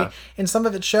Part 3, and some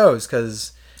of it shows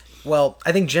because. Well,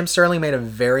 I think Jim Sterling made a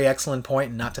very excellent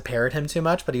point, not to parrot him too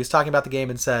much, but he was talking about the game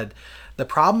and said, the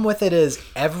problem with it is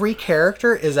every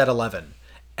character is at 11.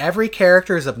 Every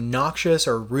character is obnoxious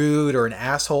or rude or an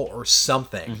asshole or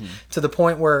something to the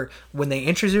point where when they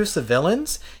introduce the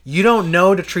villains, you don't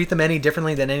know to treat them any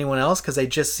differently than anyone else because they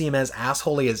just seem as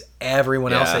assholey as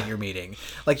everyone else that you're meeting.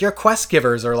 Like your quest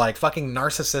givers are like fucking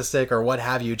narcissistic or what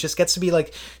have you. It just gets to be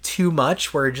like too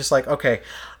much where you're just like, okay,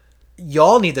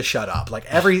 y'all need to shut up. Like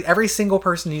every single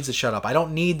person needs to shut up. I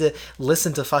don't need to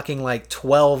listen to fucking like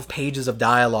 12 pages of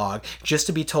dialogue just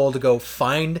to be told to go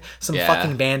find some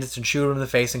fucking bandits and shoot them in the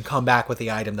face and come back with the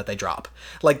item that they drop.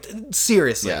 Like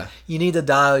seriously, you need to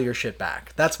dial your shit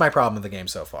back. That's my problem with the game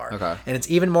so far. Okay. And it's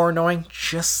even more annoying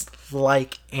just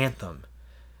like Anthem.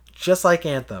 Just like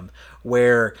Anthem,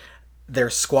 where they're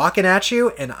squawking at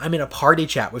you and I'm in a party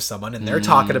chat with someone and they're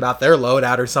talking about their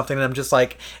loadout or something and I'm just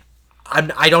like,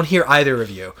 I don't hear either of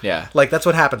you. Yeah. Like, that's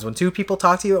what happens. When two people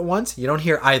talk to you at once, you don't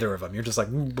hear either of them. You're just like,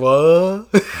 what?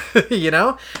 You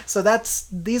know? So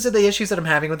these are the issues that I'm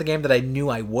having with the game that I knew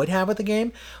I would have with the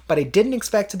game, but I didn't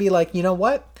expect to be like, you know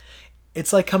what?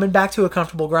 It's like coming back to a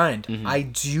comfortable grind. I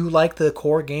do like the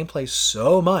core gameplay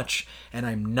so much, and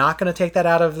I'm not going to take that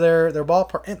out of their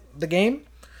ballpark. The game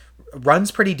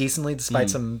runs pretty decently despite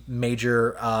some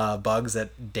major bugs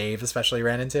that Dave especially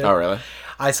ran into. Oh, really?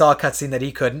 I saw a cutscene that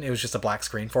he couldn't. It was just a black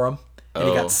screen for him. And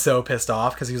he got so pissed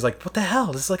off because he was like, what the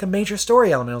hell? This is like a major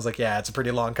story element. I was like, yeah, it's a pretty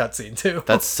long cutscene too.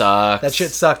 That sucks. That shit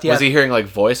sucked, yeah. Was he hearing like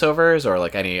voiceovers or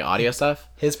like any audio stuff?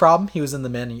 His problem, he was in the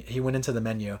menu. He went into the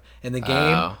menu. And the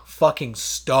game fucking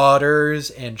stutters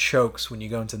and chokes when you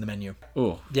go into the menu.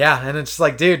 Ooh. Yeah, and it's just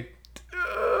like, dude,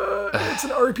 it's an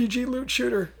RPG loot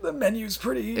shooter. The menu's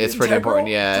pretty pretty important,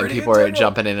 yeah. And people are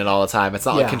jumping in it all the time. It's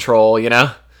not like Control, you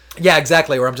know? Yeah,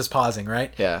 exactly, where I'm just pausing,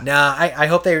 right? Yeah. Nah, I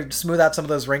hope they smooth out some of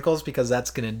those wrinkles because that's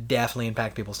going to definitely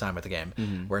impact people's time with the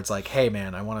game. Where it's like, hey,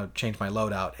 man, I want to change my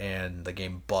loadout, and the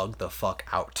game bugged the fuck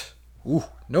out. Ooh,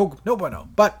 no bueno.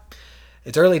 But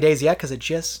it's early days yet because it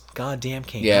just goddamn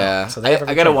came out. So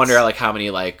I got to wonder like how many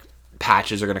like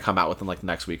patches are going to come out within like the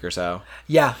next week or so.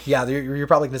 Yeah, you're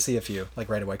probably going to see a few like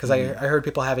right away because I heard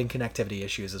people having connectivity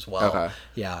issues as well. Okay.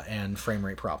 Yeah, and frame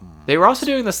rate problem. They were also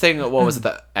doing this thing, what was it,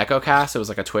 the Echo Cast? It was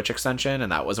like a Twitch extension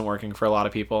and that wasn't working for a lot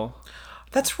of people.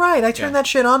 That's right. I turned that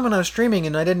shit on when I was streaming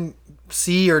and I didn't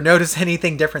see or notice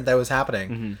anything different that was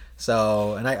happening.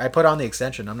 So, and I put on the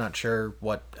extension. I'm not sure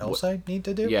what else I need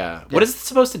to do. Yeah. What is it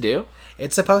supposed to do?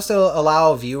 It's supposed to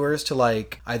allow viewers to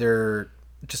like either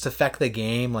just affect the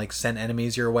game, like send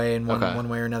enemies your way in one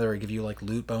way or another, or give you like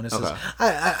loot bonuses.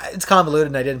 It's convoluted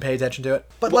and I didn't pay attention to it.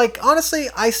 But like honestly,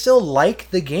 I still like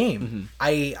the game.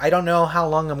 I don't know how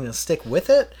long I'm going to stick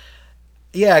with it.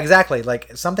 Yeah, exactly.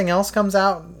 Like if something else comes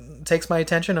out, takes my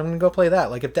attention, I'm going to go play that.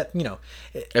 Like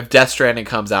if Death Stranding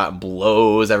comes out and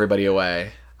blows everybody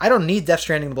away. I don't need Death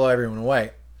Stranding to blow everyone away.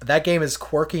 That game is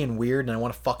quirky and weird and I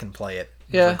want to fucking play it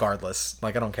regardless.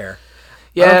 Like I don't care.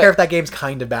 Yeah. I don't care if that game's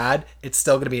kind of bad. It's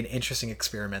still going to be an interesting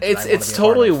experiment. It's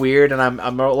totally weird, and I'm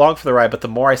along for the ride. But the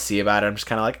more I see about it, I'm just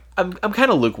kind of like I'm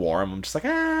kind of lukewarm. I'm just like,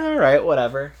 all right,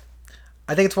 whatever.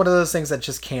 I think it's one of those things that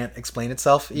just can't explain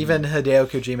itself. Even Hideo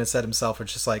Kojima said himself,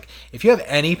 it's just like if you have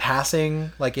any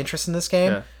passing like interest in this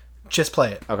game, just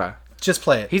play it. Okay. Just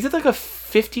play it. He did like a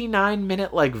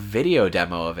 59-minute like video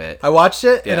demo of it. I watched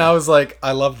it and I was like,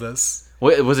 I love this.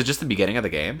 Wait, was it just the beginning of the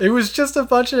game? It was just a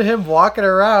bunch of him walking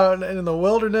around in the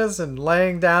wilderness and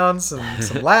laying down some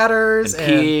ladders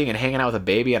and peeing and hanging out with a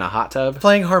baby in a hot tub,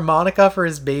 playing harmonica for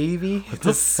his baby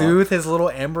to soothe his little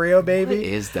embryo baby. What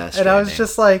is that? And I was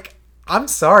just like, I'm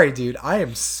sorry, dude. I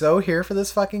am so here for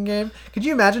this fucking game. Could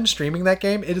you imagine streaming that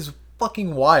game? It is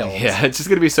fucking wild. Yeah, it's just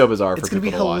gonna be so bizarre for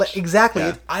people to watch. Exactly.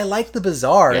 Yeah. I like the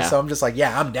bizarre, so I'm just like,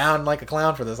 yeah, I'm down like a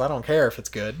clown for this. I don't care if it's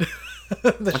good.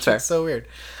 That's fair. So weird.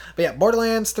 But yeah,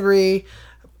 Borderlands 3,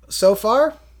 so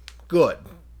far, good.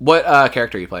 What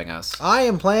character are you playing as? I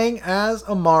am playing as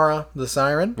Amara, the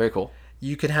Siren. Very cool.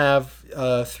 You can have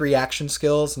 3 action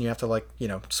skills, and you have to, like, you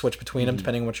know, switch between them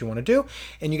depending on what you want to do.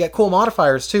 And you get cool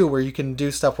modifiers, too, where you can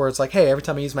do stuff where it's like, hey, every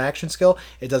time I use my action skill,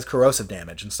 it does corrosive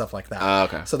damage and stuff like that.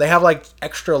 Okay. So they have, like,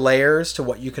 extra layers to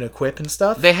what you can equip and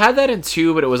stuff. They had that in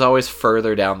 2, but it was always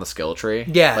further down the skill tree.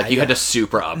 Yeah. Like, you had to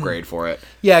super upgrade for it.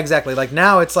 Yeah, exactly. Like,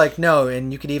 now it's like, no,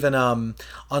 and you could even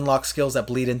unlock skills that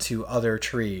bleed into other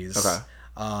trees. Okay.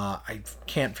 I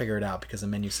can't figure it out because the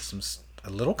menu system's a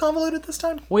little convoluted this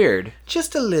time. Weird.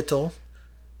 Just a little.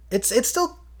 It's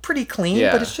still pretty clean,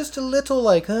 but it's just a little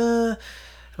like, am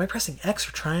I pressing X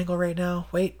or triangle right now?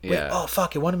 Wait. Oh,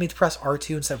 fuck. It wanted me to press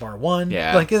R2 instead of R1.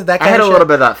 Yeah. Like, that kind I had of a little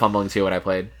bit of that fumbling, too, when I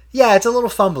played. Yeah, it's a little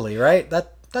fumbly, right?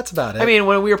 That's about it. I mean,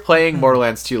 when we were playing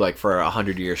Borderlands 2, like, for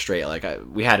 100 years straight, like,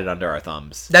 we had it under our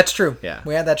thumbs. That's true. Yeah.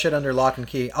 We had that shit under lock and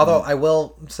key. Although, I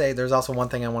will say there's also one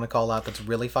thing I want to call out that's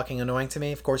really fucking annoying to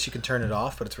me. Of course, you can turn it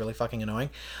off, but it's really fucking annoying.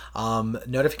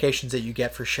 Notifications that you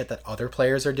get for shit that other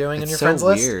players are doing in your friends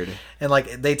list. It's so weird. And,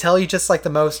 like, they tell you just, like, the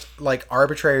most, like,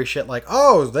 arbitrary shit, like,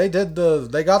 oh, they got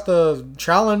the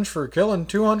challenge for killing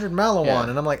 200 Malawan. Yeah.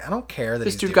 And I'm like, I don't care that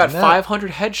this dude got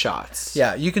 500 headshots.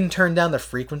 Yeah, you can turn down the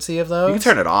frequency of those. You can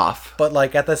turn it off. But,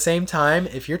 like, at the same time,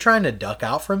 if you're trying to duck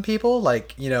out from people,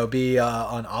 like, you know, be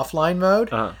on offline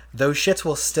mode, those shits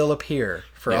will still appear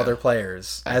for other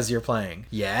players as you're playing.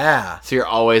 Yeah. So you're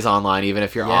always online, even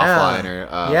if you're offline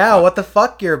or... what the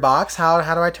fuck, Gearbox?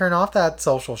 How do I turn off that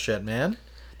social shit, man?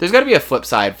 There's got to be a flip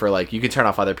side for, like, you can turn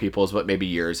off other people's, but maybe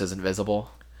yours isn't visible.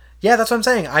 Yeah, that's what I'm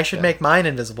saying. I should make mine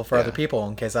invisible for other people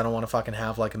in case I don't want to fucking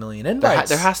have, like, a million invites.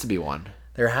 There has to be one.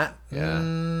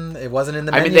 It wasn't in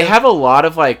the menu. I mean, they have a lot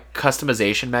of, like,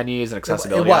 customization menus and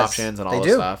accessibility options and all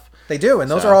this stuff. They do, and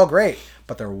those are all great.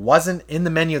 But there wasn't in the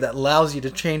menu that allows you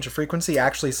to change the frequency,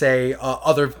 actually say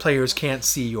other players can't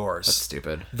see yours. That's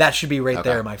stupid. That should be right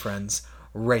there, my friends.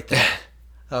 Right there.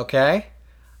 Okay?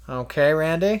 Okay,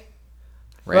 Randy?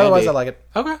 Otherwise, I like it.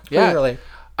 Okay. Yeah. Really.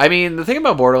 I mean, the thing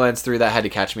about Borderlands 3 that had to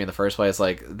catch me in the first place,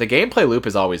 like, the gameplay loop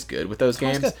is always good with those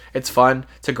games. It's fun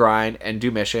to grind and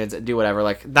do missions and do whatever.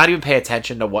 Like, not even pay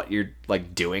attention to what you're,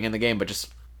 like, doing in the game, but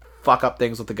just fuck up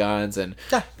things with the guns and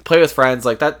play with friends.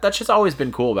 Like, that's just always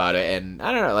been cool about it. And,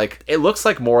 I don't know, like, it looks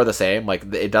like more of the same.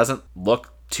 Like, it doesn't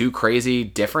look too crazy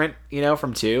different, you know,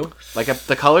 from 2. Like,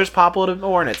 the colors pop a little bit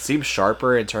more and it seems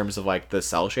sharper in terms of, like, the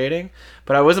cell shading.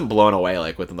 But I wasn't blown away,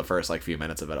 like, within the first, like, few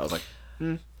minutes of it. I was like,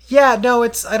 Yeah, no,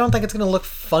 I don't think it's going to look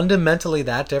fundamentally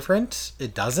that different.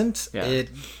 It doesn't. Yeah. It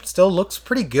still looks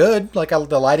pretty good. Like,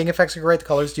 the lighting effects are great. The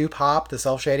colors do pop. The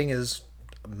cell shading is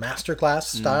masterclass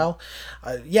style.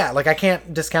 Yeah, like, I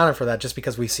can't discount it for that just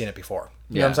because we've seen it before.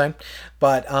 You know what I'm saying?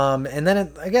 But, and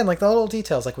then, again, like, the little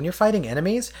details. Like, when you're fighting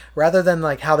enemies, rather than,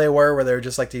 like, how they were where they're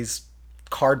just, like, these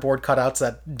cardboard cutouts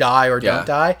that die or don't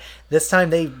die, this time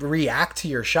they react to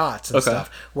your shots and stuff,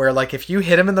 where, like, if you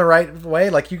hit him in the right way,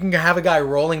 like, you can have a guy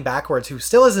rolling backwards who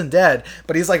still isn't dead,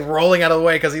 but he's, like, rolling out of the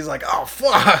way because he's like, oh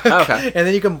fuck, and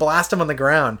then you can blast him on the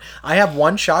ground. I have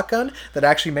one shotgun that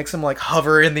actually makes him, like,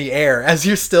 hover in the air as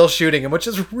you're still shooting him, which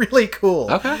is really cool.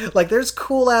 Like, there's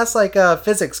cool ass, like,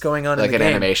 physics going on, like, in the game.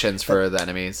 Animations for the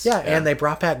enemies. And they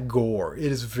brought back gore.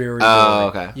 It is very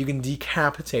gory. You can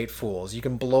decapitate fools, you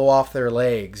can blow off their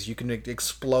legs, you can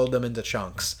explode them into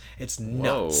chunks. It's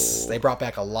nuts. Whoa. They brought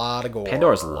back a lot of gore.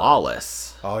 Pandora's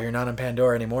lawless. Oh, you're not in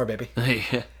Pandora anymore, baby.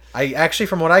 I actually,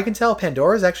 from what I can tell,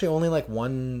 Pandora is actually only like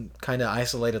one kind of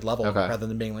isolated level rather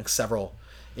than being like several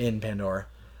in Pandora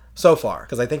so far.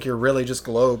 Because I think you're really just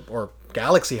globe or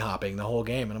galaxy hopping the whole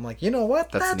game, and I'm like, you know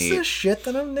what? That's the shit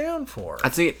that I'm down for.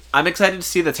 That's neat. I'm excited to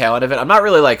see the tail end of it. I'm not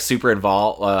really like super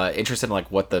interested in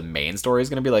like what the main story is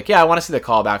going to be like. Yeah, I want to see the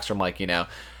callbacks from like, you know,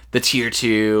 the tier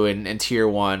 2 and tier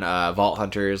 1 Vault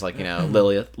Hunters, like, you know,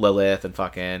 Lilith and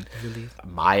fucking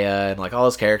Maya and like all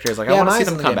those characters. Like, I want to see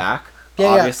them come back. Yeah,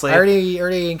 obviously. I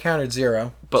already encountered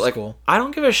Zero. But like, cool. I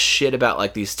don't give a shit about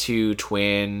like these 2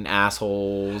 twin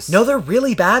assholes. No, they're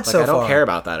really bad so far. I don't care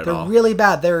about that at all. They're really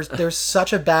bad. There's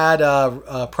such a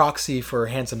bad proxy for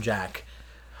Handsome Jack.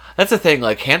 That's the thing.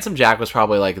 Like, Handsome Jack was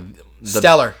probably like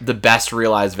stellar, the best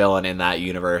realized villain in that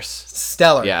universe.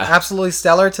 Stellar, yeah, absolutely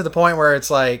stellar, to the point where it's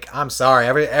like, I'm sorry,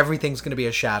 everything's gonna be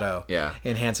a shadow. Yeah.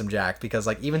 In Handsome Jack, because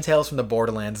like even Tales from the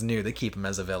Borderlands knew to keep him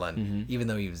as a villain, even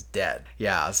though he was dead.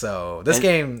 Yeah. So this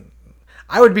game,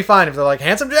 I would be fine if they're like,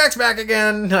 Handsome Jack's back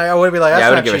again. I would be like, that's I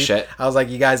wouldn't not give cheap. a shit. I was like,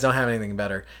 you guys don't have anything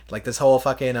better. Like this whole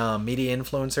fucking media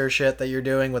influencer shit that you're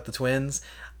doing with the twins.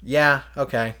 Yeah,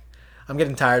 okay. I'm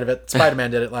getting tired of it.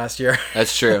 Spider-Man did it last year.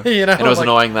 That's true. You know, and it was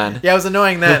annoying then. Yeah, it was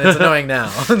annoying then. It's annoying now.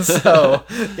 So,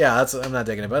 yeah, I'm not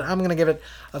digging it. But I'm going to give it,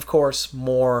 of course,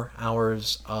 more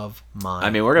hours of my I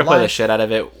mean, we're going to play the shit out of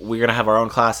it. We're going to have our own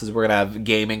classes. We're going to have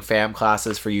gaming fam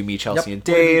classes for you, me, Chelsea, and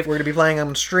Dave. We're going to be playing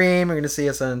on stream. We're going to see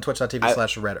us on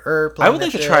twitch.tv/RedEarth. I would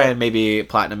like to try and maybe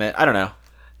platinum it. I don't know.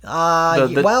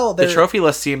 The trophy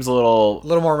list seems a little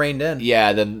more reined in.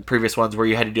 Yeah, than previous ones where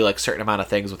you had to do like certain amount of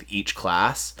things with each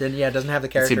class. Then it doesn't have the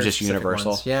characters. It seems just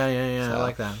universal. Ones. Yeah. So, I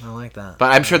like that.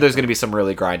 But I'm sure there's going to be some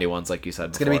really grindy ones, like you said.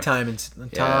 It's going to be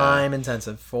time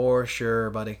intensive for sure,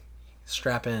 buddy.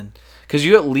 Strap in. Because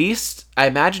you at least, I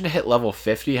imagine, to hit level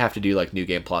 50, you have to do like New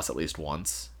Game Plus at least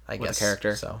once. I with guess a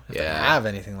character. So if they have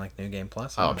anything like New Game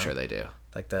Plus, I'm sure they do.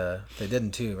 Like they did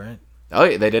in 2, right? Oh,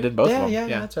 yeah, they did in both of them.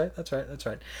 Yeah, that's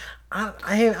right.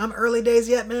 I'm early days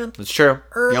yet, man. It's true.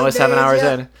 You're only 7 hours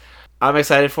in. I'm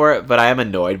excited for it, but I am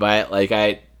annoyed by it. Like,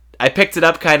 I picked it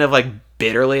up kind of, like,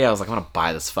 bitterly. I was like, I'm going to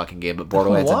buy this fucking game, but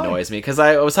Borderlands annoys me. Because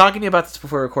I was talking to you about this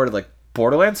before we recorded. Like,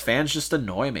 Borderlands fans just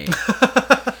annoy me.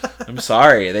 I'm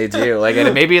sorry. They do. Like,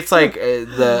 and maybe it's, like,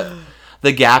 the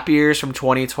gap years from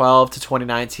 2012 to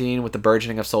 2019 with the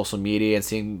burgeoning of social media and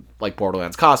seeing, like,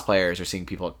 Borderlands cosplayers or seeing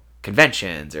people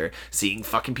conventions or seeing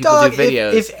fucking people do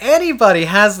videos. If anybody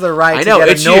has the right to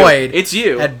get annoyed, it's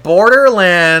you at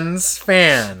Borderlands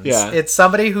fans. Yeah. It's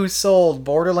somebody who sold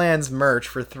Borderlands merch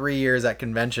for 3 years at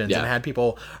conventions and had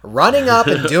people running up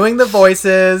and doing the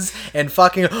voices and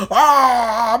fucking,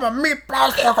 I'm a meat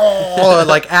bicycle,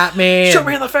 like at me. Shoot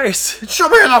me in the face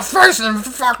and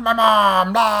fuck my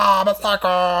mom.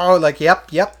 Like, yep,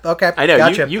 okay. I know,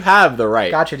 gotcha. You have the right.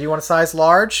 Gotcha. Do you want a size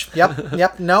large?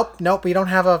 Yep. Nope. We don't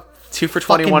have a 2 for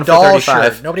 21 for doll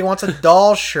 35. Shirt. Nobody wants a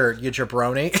doll shirt, you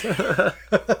jabroni.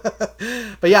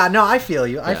 But yeah, no, I feel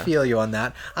you. I feel you on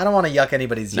that. I don't want to yuck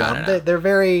anybody's yum. No. They're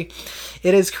very.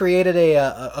 It has created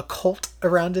a cult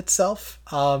around itself,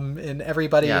 and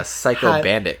everybody. Yeah, psycho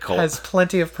bandit cult has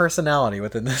plenty of personality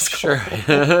within this cult.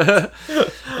 Sure.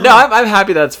 No, I'm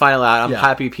happy that it's finally out. I'm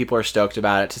happy people are stoked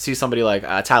about it. To see somebody like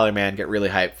Tyler Mann get really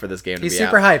hyped for this game to be out. He's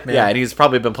super hyped, man. Yeah, and he's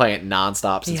probably been playing it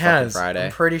nonstop since fucking Friday.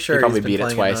 I'm pretty sure he probably he's beat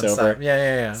it twice over.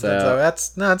 Yeah. So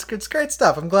it's great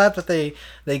stuff. I'm glad that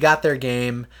they got their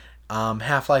game.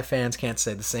 Half-Life fans can't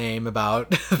say the same about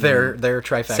their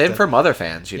trifecta. Same for Mother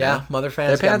fans, you know? Yeah, Mother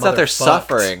fans. Their fans out there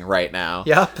suffering right now.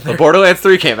 Yep. But Borderlands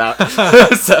 3 came out.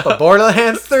 But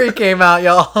Borderlands 3 came out,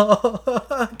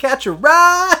 y'all. Catch a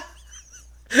ride.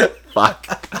 Fuck.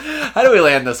 How do we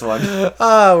land this one?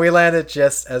 We land it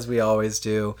just as we always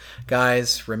do.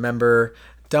 Guys, remember,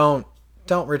 don't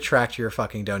retract your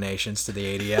fucking donations to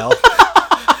the ADL.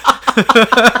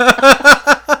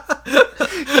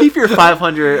 Keep your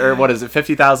 500 or what is it,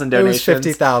 50,000 donations? It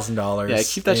was $50,000. Yeah,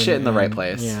 keep that shit in the right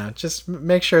place. Yeah, just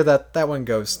make sure that one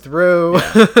goes through.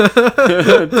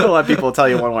 Don't let people tell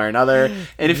you one way or another.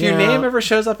 And if your name ever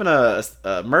shows up in a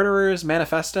murderer's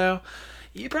manifesto,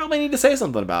 you probably need to say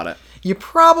something about it. You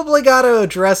probably got to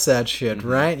address that shit,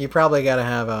 right? You probably got to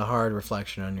have a hard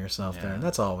reflection on yourself there.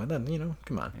 That's all. Then,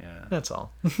 come on. Yeah. That's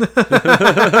all.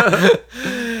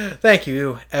 Thank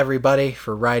you, everybody,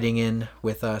 for writing in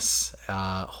with us,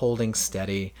 holding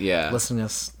steady, listening to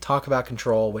us talk about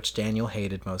Control, which Daniel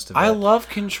hated most of it. I love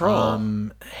Control.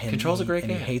 Control's a great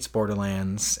game. He hates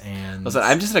Borderlands. And listen,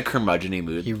 I'm just in a curmudgeon-y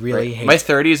mood. He really hates... My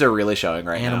 30s are really showing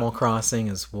right now. Animal Crossing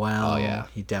as well. Oh, yeah.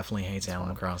 He definitely hates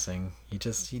Animal Crossing. You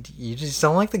just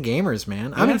don't like the gamers,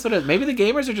 man. I mean, that's what it is. Maybe the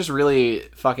gamers are just really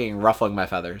fucking ruffling my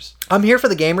feathers. I'm here for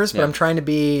the gamers, but I'm trying to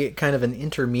be kind of an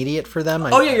intermediate for them.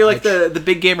 You're like the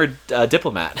big gamer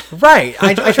diplomat. Right.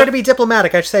 I try to be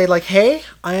diplomatic. I say, like, hey,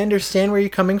 I understand where you're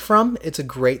coming from. It's a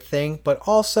great thing. But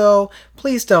also,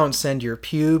 please don't send your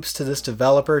pubes to this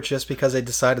developer just because they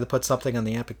decided to put something on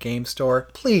the Epic Game Store.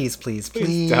 Please.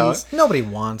 Don't. Nobody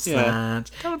wants that.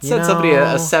 Don't send somebody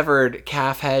a severed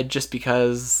calf head just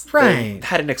because they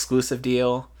had an exclusive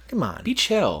deal. Come on. Be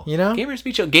chill. Gamers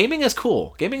be chill. Gaming is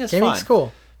cool. Gaming is fun. Gaming's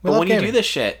cool. But when you do this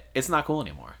shit, it's not cool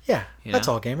anymore. Yeah. That's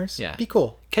all, gamers. Yeah. Be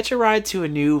cool. Catch a ride to a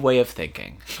new way of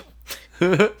thinking.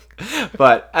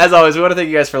 But as always, we want to thank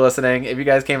you guys for listening. If you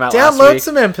guys came out last download week,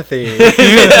 some empathy.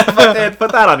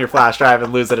 put that on your flash drive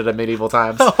and lose it at medieval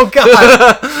times. Oh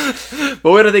God. But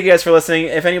we want to thank you guys for listening.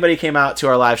 If anybody came out to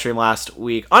our live stream last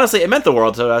week, honestly, it meant the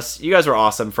world to us. You guys were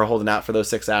awesome for holding out for those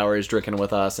 6 hours, drinking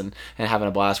with us, and having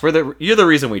a blast. You're the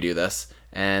reason we do this,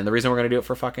 and the reason we're going to do it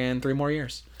for fucking 3 more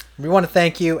years. We want to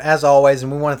thank you, as always,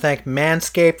 and we want to thank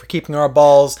Manscaped for keeping our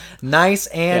balls nice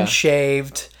and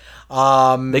shaved.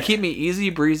 They keep me easy,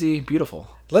 breezy, beautiful.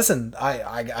 Listen,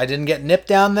 I didn't get nipped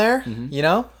down there. You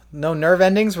know, no nerve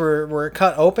endings were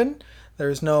cut open.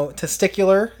 There's no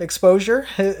testicular exposure.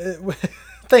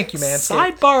 Thank you,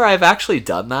 Manscaped. Sidebar: I've actually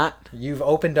done that. You've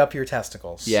opened up your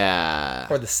testicles. Yeah.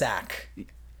 Or the sack.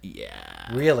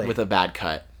 Yeah. Really? With a bad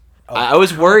cut. Oh, I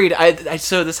was worried.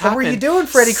 So this happened. What were you doing,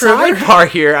 Freddy Krueger? Sidebar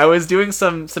here. I was doing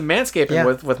some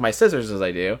manscaping with my scissors, as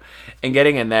I do, and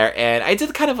getting in there, and I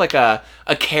did kind of like a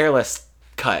careless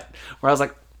cut where I was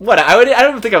like, "What?" I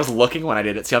don't think I was looking when I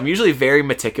did it. So I'm usually very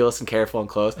meticulous and careful and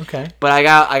close. Okay. But I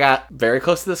got very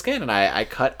close to the skin, and I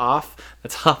cut off the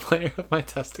top layer of my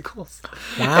testicles.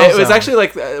 Wow. It was actually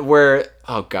like where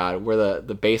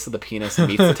the base of the penis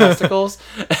meets the testicles.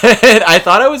 And I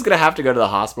thought I was going to have to go to the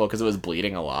hospital because it was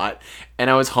bleeding a lot. And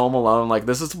I was home alone. Like,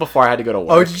 this was before I had to go to work.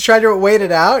 Oh, did you try to wait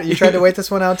it out? You tried to wait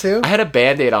this one out too? I had a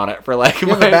Band-Aid on it for like... You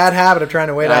have a bad habit of trying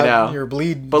to wait out your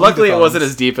bleed. But luckily it wasn't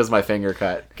as deep as my finger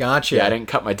cut. Gotcha. Yeah, I didn't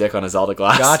cut my dick on a Zelda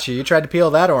glass. Gotcha. You tried to peel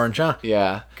that orange, huh?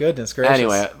 Yeah. Goodness gracious.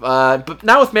 Anyway, but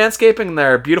now with Manscaping,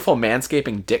 their beautiful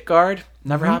Manscaping dick guard,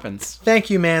 never happens. Thank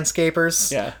you,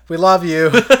 Manscapers. Yeah. We love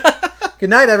you. Good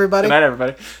night, everybody. Good night,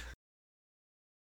 everybody.